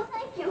 Oh,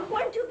 thank you.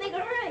 We're in too big a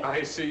hurry.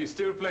 I see.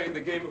 Still playing the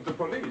game of the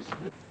police.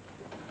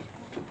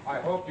 I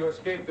hope you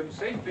escaped them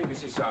safely,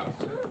 Mrs. Sara.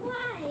 Oh,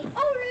 why?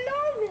 Oh,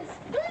 no, miss.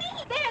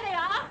 Please. There they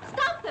are.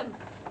 Stop them.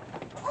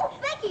 Oh,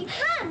 Becky,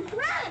 run,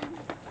 run.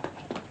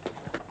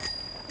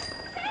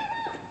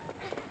 Sarah!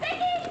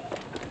 Becky!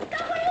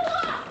 Stop where you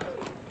are!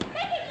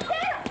 Becky,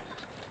 Sarah!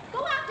 Go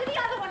after the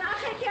other one. I'll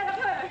take care of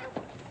her.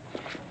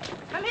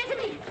 Come here to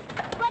me.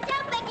 Watch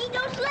out, Becky.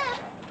 Don't slip.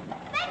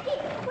 Becky,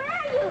 where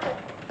are you?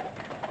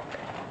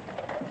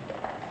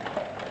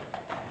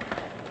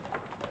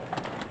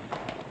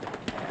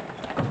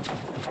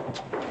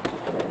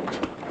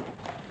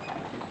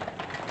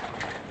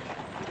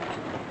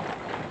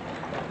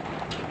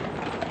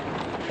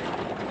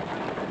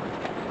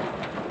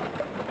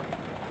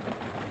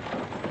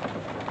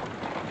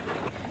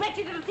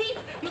 Wretched little thief.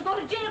 You'll go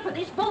to jail for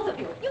this, both of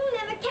you. You'll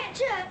never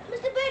catch her.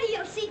 Mr. Birdie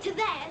will see to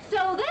that.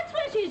 So that's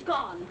where she's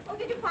gone. Oh,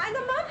 did you find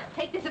them, Mom?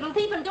 Take this little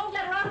thief and don't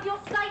let her out of your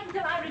sight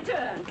until I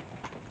return.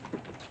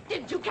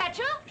 Didn't you catch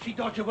her? She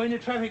dodged away in the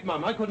traffic,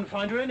 Mum. I couldn't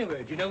find her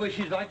anywhere. Do you know where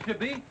she's likely to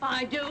be?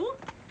 I do.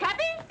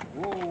 Cappy?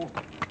 Whoa.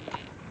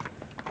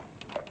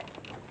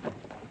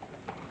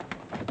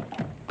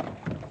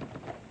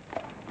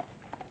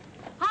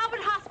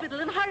 Harvard Hospital,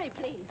 and hurry,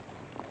 please.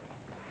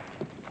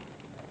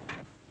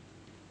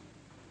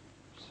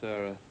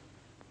 Sara.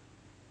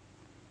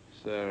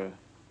 Sara.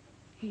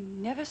 He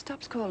never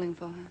stops calling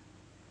for her.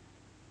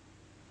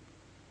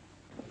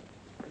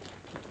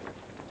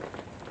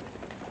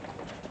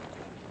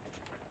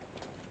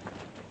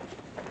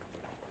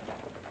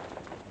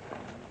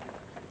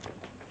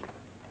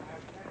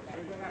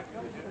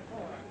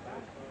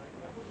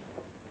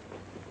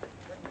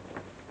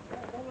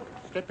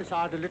 Step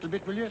aside a little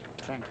bit, will you?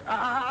 Thanks.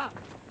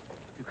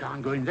 You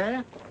can't go in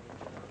there.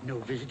 No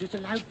visitors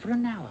allowed for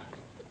an hour.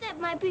 But that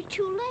might be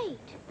too late.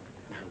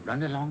 Now,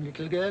 run along,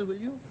 little girl, will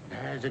you?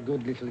 There's a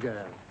good little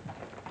girl.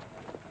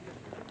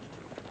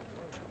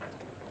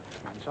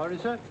 I'm sorry,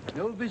 sir.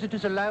 No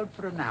visitors allowed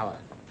for an hour.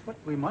 But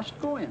we must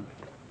go in.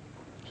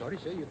 Sorry,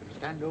 sir. You can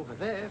stand over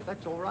there, if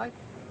that's all right.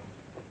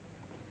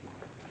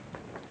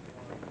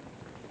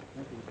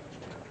 Thank you.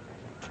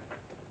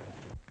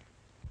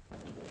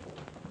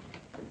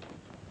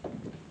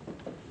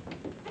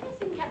 Have you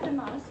seen Captain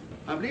Morris?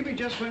 I believe he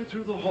just went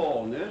through the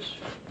hall, nurse.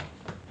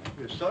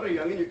 You're sorry,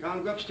 young'un, you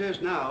can't go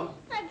upstairs now.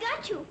 I've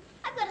got you.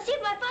 I've got to see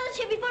if my father's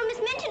here before Miss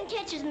Minchin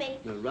catches me.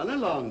 Now run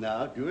along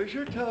now. Do as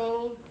you're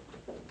told.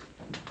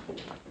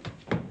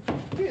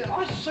 Here,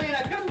 I say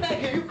now, come back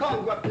here. You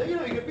can't go up there. You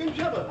know you'll be in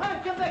trouble.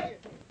 Hi, come back here.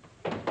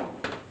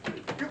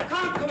 You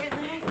can't go in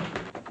there.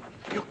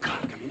 You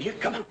can't come in here.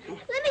 Come on.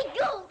 Let me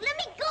go. Let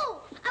me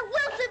go. I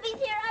will, sir, if he's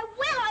here. I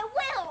will. I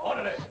will.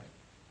 Orderly.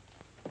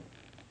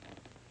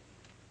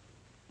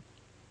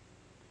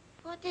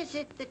 What is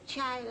it the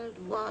child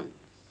wants?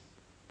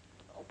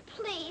 Oh,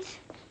 please.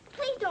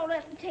 Please don't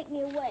let him take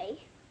me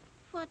away.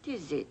 What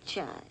is it,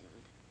 child?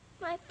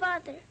 My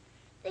father.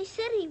 They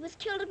said he was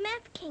killed at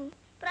Mafeking,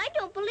 but I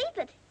don't believe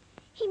it.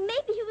 He may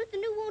be here with the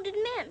new wounded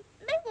men.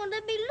 They won't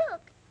let me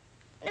look.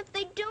 And if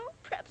they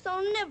don't, perhaps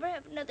I'll never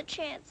have another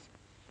chance.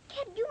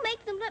 Can't you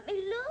make them let me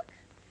look?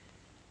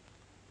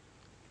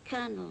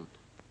 Colonel,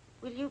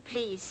 will you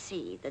please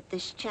see that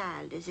this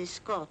child is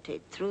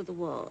escorted through the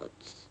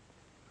wards?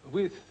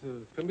 With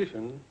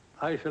permission,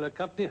 I shall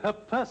accompany her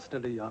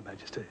personally, Your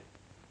Majesty.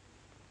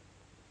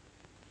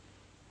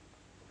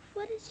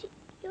 What is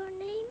your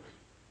name?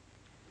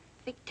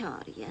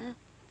 Victoria,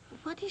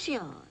 what is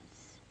yours?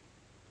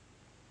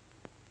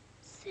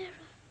 Sara.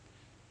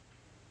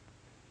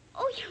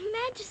 Oh, Your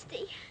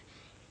Majesty.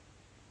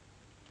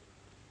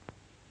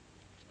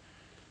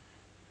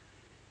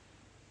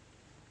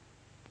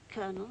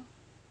 Colonel,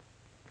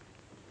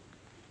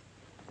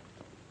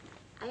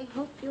 I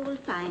hope you will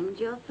find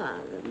your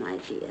father, my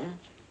dear.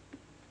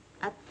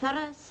 A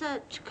thorough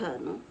search,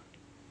 Colonel.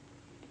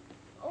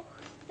 Oh,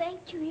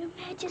 thank you, Your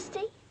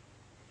Majesty.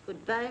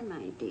 Goodbye,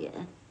 my dear.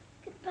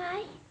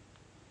 Goodbye.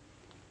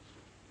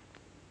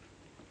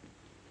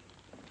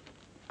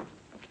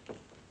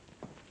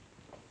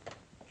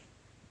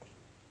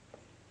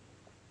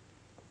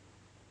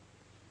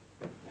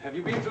 Have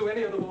you been through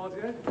any of the wards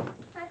yet?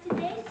 Not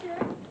today,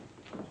 sir.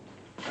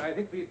 I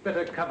think we'd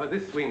better cover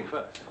this wing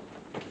first.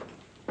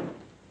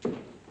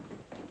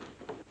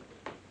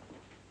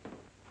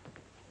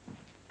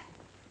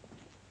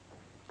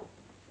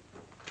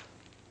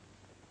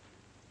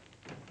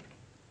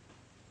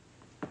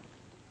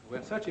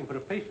 We're searching for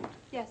a patient.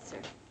 Yes, sir.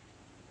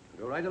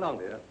 Go right along,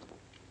 dear.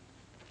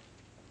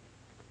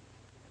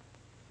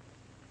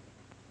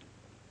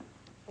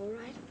 All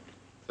right.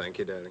 Thank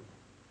you, darling.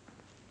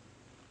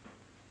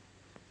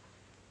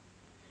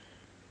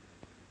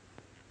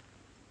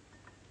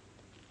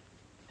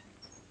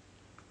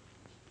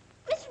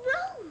 Miss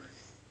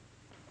Rose!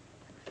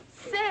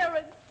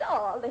 Sarah,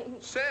 darling.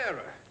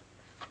 Sarah!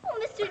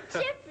 Oh, Mr.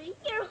 Jeffrey,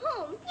 you're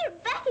home. You're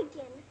back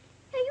again.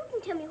 Now you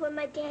can tell me where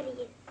my daddy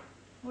is.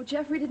 Oh,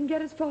 Jeffrey didn't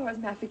get as far as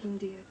Mafeking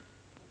did.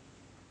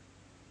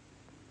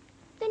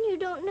 Then you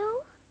don't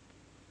know?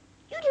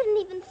 You didn't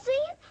even see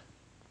it?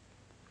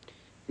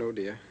 No,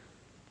 dear.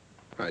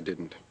 I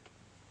didn't.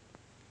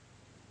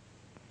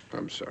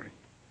 I'm sorry.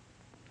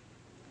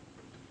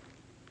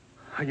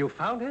 You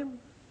found him?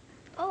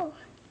 Oh,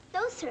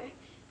 no, sir.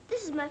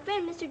 This is my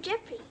friend, Mr.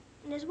 Jeffrey,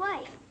 and his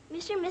wife,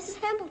 Mr. and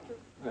Mrs. Templeton.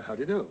 How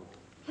do you do?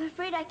 I'm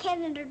afraid I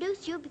can't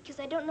introduce you because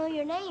I don't know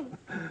your name.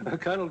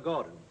 Colonel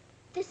Gordon.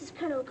 This is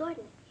Colonel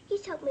Gordon.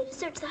 He's helped me to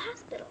search the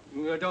hospital.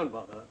 Don't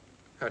bother.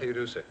 How do you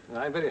do, sir?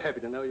 I'm very happy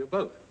to know you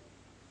both.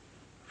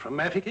 From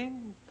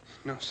Mafeking?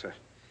 No, sir.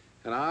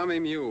 An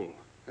army mule,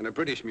 and a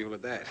British mule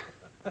at that.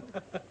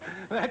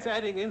 That's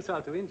adding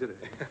insult to injury.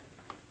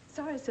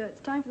 Sorry, sir.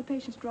 It's time for the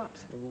patient's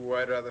drops. Oh,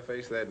 I'd rather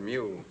face that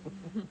mule.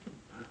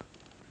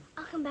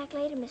 I'll come back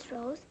later, Miss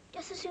Rose,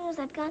 just as soon as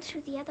I've gone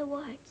through the other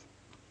wards.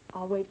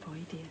 I'll wait for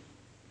you,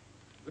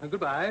 dear.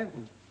 Goodbye.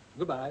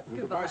 Goodbye.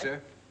 Goodbye,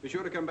 sir. Be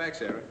sure to come back,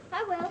 Sarah.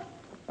 I will.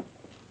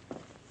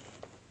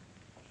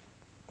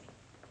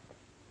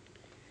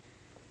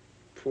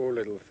 Poor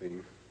little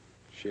thing.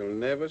 She'll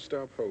never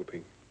stop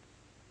hoping.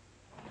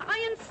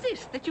 I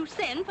insist that you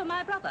send for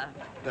my brother.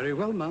 Very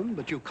well, Mum,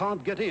 but you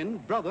can't get in,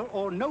 brother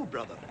or no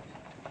brother.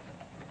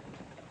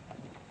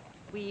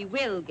 We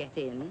will get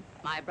in.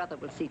 My brother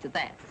will see to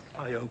that.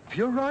 I hope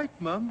you're right,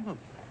 Mum.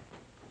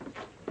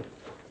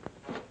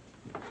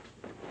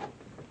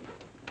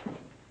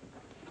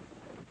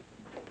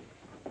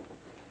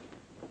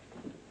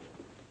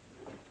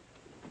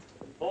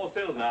 All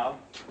filled now.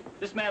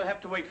 This man will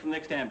have to wait for the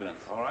next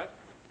ambulance. All right.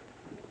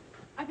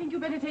 I think you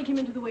better take him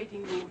into the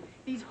waiting room.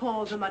 These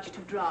halls are much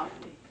too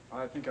drafty.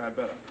 I think I'd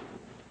better.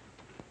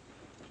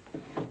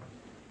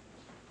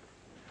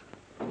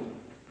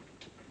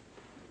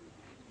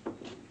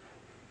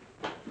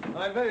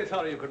 I'm very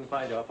sorry you couldn't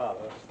find your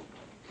father.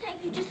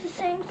 Thank you just the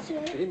same,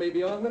 sir. He may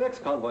be on the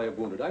next convoy of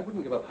wounded. I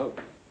wouldn't give up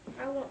hope.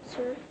 I won't,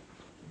 sir.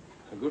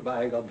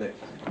 Goodbye and God bless.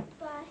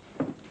 Bye.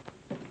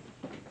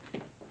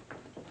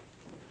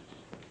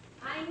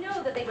 I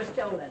know that they were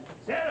stolen.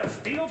 Sarah,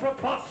 steal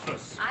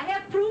preposterous. I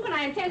have proof, and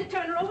I intend to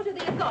turn her over to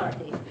the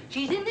authorities.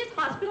 She's in this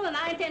hospital, and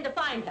I intend to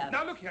find her.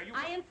 Now, look here, you...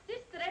 I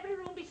insist that every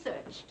room be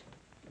searched.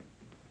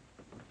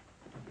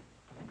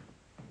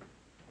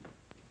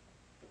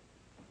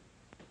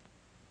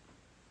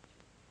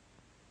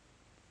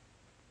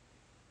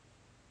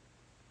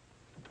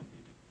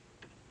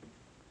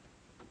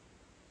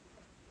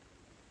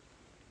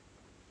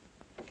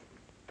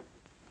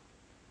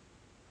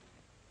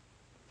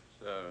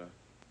 Sarah.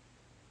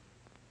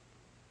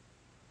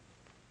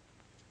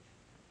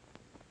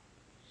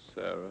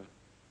 Sarah.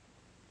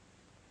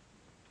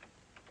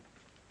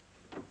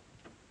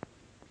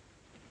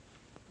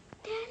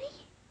 Daddy?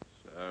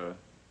 Sarah.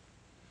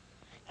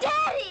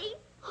 Daddy!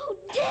 Oh,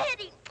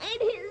 Daddy,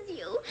 it is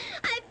you.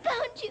 I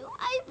found you.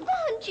 I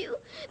found you.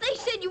 They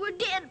said you were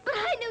dead, but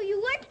I knew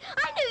you weren't.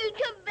 I knew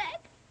you'd come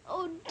back.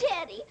 Oh,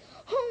 Daddy,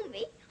 hold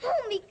me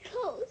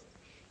close.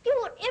 You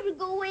won't ever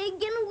go away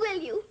again, will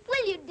you?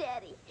 Will you,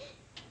 Daddy?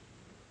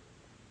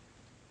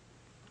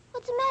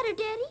 What's the matter,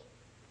 Daddy?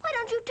 Why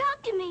don't you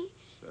talk to me?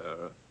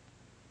 Sarah.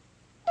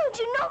 Don't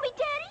you know me,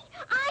 Daddy?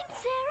 I'm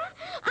Sarah.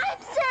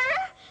 I'm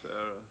Sarah.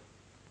 Sarah.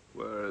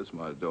 Where is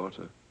my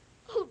daughter?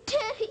 Oh,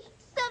 Daddy,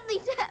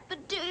 something's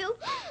happened to you.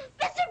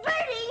 Mr.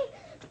 Birdie!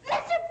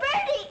 Mr.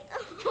 Birdie!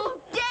 Oh,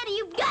 Daddy,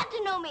 you've got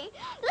to know me.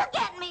 Look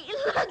at me.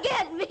 Look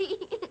at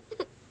me.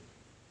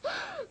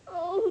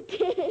 Oh,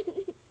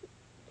 Daddy.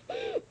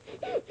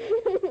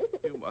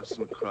 You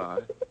mustn't cry.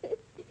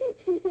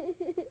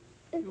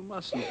 You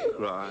mustn't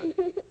cry.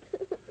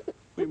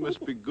 We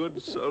must be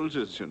good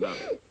soldiers, you know.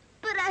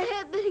 But I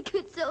have been a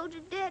good soldier,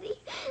 Daddy,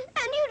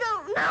 and you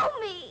don't know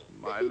me.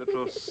 My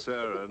little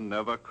Sarah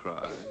never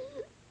cries.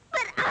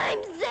 But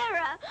I'm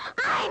Sara.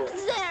 I'm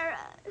Sara.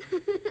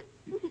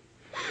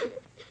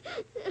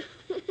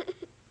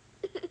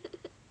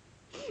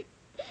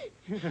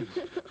 Yes.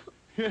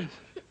 Yes.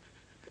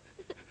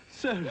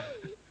 Sarah.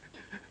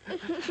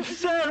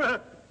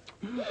 Sarah!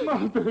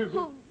 My baby.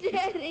 Oh,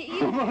 Daddy, you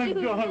Oh, my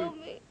do darling. know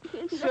me.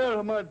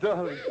 Sarah, my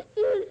darling.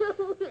 You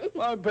know me.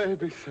 My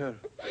baby, Sarah.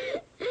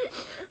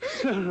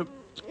 Sarah.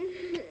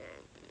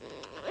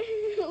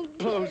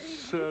 Oh,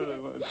 Sarah,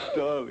 my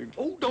darling.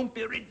 Oh, don't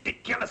be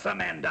ridiculous,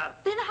 Amanda.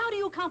 Then how do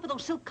you account for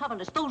those silk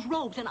coverlets, those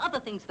robes, and other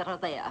things that are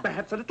there?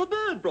 Perhaps a little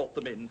bird brought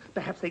them in.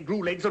 Perhaps they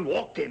grew legs and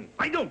walked in.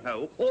 I don't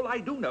know. All I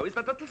do know is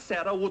that little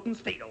Sarah wouldn't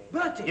steal.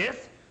 Bertie!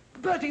 Yes?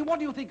 Bertie, what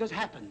do you think has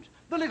happened?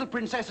 The little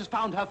princess has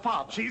found her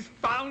father. She's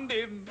found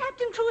him.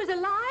 Captain Crewe is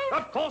alive?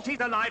 Of course he's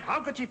alive. How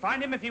could she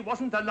find him if he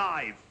wasn't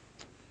alive?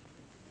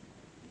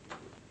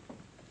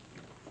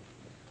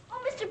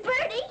 Oh, Mr.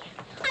 Birdie,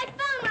 I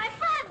found my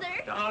father.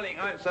 Darling,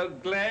 I'm so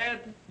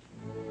glad.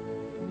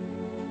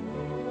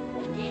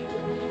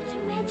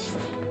 Your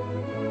Majesty.